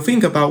if you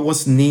think about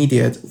what's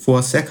needed for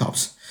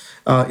SecOps,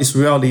 it's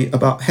really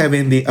about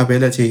having the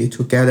ability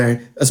to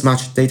gather as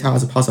much data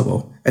as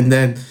possible and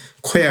then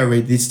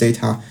query this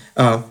data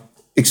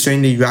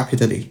extremely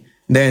rapidly.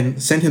 Then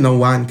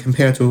Sentinel-1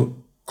 compared to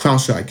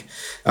CrowdStrike,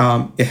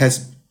 it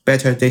has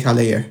better data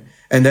layer.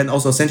 And then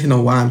also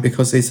Sentinel-1,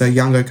 because it's a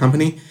younger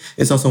company,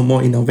 it's also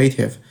more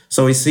innovative.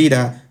 So we see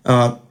that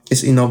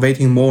it's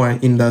innovating more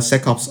in the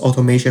SecOps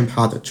automation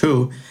part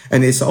too.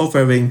 And it's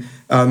offering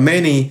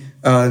many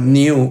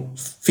new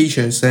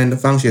features and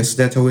functions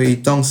that we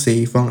don't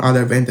see from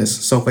other vendors.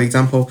 So for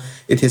example,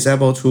 it is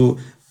able to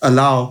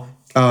allow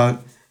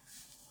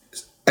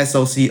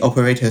SOC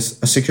operators,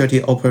 a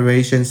security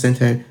operation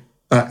center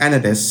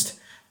analyst,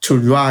 to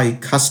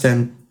write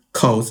custom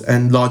codes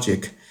and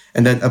logic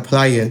and then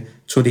apply it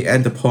to the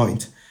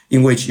endpoint,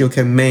 in which you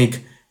can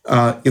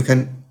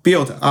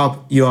build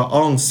up your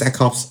own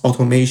SecOps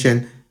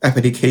automation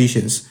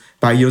applications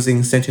by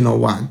using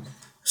Sentinel-1.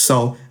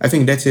 So I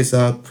think that is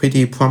a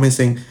pretty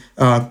promising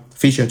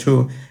feature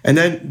too. And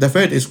then the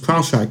third is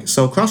CrowdStrike.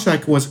 So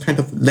CrowdStrike was kind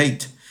of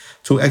late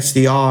to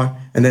XDR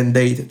and then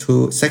late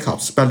to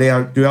SecOps, but they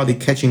are really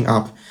catching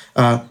up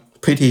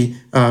pretty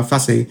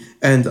fastly.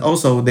 And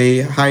also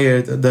they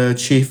hired the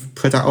chief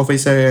product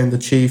officer and the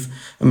chief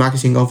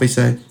marketing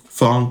officer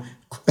from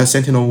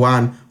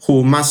Sentinel-1,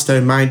 who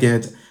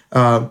masterminded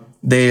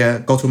their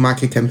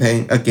go-to-market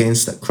campaign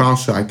against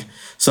CrowdStrike.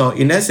 So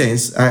in that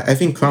sense, I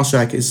think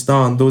CrowdStrike is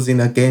not losing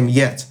the game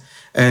yet.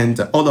 And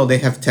although they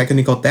have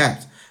technical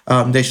depth,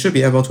 they should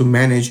be able to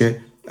manage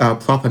it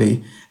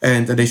properly,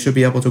 and they should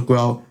be able to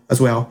grow as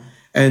well.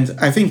 And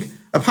I think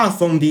apart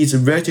from these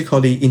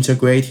vertically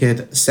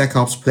integrated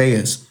SecOps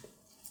players,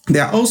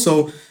 there are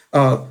also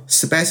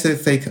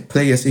specific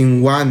players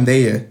in one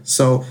layer.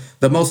 So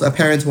the most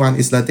apparent one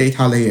is the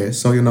data layer.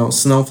 So,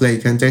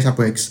 Snowflake and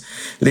Databricks,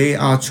 they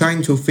are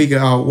trying to figure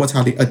out what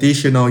are the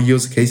additional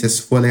use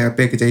cases for their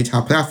big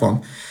data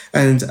platform.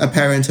 And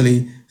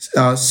apparently,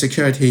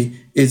 security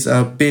is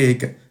a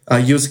big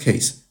use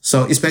case.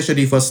 So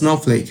especially for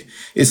Snowflake,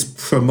 it's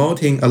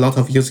promoting a lot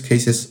of use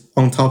cases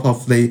on top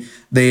of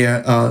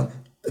their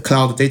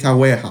cloud data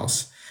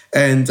warehouse.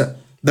 And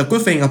the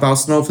good thing about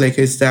Snowflake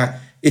is that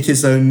it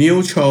is a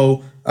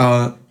neutral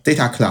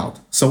data cloud.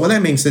 So what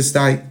that means is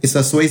that it's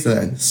a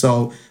Switzerland.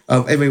 So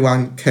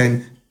everyone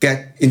can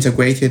get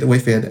integrated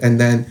with it. And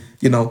then,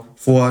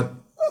 for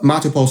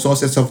multiple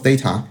sources of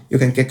data, you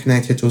can get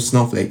connected to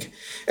Snowflake.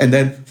 And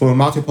then for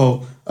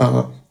multiple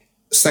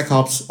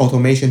SecOps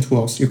automation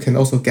tools, you can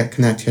also get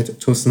connected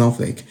to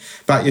Snowflake.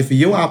 But if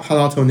you are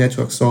Palo Alto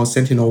Networks or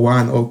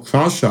Sentinel-1 or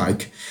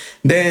CrowdStrike,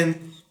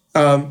 then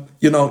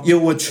you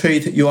would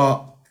treat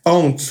your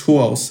own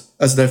tools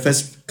as the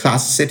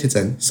first-class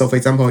citizen. So, for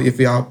example, if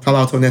you are Palo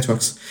Alto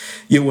Networks,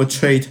 you would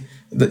treat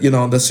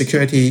the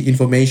security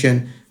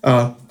information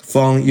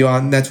from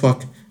your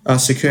network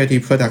security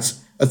products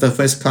as the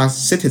first-class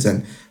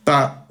citizen.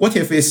 But what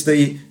if it's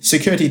the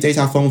security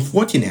data from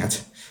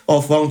Fortinet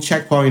or from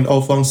Checkpoint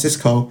or from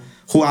Cisco,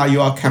 who are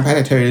your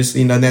competitors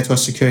in the network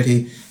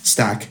security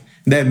stack?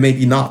 Then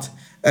maybe not.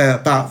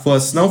 But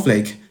for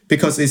Snowflake,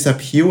 because it's a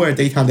pure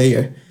data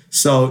layer,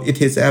 so it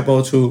is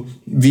able to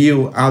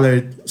view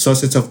other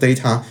sources of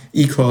data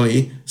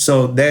equally.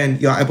 So then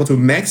you are able to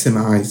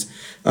maximize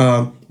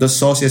the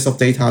sources of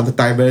data, the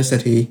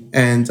diversity,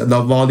 and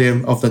the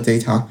volume of the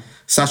data,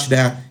 such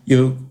that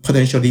you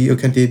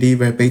can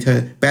deliver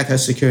better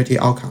security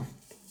outcome.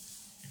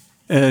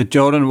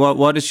 Jordan,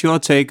 what is your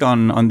take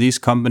on these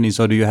companies,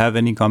 or do you have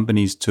any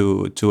companies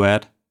to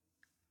add?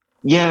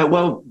 Yeah,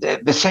 well,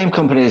 the same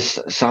companies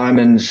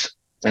Simon's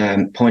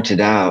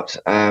pointed out,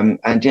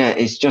 and yeah,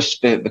 it's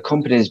just the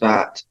companies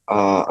that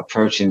are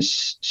approaching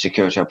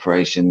security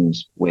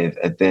operations with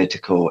a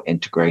vertical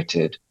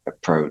integrated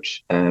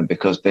approach,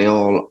 because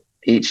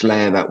each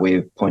layer that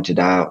we've pointed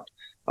out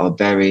are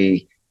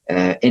very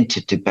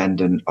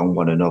interdependent on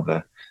one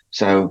another.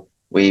 So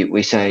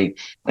we say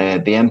the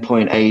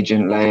endpoint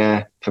agent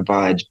layer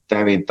provides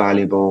very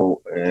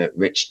valuable,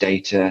 rich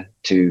data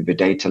to the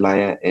data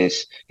layer.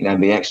 It's, the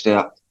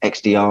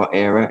XDR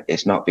era.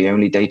 It's not the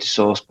only data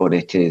source, but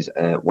it is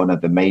one of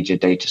the major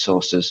data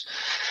sources.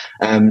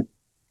 So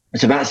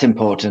that's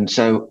important.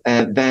 So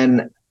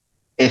then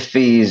if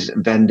these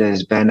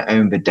vendors then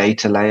own the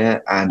data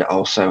layer and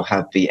also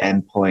have the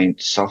endpoint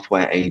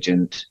software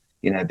agent,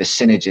 the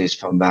synergies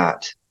from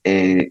that,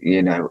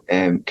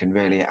 can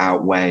really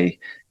outweigh,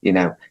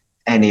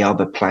 any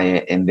other player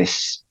in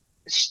this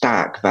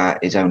stack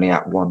that is only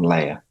at one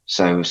layer.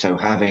 So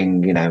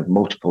having,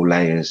 multiple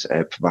layers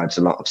provides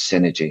a lot of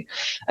synergy.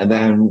 And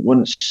then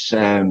once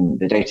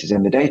the data is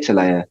in the data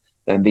layer,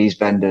 then these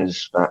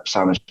vendors that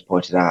Simon's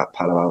pointed out,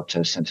 Palo Alto,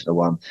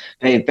 SentinelOne,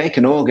 they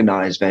can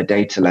organize their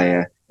data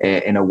layer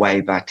in a way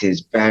that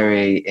is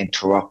very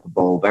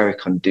interoperable, very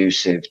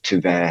conducive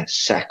to their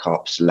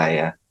SecOps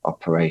layer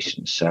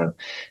operations. So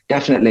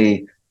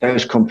definitely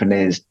those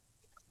companies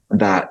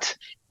that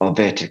are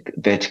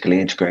vertically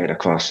integrated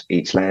across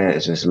each layer,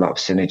 there's a lot of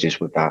synergies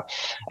with that.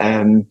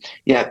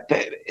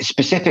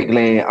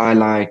 Specifically, I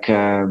like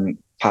Palo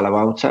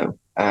Alto.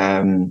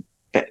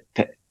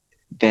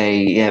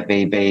 They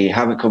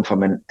haven't come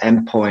from an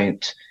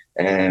endpoint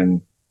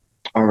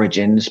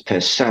origins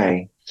per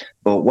se,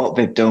 but what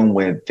they've done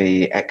with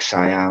the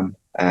XIAM,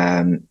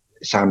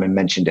 Simon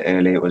mentioned it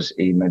earlier.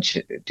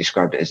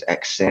 Described it as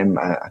XSIM.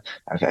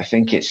 I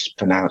think it's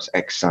pronounced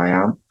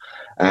XIAM,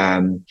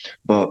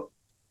 but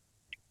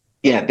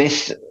yeah, when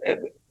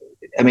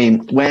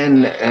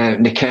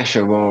Nikesh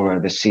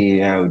Arora, the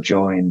CEO,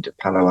 joined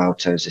Palo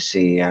Alto as the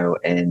CEO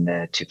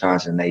in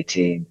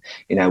 2018,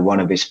 one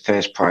of his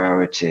first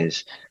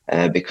priorities,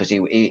 because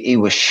he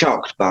was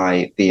shocked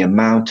by the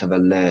amount of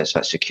alerts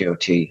that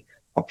security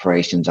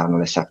operations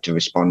analysts have to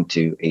respond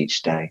to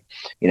each day.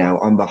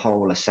 On the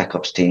whole, the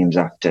SecOps teams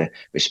have to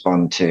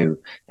respond to,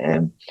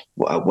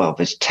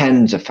 there's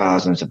tens of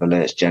thousands of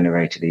alerts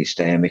generated each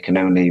day, and we can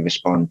only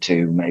respond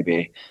to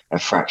maybe a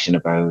fraction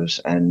of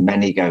those, and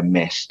many go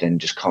missed and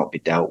just can't be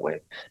dealt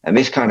with. And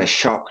this kind of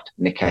shocked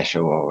Nikesh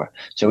Arora.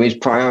 So his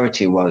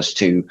priority was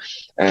to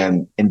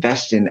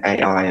invest in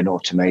AI and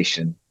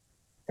automation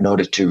in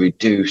order to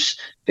reduce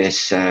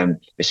this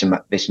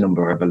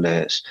number of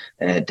alerts.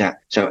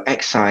 So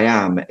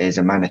XIAM is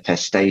a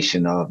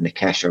manifestation of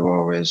Nikesh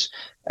Arora's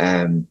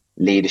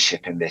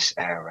leadership in this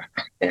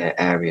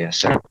area.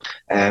 So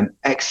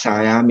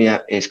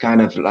XIAM, is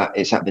kind of like,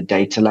 it's at the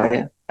data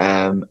layer,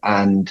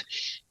 and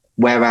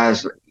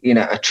whereas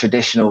a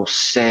traditional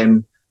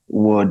SIM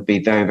would be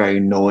very, very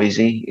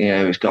noisy.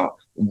 It's got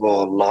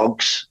raw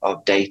logs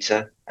of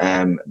data.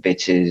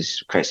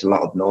 Creates a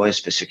lot of noise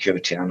for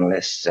security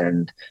analysts,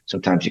 and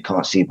sometimes you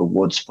can't see the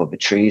woods for the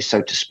trees,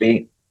 so to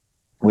speak.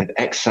 With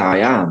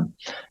XIAM,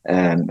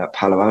 that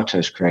Palo Alto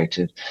has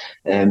created,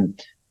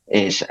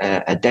 is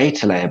a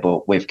data layer,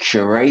 but with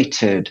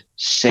curated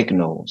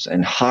signals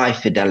and high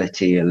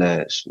fidelity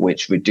alerts,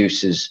 which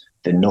reduces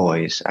the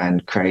noise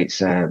and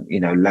creates,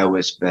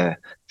 lowers the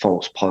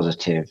false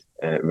positive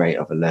rate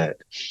of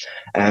alert.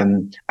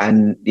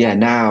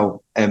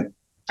 Now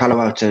Palo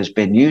Alto has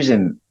been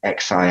using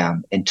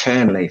XIAM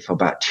internally for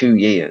about 2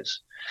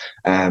 years,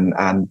 and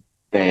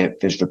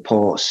there's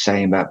reports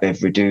saying that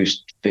they've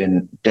reduced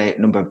the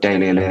number of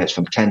daily alerts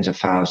from tens of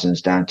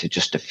thousands down to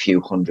just a few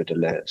hundred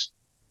alerts.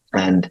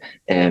 And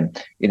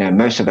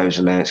most of those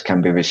alerts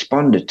can be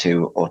responded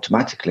to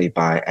automatically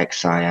by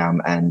XIAM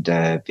and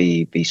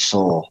the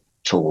SOAR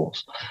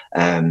tools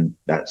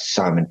that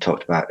Simon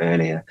talked about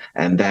earlier.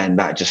 And then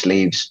that just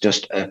leaves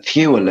just a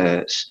few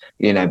alerts,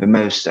 the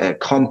most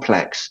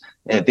complex,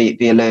 the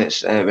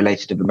alerts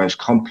related to the most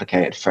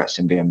complicated threats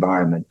in the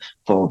environment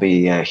for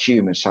the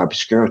human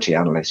cybersecurity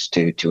analysts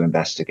to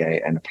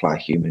investigate and apply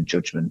human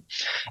judgment.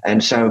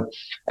 And so,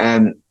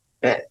 and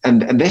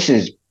this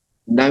is,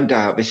 no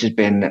doubt, this has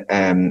been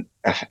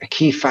a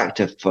key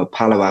factor for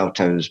Palo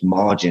Alto's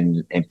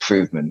margin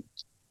improvement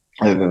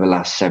over the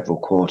last several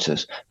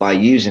quarters. By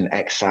using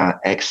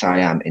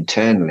XIAM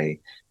internally,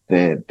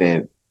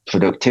 the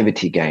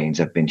productivity gains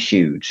have been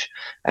huge.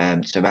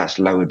 So that's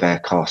lowered their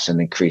costs and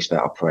increased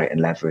their operating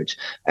leverage.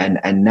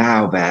 And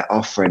now they're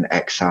offering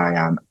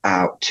XIAM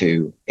out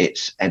to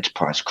its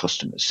enterprise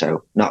customers.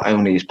 So not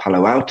only is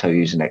Palo Alto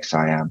using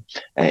XIAM,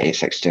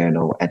 its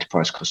external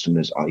enterprise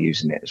customers are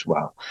using it as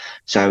well.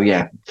 So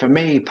yeah, for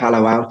me,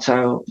 Palo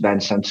Alto, then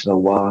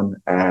SentinelOne,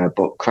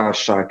 but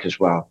CrowdStrike as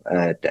well,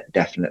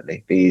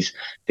 definitely.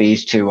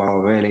 These two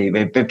are really,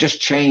 they've just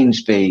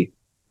changed the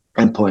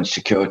endpoint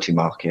security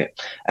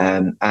market.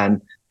 And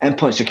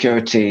endpoint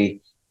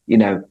security,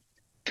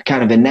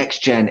 kind of the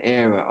next gen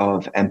era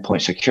of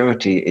endpoint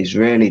security is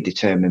really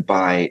determined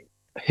by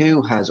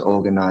who has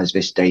organized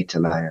this data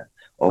layer,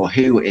 or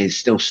who is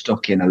still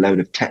stuck in a load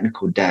of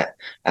technical debt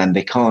and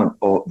they can't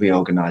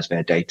reorganize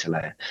their data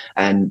layer.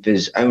 And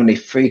there's only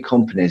 3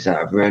 companies that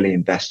have really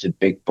invested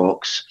big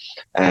bucks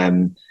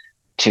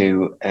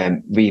to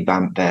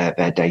revamp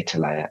their data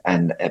layer,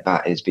 and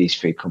that is these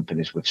 3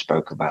 companies we've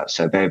spoke about.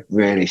 So they've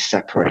really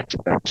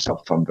separated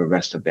themselves from the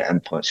rest of the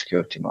endpoint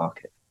security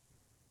market.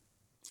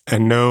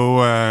 And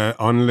no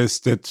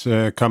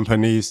unlisted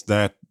companies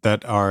that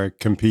are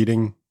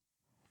competing?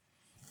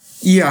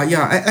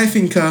 I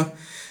think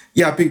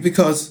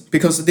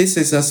because this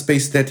is a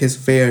space that is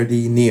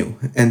fairly new,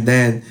 and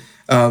then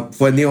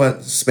for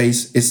newer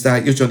space, is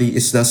that usually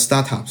it's the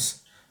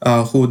startups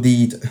who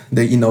lead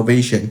the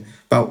innovation.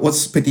 But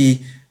what's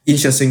pretty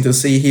interesting to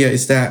see here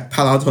is that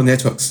Palo Alto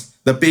Networks,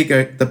 the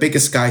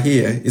biggest guy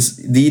here,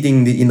 is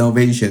leading the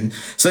innovation.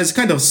 So it's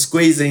kind of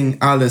squeezing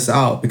others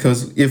out,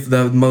 because if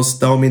the most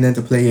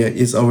dominant player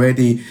is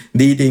already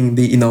leading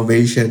the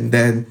innovation,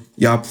 then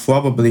you're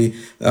probably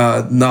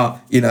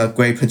not in a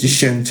great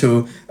position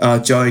to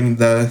join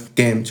the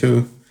game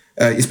too,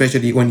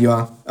 especially when you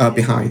are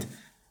behind.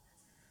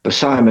 But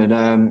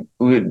Simon,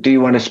 do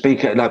you want to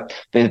speak? Like,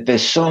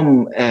 there's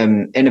some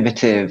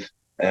innovative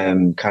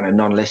kind of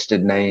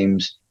non-listed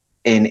names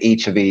in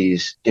each of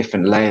these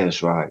different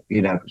layers, right?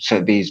 You know, so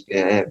these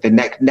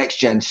the next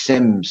gen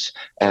SIMs.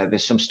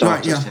 There's some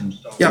startups.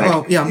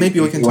 Right, maybe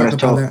we can talk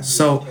about that.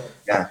 So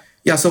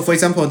so for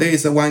example, there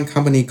is one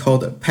company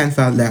called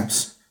Panther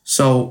Labs.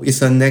 So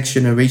it's a next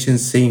generation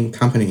SIM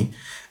company.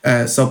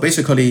 So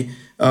basically,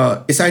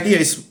 its idea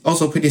is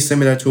also pretty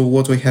similar to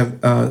what we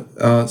have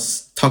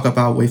talked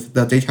about with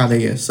the data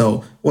layer.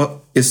 So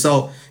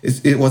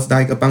it was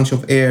like a bunch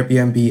of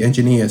Airbnb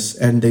engineers,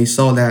 and they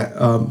saw that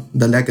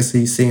the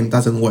legacy SIM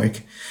doesn't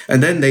work.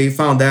 And then they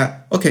found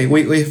that, okay,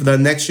 with the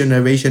next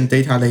generation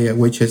data layer,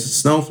 which is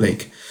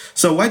Snowflake,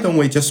 so why don't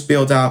we just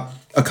build up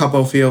a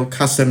couple of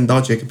custom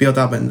logic, build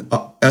up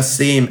a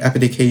SIM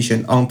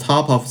application on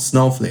top of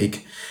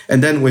Snowflake,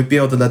 and then we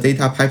build the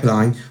data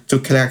pipeline to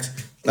collect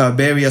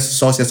various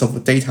sources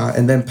of data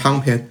and then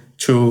pump it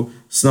to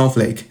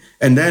Snowflake.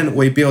 And then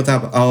we build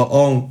up our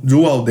own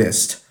rule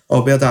list,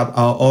 or build up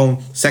our own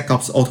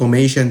SecOps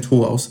automation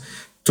tools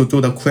to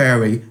do the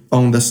query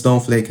on the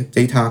Snowflake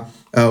data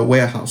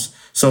warehouse.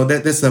 So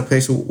that's the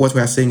place. What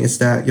we are seeing is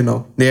that, you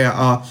know, there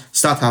are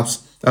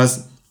startups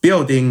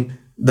building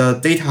the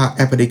data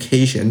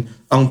application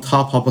on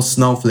top of a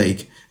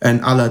Snowflake and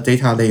other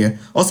data layer.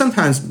 Or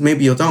sometimes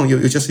maybe you don't,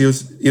 you just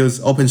use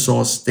open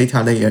source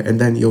data layer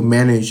and then you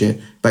manage it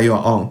by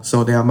your own.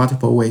 So there are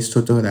multiple ways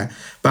to do that.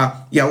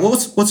 But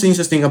what's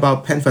interesting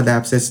about Panther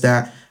Labs is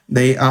that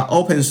they are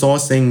open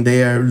sourcing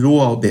their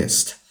rule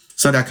list.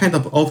 So they're kind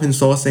of open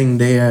sourcing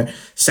their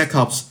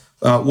SecOps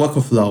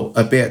workflow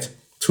a bit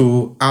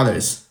to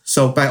others.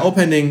 So by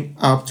opening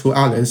up to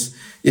others,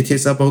 it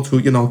is able to,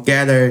 you know,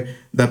 gather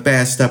the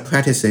best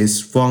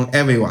practices from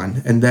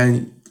everyone, and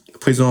then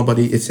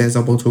presumably it's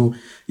able to,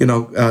 you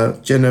know,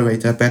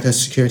 generate a better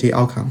security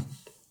outcome.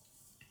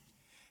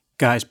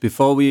 Guys,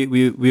 before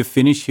we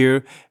finish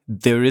here,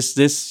 there is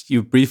this,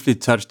 you briefly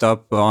touched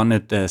up on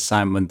it,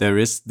 Simon, there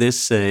is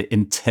this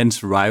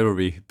intense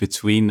rivalry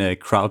between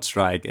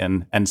CrowdStrike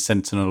and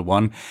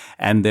SentinelOne,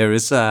 and there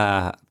is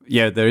a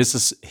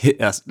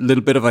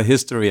little bit of a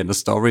history and a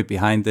story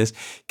behind this.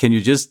 Can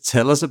you just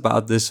tell us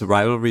about this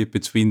rivalry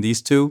between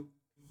these two?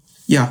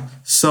 Yeah,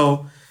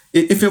 so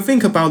if you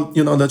think about,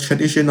 you know, the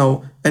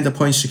traditional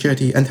endpoint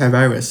security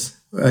antivirus,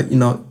 you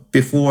know,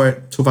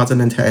 before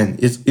 2010,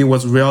 it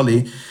was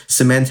really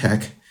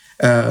Symantec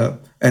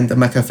and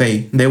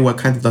McAfee. They were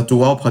kind of the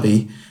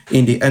duopoly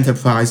in the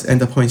enterprise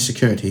endpoint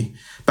security.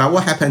 But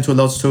what happened to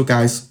those two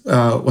guys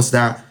was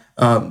that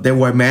they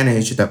were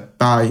managed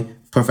by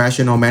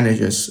professional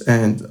managers,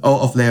 and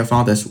all of their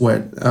founders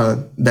were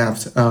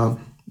left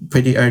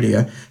pretty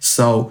earlier.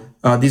 So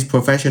these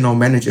professional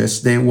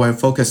managers, they were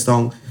focused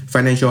on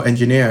financial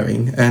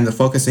engineering and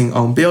focusing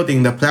on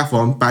building the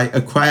platform by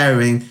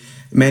acquiring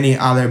many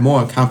other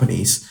more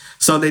companies.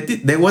 So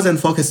they wasn't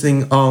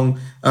focusing on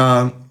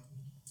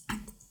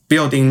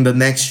building the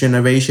next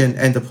generation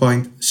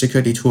endpoint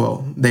security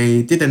tool.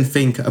 They didn't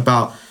think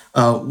about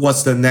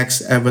what's the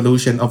next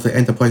evolution of the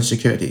endpoint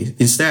security.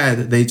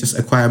 Instead, they just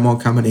acquire more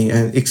company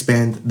and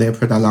expand their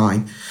product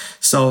line.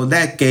 So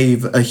that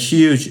gave a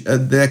huge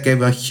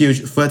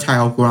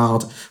fertile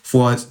ground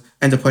for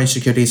endpoint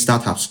security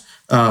startups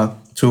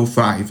to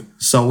thrive.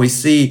 So we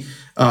see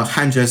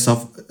hundreds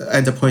of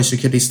endpoint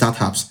security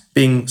startups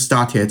being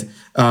started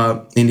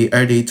in the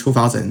early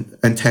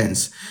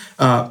 2010s.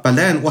 But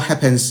then what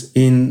happens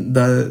in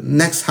the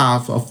next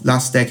half of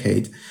last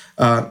decade,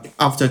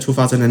 after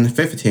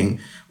 2015,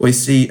 we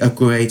see a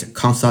great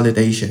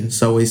consolidation.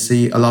 So we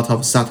see a lot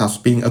of startups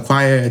being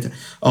acquired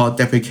or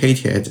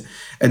deprecated.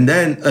 And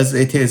then as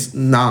it is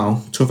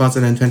now,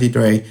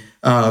 2023,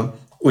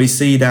 we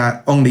see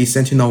that only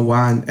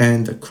SentinelOne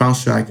and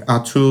CrowdStrike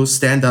are two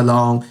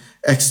standalone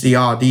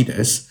XDR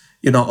leaders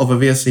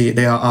obviously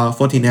there are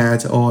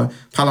Fortinet or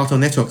Palo Alto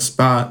Networks,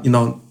 but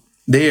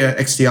their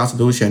XDR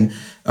solution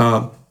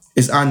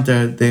is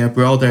under their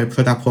broader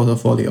product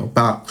portfolio.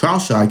 But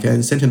CrowdStrike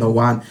and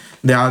SentinelOne,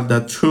 they are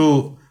the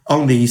true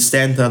only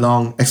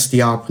standalone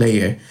XDR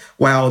player,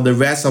 while the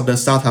rest of the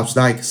startups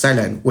like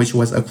Silent, which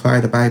was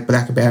acquired by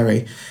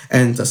BlackBerry,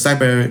 and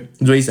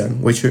Cybersecurity,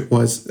 which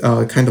was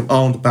kind of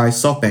owned by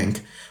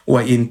SoftBank,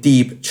 were in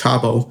deep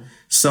trouble.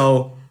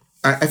 So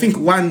I think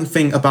one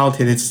thing about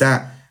it is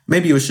that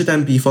maybe you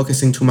shouldn't be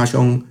focusing too much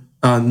on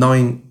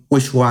knowing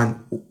which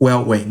one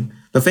will win.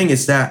 The thing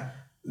is that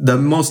the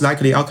most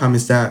likely outcome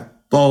is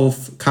that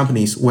both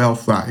companies will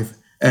thrive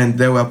and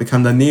they will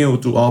become the new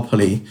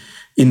duopoly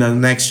in the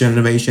next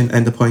generation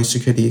endpoint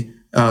security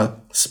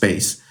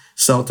space.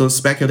 So to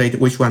speculate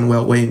which one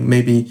will win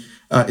maybe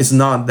is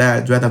not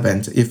that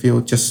relevant if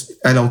you just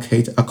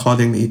allocate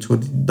accordingly to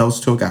those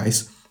two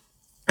guys.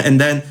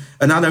 And then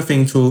another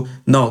thing to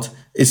note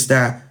is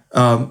that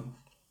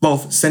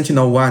both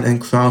SentinelOne and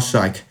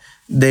CrowdStrike,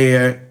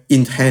 their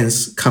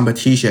intense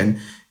competition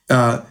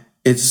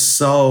is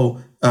so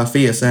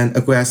fierce and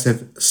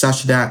aggressive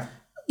such that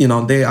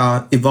they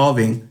are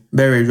evolving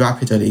very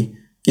rapidly.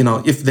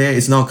 If there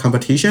is no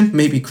competition,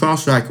 maybe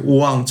CrowdStrike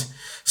won't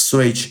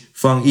switch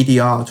from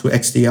EDR to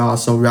XDR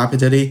so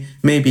rapidly.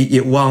 Maybe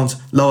it won't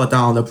lower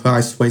down the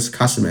price for its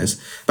customers.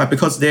 But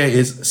because there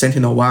is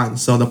SentinelOne,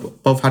 so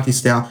both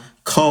parties, they are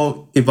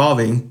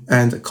co-evolving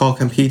and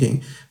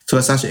co-competing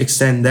to such an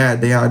extent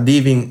that they are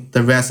leaving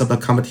the rest of the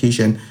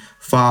competition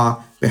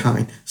far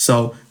behind.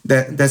 So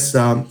that's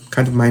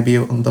kind of my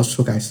view on those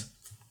two guys.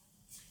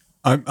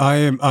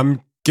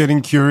 I'm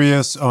getting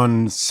curious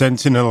on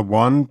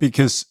SentinelOne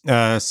because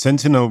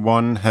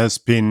SentinelOne has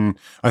been.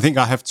 I think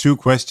I have two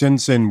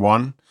questions in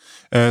one.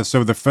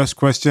 So the first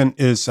question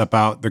is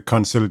about the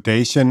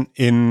consolidation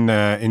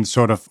in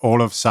sort of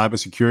all of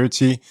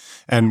cybersecurity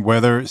and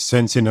whether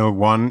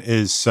SentinelOne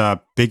is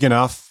big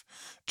enough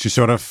to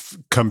sort of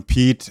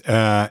compete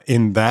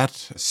in that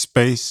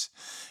space.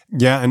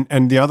 Yeah,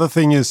 and the other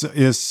thing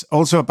is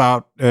also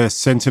about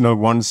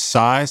SentinelOne's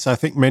size. I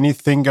think many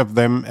think of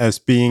them as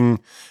being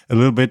a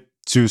little bit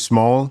too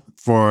small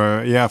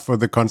for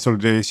the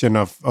consolidation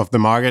of the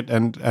market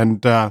and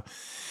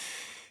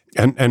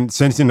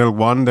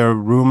SentinelOne. There are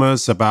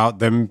rumors about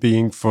them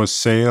being for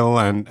sale,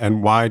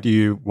 and why do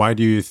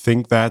you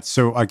think that?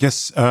 So I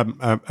guess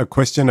a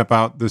question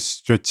about the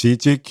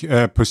strategic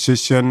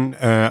position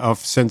of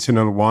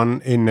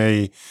SentinelOne in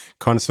a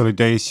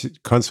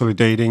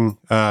consolidating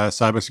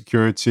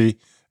cybersecurity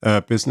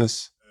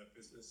business.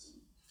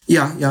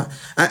 Yeah.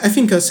 I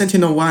think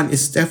SentinelOne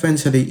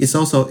is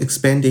also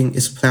expanding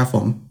its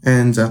platform,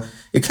 and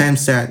it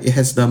claims that it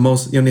has the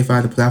most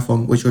unified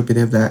platform, which we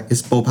believe that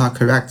is ballpark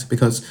correct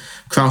because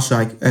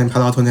CrowdStrike and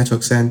Palo Alto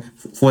Networks and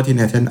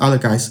Fortinet and other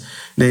guys,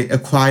 they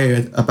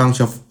acquired a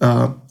bunch of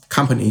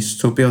companies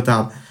to build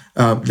up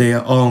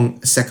their own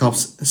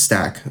SecOps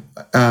stack.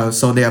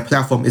 So their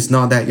platform is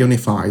not that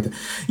unified.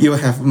 You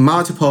have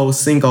multiple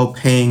single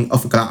pane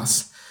of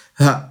glass.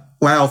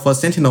 While for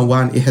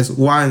SentinelOne, it has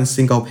one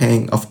single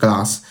pane of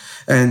glass,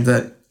 and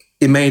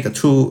it made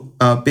two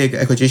big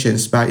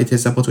acquisitions, but it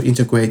is able to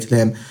integrate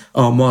them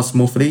more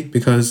smoothly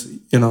because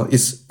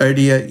it's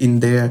earlier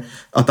in their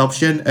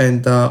adoption,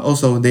 and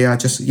also they are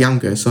just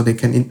younger, so they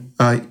can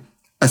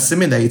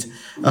assimilate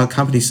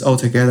companies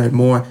altogether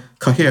more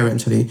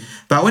coherently.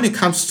 But when it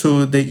comes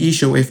to the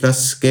issue with the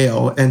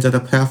scale and the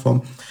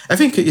platform, I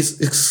think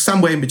it's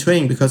somewhere in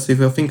between because if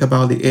you think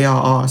about the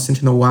ARR,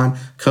 SentinelOne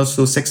close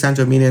to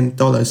 $600 million,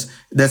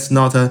 that's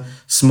not a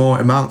small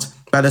amount.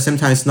 But at the same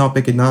time, it's not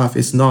big enough.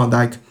 It's not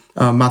like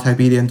a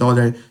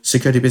multi-billion-dollar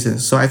security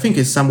business. So I think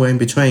it's somewhere in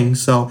between.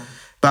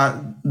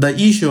 But the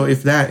issue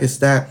with that is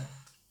that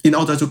in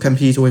order to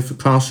compete with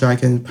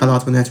CrowdStrike and Palo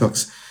Alto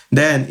Networks,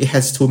 then it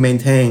has to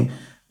maintain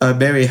a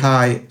very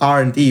high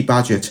R&D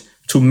budget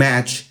to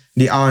match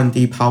the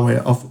R&D power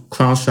of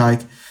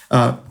CrowdStrike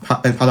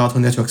and Palo Alto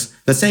Networks.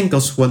 The same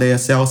goes for their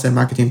sales and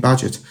marketing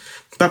budget.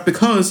 But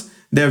because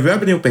their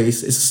revenue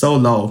base is so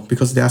low,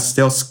 because they are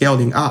still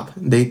scaling up,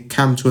 they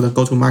come to the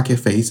go-to-market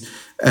phase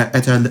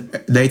at a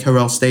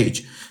lateral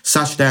stage,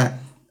 such that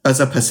as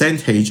a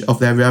percentage of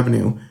their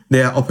revenue,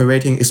 their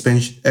operating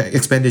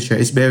expenditure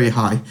is very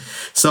high.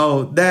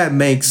 So that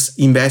makes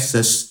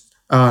investors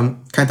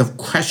kind of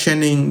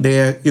questioning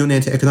their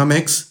unit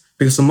economics,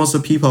 because most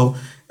of the people,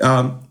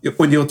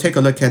 when you take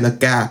a look at the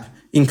GAAP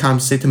income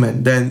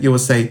statement, then you will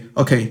say,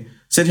 okay,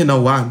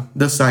 SentinelOne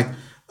looks like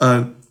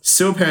a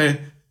super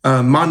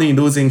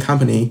money-losing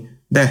company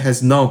that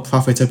has no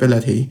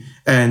profitability.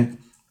 And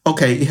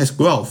okay, it has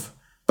growth,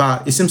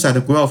 but it seems like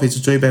the growth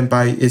is driven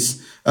by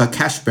its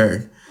cash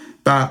burn.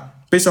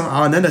 But based on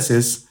our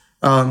analysis,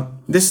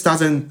 this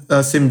doesn't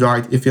seem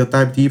right if you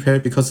dive deeper,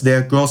 because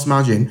their gross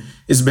margin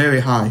is very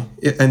high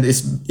and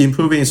it's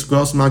improving its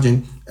gross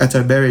margin at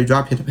a very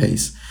rapid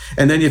pace.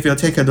 And then if you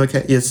take a look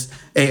at its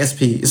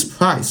ASP, its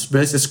price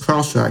versus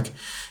CrowdStrike,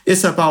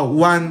 it's about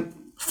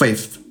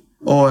 1/5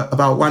 or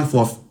about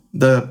 1/4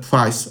 the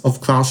price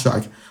of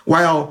CrowdStrike,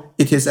 while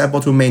it is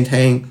able to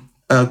maintain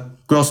a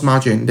gross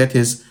margin that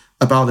is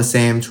about the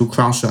same to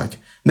CrowdStrike.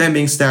 That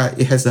means that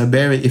it has a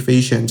very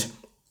efficient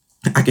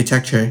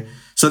architecture.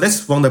 So that's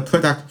from the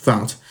product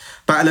front.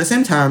 But at the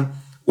same time,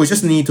 we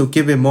just need to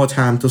give it more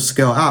time to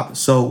scale up.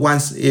 So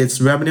once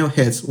its revenue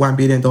hits $1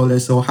 billion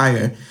or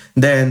higher,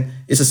 then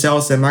its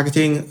sales and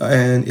marketing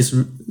and its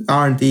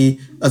R&D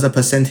as a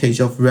percentage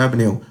of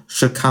revenue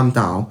should come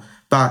down.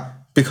 But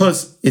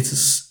because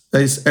it's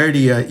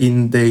earlier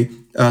in the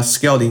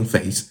scaling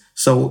phase,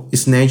 so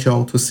it's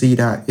natural to see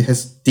that it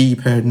has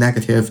deeper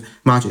negative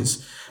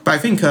margins. But I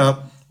think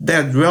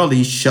that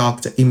really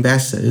shocked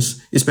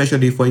investors,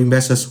 especially for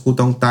investors who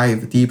don't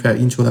dive deeper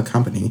into the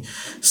company.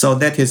 So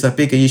that is a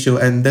big issue,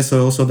 and that's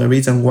also the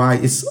reason why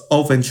it's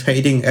often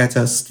trading at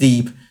a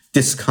steep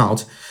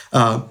discount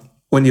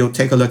when you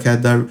take a look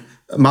at the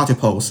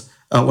multiples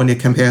when it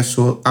compares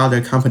to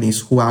other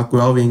companies who are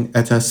growing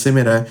at a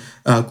similar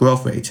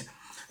growth rate.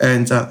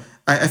 And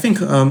I think,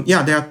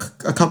 there are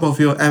a couple of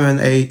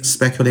M&A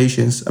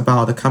speculations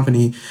about the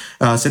company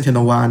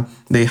SentinelOne.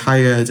 They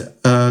hired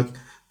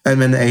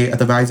M&A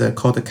advisor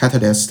called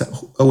Catalyst,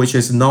 which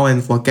is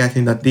known for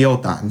getting the deal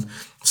done.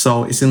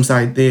 So it seems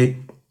like they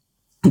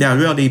are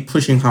really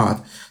pushing hard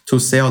to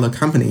sell the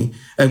company,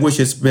 and which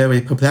is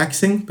very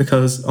perplexing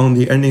because on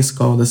the earnings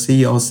call, the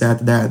CEO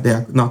said that they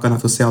are not going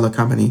to sell the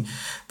company.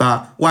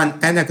 But one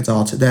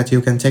anecdote that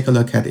you can take a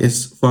look at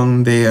is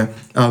from their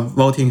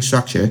voting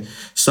structure.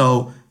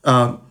 So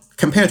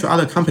compared to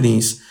other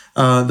companies,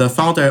 the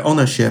founder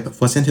ownership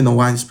for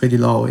SentinelOne is pretty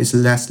low. It's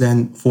less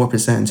than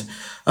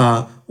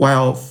 4%.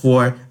 While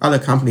for other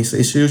companies,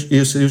 it's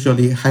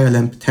usually higher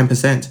than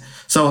 10%.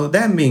 So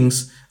that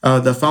means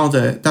the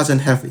founder doesn't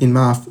have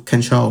enough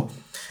control.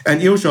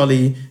 And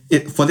usually,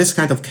 for this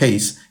kind of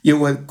case, you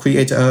will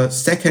create a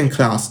second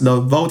class,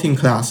 the voting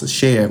class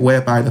share,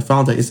 whereby the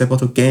founder is able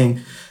to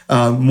gain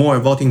more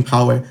voting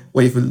power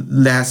with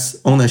less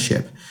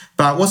ownership.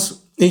 But what's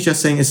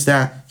interesting is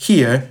that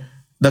here,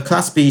 the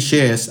Class B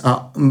shares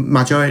are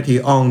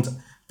majority owned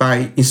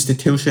by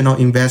institutional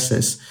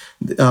investors,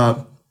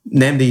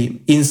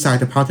 namely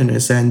Insider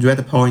Partners and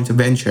Redpoint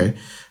Venture,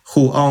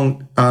 who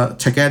own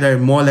together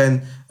more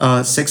than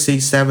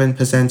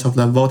 67% of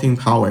the voting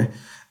power,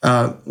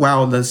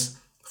 while the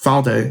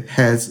founder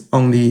has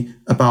only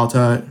about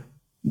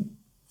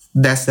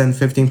less than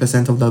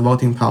 15% of the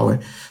voting power.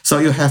 So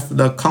you have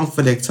the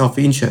conflict of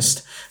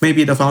interest.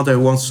 Maybe the founder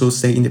wants to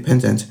stay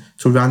independent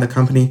to run the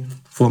company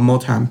for more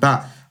time,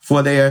 but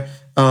for their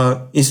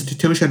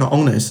institutional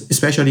owners,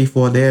 especially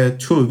for their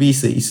two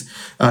VCs,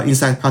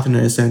 Inside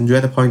Partners and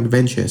Redpoint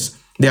Ventures,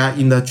 they are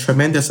in a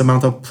tremendous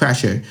amount of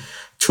pressure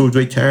to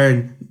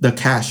return the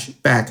cash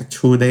back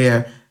to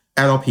their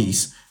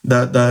LPs,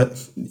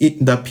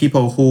 the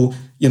people who,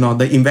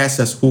 the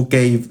investors who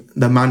gave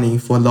the money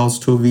for those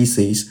two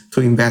VCs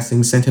to invest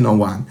in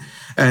SentinelOne.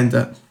 And,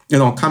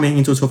 coming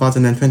into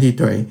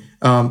 2023,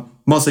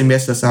 most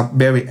investors are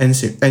very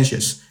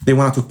anxious. They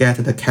want to get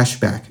the cash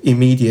back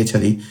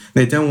immediately.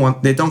 They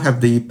don't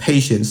have the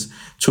patience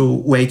to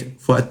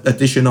wait for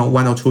additional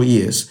 1 or 2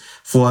 years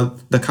for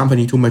the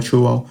company to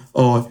mature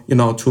or,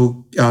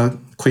 to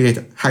create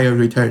higher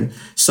return.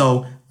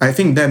 So I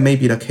think that may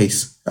be the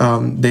case.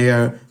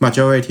 Their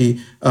majority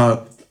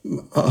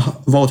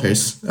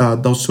voters,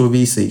 those two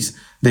VCs,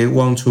 they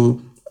want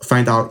to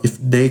find out if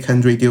they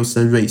can reduce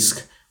the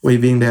risk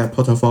within their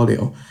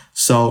portfolio.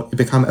 So it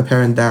becomes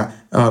apparent that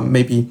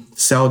maybe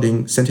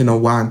selling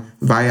SentinelOne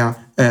via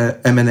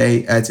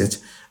M&A exit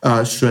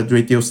should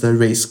reduce the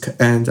risk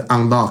and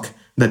unlock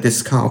the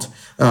discount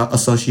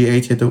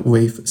associated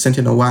with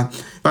SentinelOne.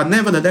 But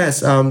nevertheless,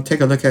 take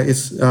a look at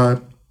its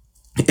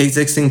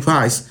existing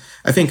price.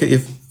 I think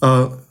if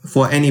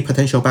for any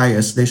potential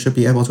buyers, they should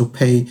be able to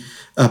pay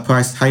a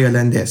price higher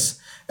than this.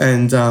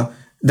 And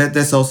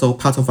that's also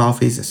part of our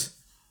thesis.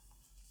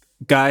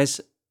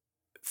 Guys,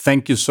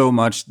 thank you so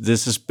much.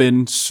 This has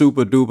been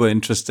super duper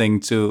interesting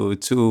to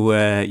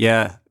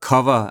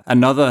cover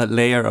another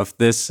layer of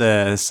this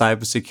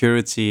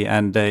cybersecurity,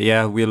 and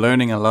we're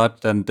learning a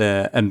lot.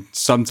 And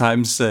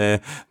sometimes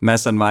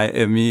Mads and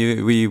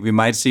me, we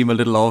might seem a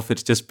little off.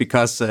 It's just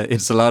because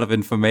it's a lot of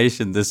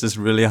information. This is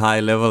really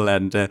high level,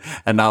 and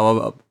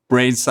our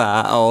brains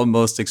are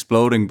almost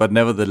exploding, but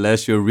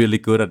nevertheless, you're really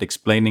good at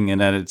explaining it.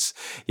 And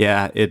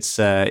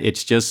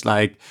it's just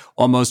like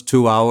almost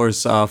 2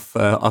 hours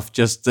of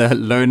just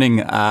learning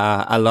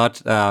a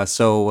lot.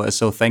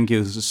 So thank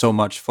you so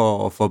much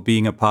for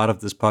being a part of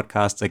this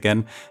podcast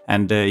again.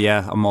 And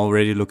I'm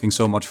already looking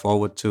so much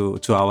forward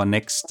to our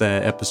next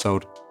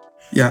episode.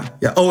 Yeah,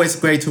 always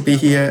great to be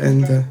here.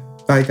 And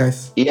bye,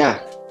 guys.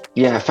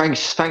 Yeah,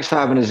 thanks for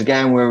having us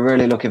again. We're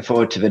really looking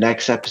forward to the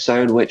next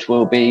episode, which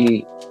will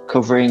be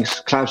covering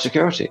cloud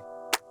security.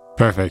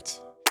 Perfect.